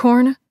allergic to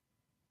corn."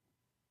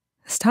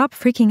 "Stop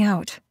freaking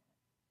out."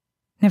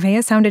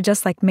 Nevaeh sounded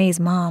just like May's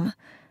mom,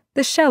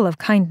 the shell of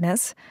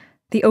kindness,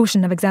 the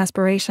ocean of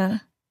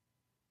exasperation.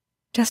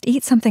 "Just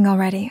eat something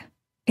already.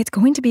 It's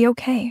going to be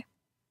okay."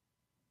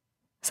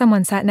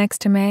 Someone sat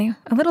next to May,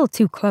 a little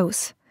too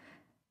close.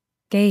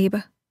 Gabe,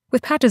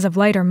 with patches of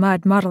lighter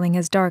mud mottling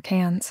his dark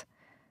hands.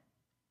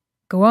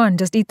 "Go on,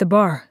 just eat the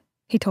bar,"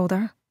 he told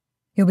her.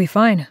 "You'll be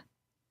fine."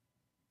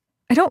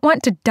 "I don't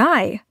want to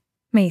die,"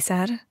 May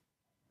said.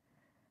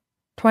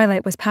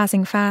 Twilight was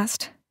passing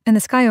fast, and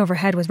the sky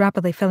overhead was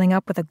rapidly filling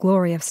up with a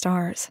glory of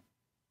stars.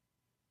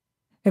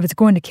 "If it's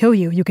going to kill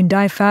you, you can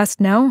die fast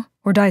now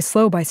or die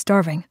slow by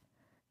starving,"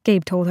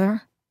 Gabe told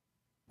her.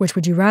 "Which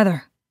would you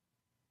rather?"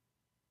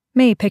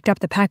 May picked up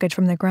the package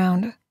from the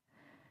ground.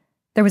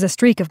 There was a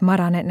streak of mud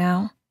on it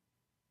now.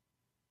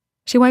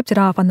 She wiped it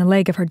off on the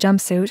leg of her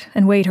jumpsuit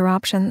and weighed her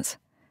options.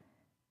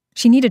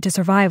 She needed to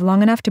survive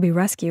long enough to be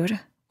rescued,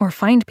 or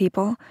find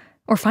people,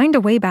 or find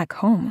a way back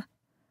home.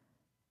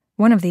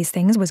 One of these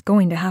things was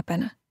going to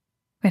happen.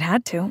 It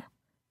had to.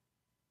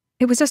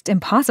 It was just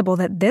impossible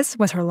that this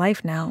was her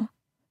life now.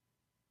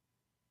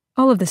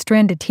 All of the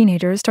stranded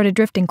teenagers started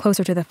drifting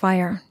closer to the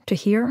fire, to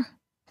hear,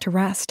 to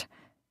rest,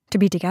 to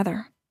be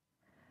together.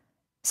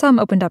 Some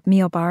opened up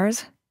meal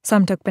bars,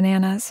 some took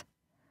bananas.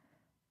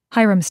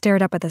 Hiram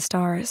stared up at the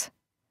stars.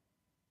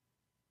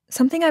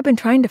 "Something I've been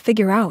trying to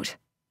figure out,"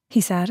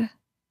 he said.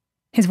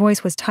 His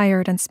voice was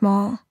tired and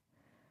small.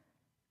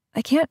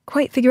 "I can't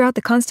quite figure out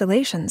the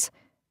constellations.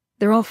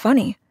 They're all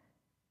funny.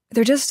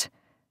 They're just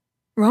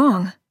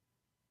wrong."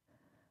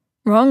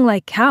 "Wrong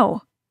like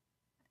how?"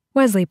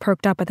 Wesley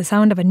perked up at the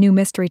sound of a new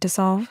mystery to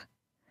solve.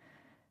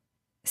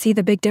 "See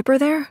the Big Dipper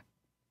there?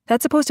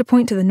 That's supposed to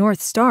point to the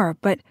North Star,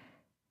 but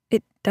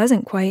it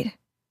doesn't quite.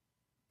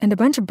 And a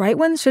bunch of bright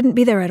ones shouldn't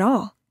be there at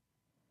all."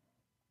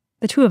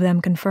 The two of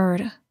them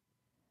conferred.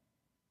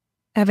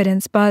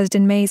 Evidence buzzed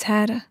in May's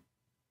head.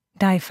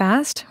 Die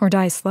fast or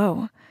die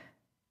slow?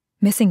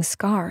 Missing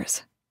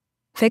scars.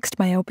 Fixed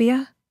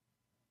myopia?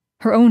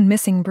 Her own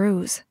missing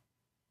bruise.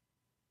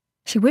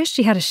 She wished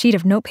she had a sheet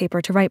of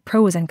notepaper to write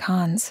pros and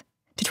cons,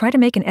 to try to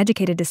make an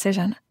educated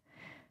decision.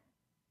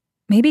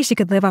 Maybe she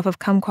could live off of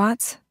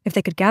kumquats, if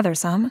they could gather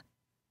some.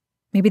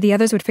 Maybe the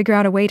others would figure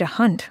out a way to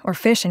hunt or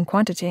fish in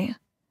quantity.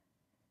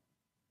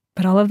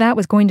 But all of that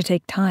was going to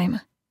take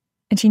time,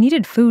 and she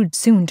needed food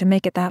soon to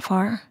make it that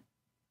far.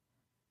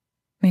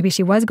 Maybe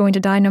she was going to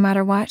die no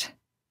matter what,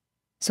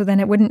 so then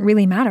it wouldn't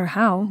really matter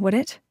how, would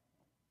it?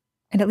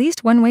 And at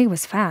least one way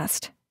was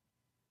fast.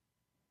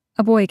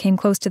 A boy came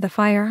close to the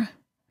fire,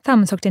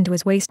 thumbs hooked into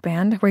his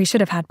waistband where he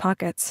should have had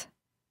pockets.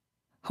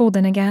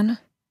 Holden again.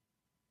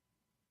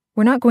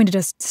 "We're not going to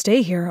just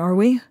stay here, are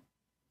we?"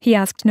 He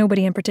asked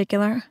nobody in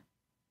particular.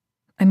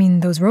 "I mean,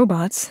 those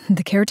robots,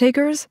 the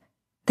caretakers,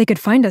 they could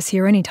find us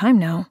here any time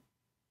now."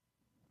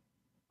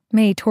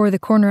 May tore the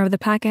corner of the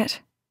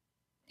packet.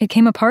 It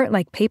came apart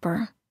like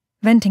paper,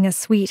 venting a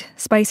sweet,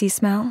 spicy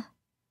smell.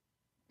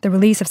 The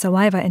release of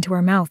saliva into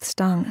her mouth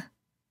stung.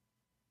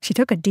 She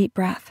took a deep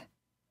breath.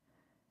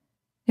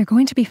 "You're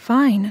going to be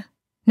fine,"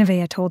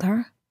 Nevaeh told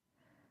her.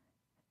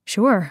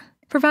 Sure,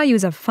 for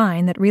values of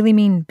fine that really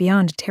mean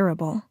beyond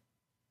terrible.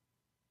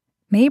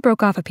 May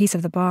broke off a piece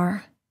of the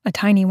bar, a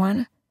tiny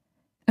one,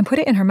 and put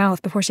it in her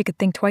mouth before she could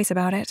think twice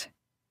about it.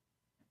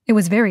 It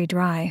was very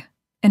dry,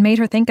 and made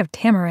her think of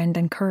tamarind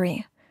and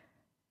curry.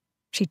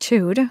 She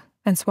chewed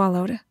and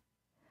swallowed.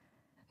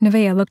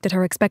 Nevaeh looked at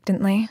her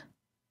expectantly.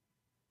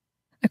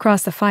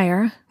 Across the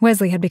fire,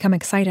 Wesley had become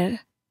excited.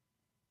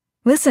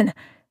 Listen,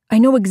 I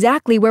know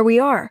exactly where we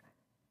are.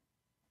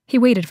 He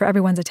waited for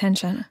everyone's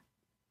attention.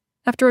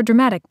 After a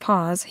dramatic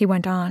pause, he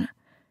went on.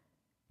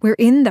 We're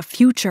in the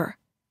future.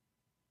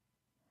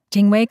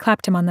 Jingwei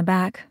clapped him on the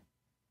back.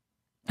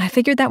 I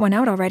figured that one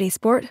out already,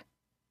 sport.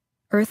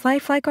 Earth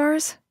life like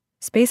ours?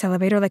 Space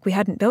elevator like we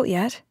hadn't built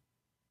yet.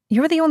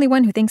 You're the only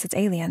one who thinks it's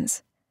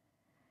aliens.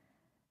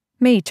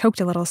 May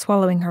choked a little,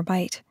 swallowing her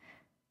bite.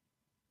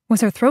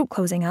 Was her throat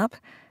closing up,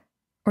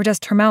 or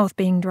just her mouth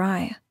being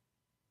dry?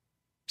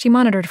 She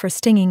monitored for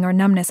stinging or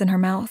numbness in her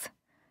mouth.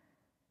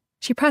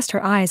 She pressed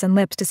her eyes and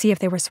lips to see if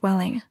they were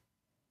swelling.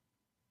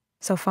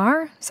 So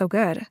far, so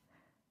good.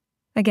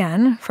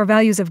 Again, for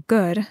values of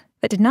good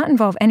that did not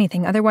involve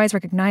anything otherwise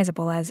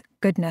recognizable as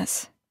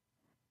goodness.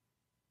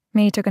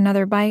 May took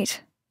another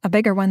bite, a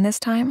bigger one this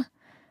time.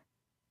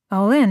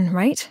 All in,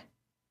 right?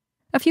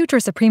 A future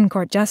Supreme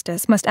Court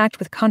justice must act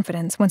with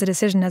confidence once a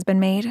decision has been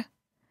made.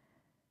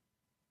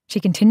 She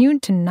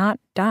continued to not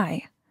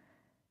die.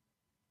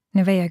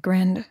 Nevaeh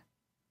grinned.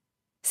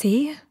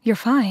 See, you're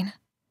fine.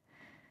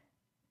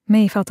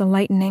 May felt a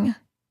lightening,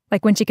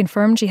 like when she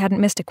confirmed she hadn't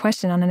missed a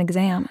question on an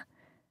exam.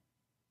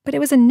 But it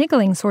was a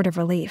niggling sort of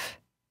relief,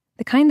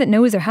 the kind that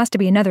knows there has to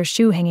be another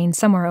shoe hanging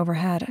somewhere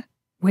overhead,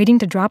 waiting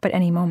to drop at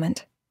any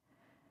moment.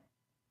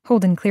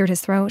 Holden cleared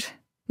his throat,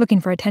 looking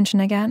for attention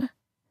again.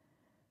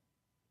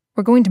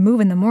 We're going to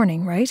move in the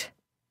morning, right?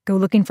 Go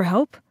looking for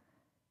help?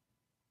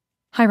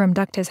 Hiram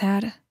ducked his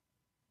head.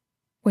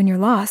 When you're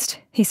lost,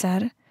 he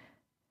said,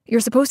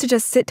 you're supposed to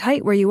just sit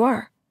tight where you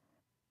are.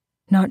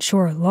 Not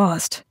sure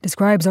lost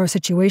describes our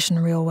situation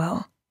real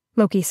well,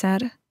 Loki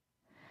said.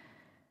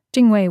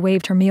 Jingwei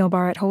waved her meal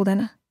bar at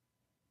Holden.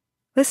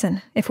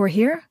 Listen, if we're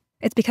here,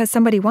 it's because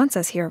somebody wants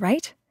us here,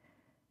 right?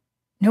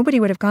 Nobody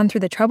would have gone through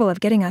the trouble of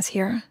getting us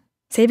here,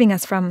 saving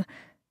us from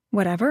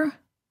whatever,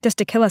 just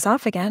to kill us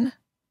off again.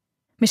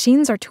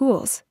 Machines are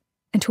tools,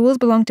 and tools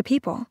belong to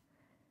people,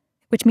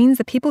 which means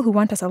the people who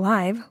want us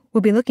alive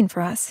will be looking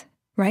for us,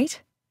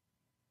 right?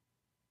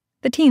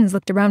 The teens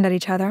looked around at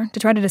each other to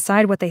try to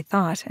decide what they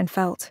thought and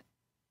felt.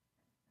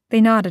 They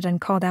nodded and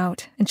called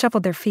out and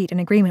shuffled their feet in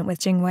agreement with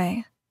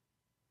Jingwei.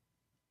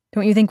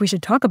 Don't you think we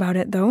should talk about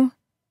it, though?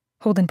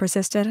 Holden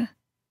persisted.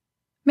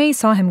 May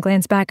saw him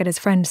glance back at his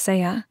friend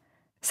Seiya,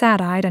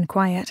 sad-eyed and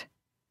quiet.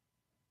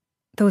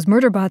 Those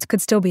murder bots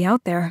could still be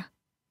out there.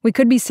 We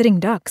could be sitting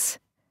ducks.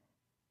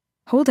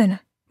 Holden,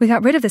 we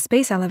got rid of the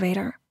space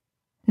elevator.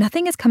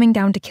 Nothing is coming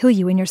down to kill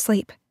you in your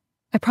sleep.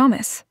 I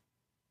promise.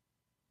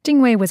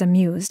 Jingwei was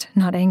amused,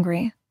 not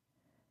angry.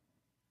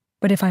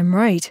 But if I'm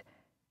right...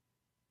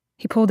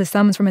 He pulled his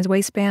thumbs from his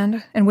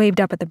waistband and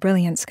waved up at the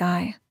brilliant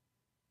sky.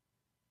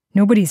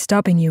 Nobody's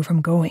stopping you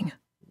from going,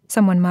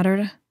 someone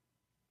muttered.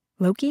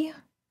 Loki?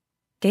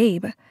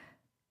 Gabe?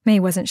 May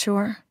wasn't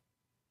sure.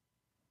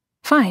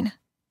 Fine.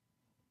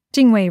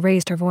 Jingwei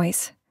raised her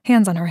voice,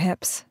 hands on her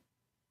hips.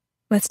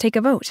 Let's take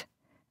a vote.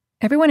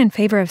 Everyone in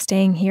favor of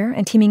staying here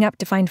and teaming up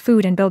to find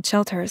food and build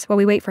shelters while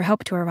we wait for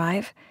help to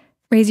arrive,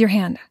 raise your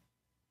hand.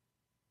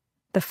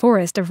 The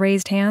forest of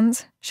raised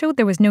hands showed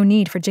there was no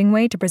need for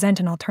Jingwei to present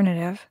an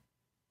alternative.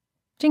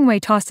 Jingwei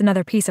tossed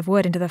another piece of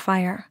wood into the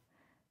fire.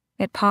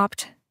 It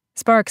popped,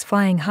 sparks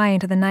flying high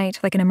into the night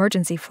like an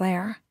emergency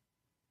flare.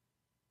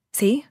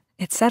 See,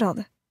 it's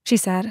settled, she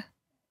said.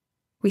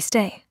 We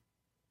stay.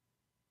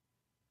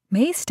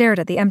 May stared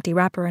at the empty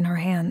wrapper in her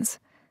hands.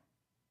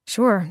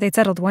 Sure, they'd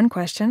settled one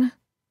question.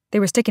 They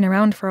were sticking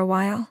around for a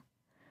while.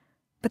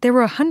 But there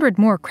were 100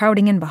 more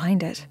crowding in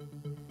behind it.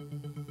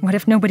 What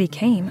if nobody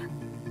came?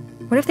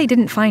 What if they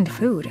didn't find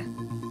food?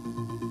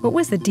 What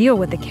was the deal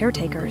with the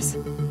caretakers?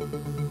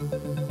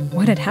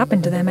 What had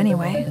happened to them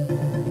anyway?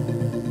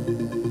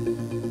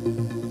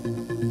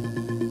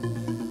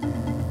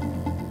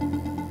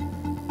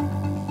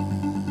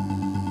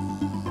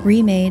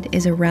 Remade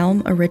is a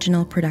Realm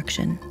original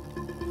production.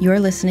 You're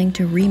listening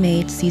to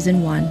Remade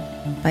Season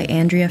 1 by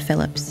Andrea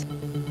Phillips.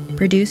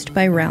 Produced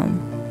by Realm,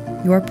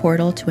 your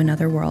portal to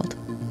another world.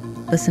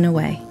 Listen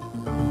away.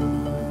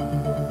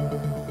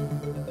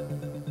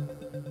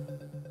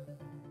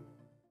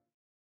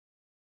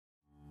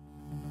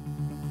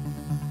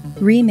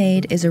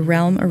 Remade is a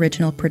Realm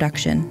original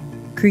production,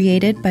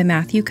 created by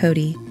Matthew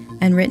Cody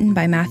and written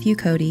by Matthew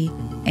Cody,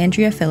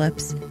 Andrea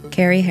Phillips,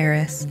 Carrie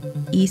Harris,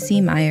 E.C.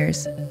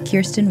 Myers,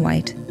 Kiersten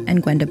White,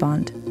 and Gwenda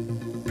Bond.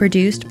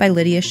 Produced by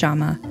Lydia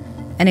Shama,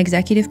 and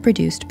executive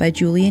produced by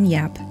Julian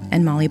Yap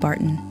and Molly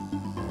Barton.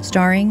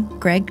 Starring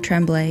Greg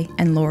Tremblay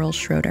and Laurel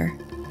Schroeder.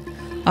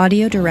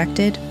 Audio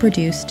directed,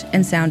 produced,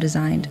 and sound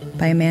designed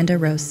by Amanda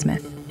Rose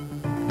Smith.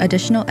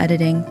 Additional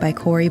editing by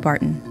Corey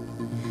Barton.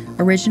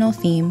 Original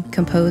theme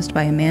composed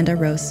by Amanda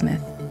Rose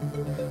Smith.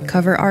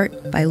 Cover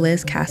art by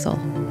Liz Castle.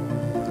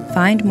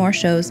 Find more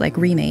shows like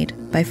Remade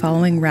by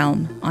following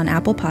Realm on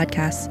Apple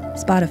Podcasts,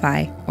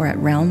 Spotify, or at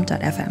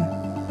realm.fm.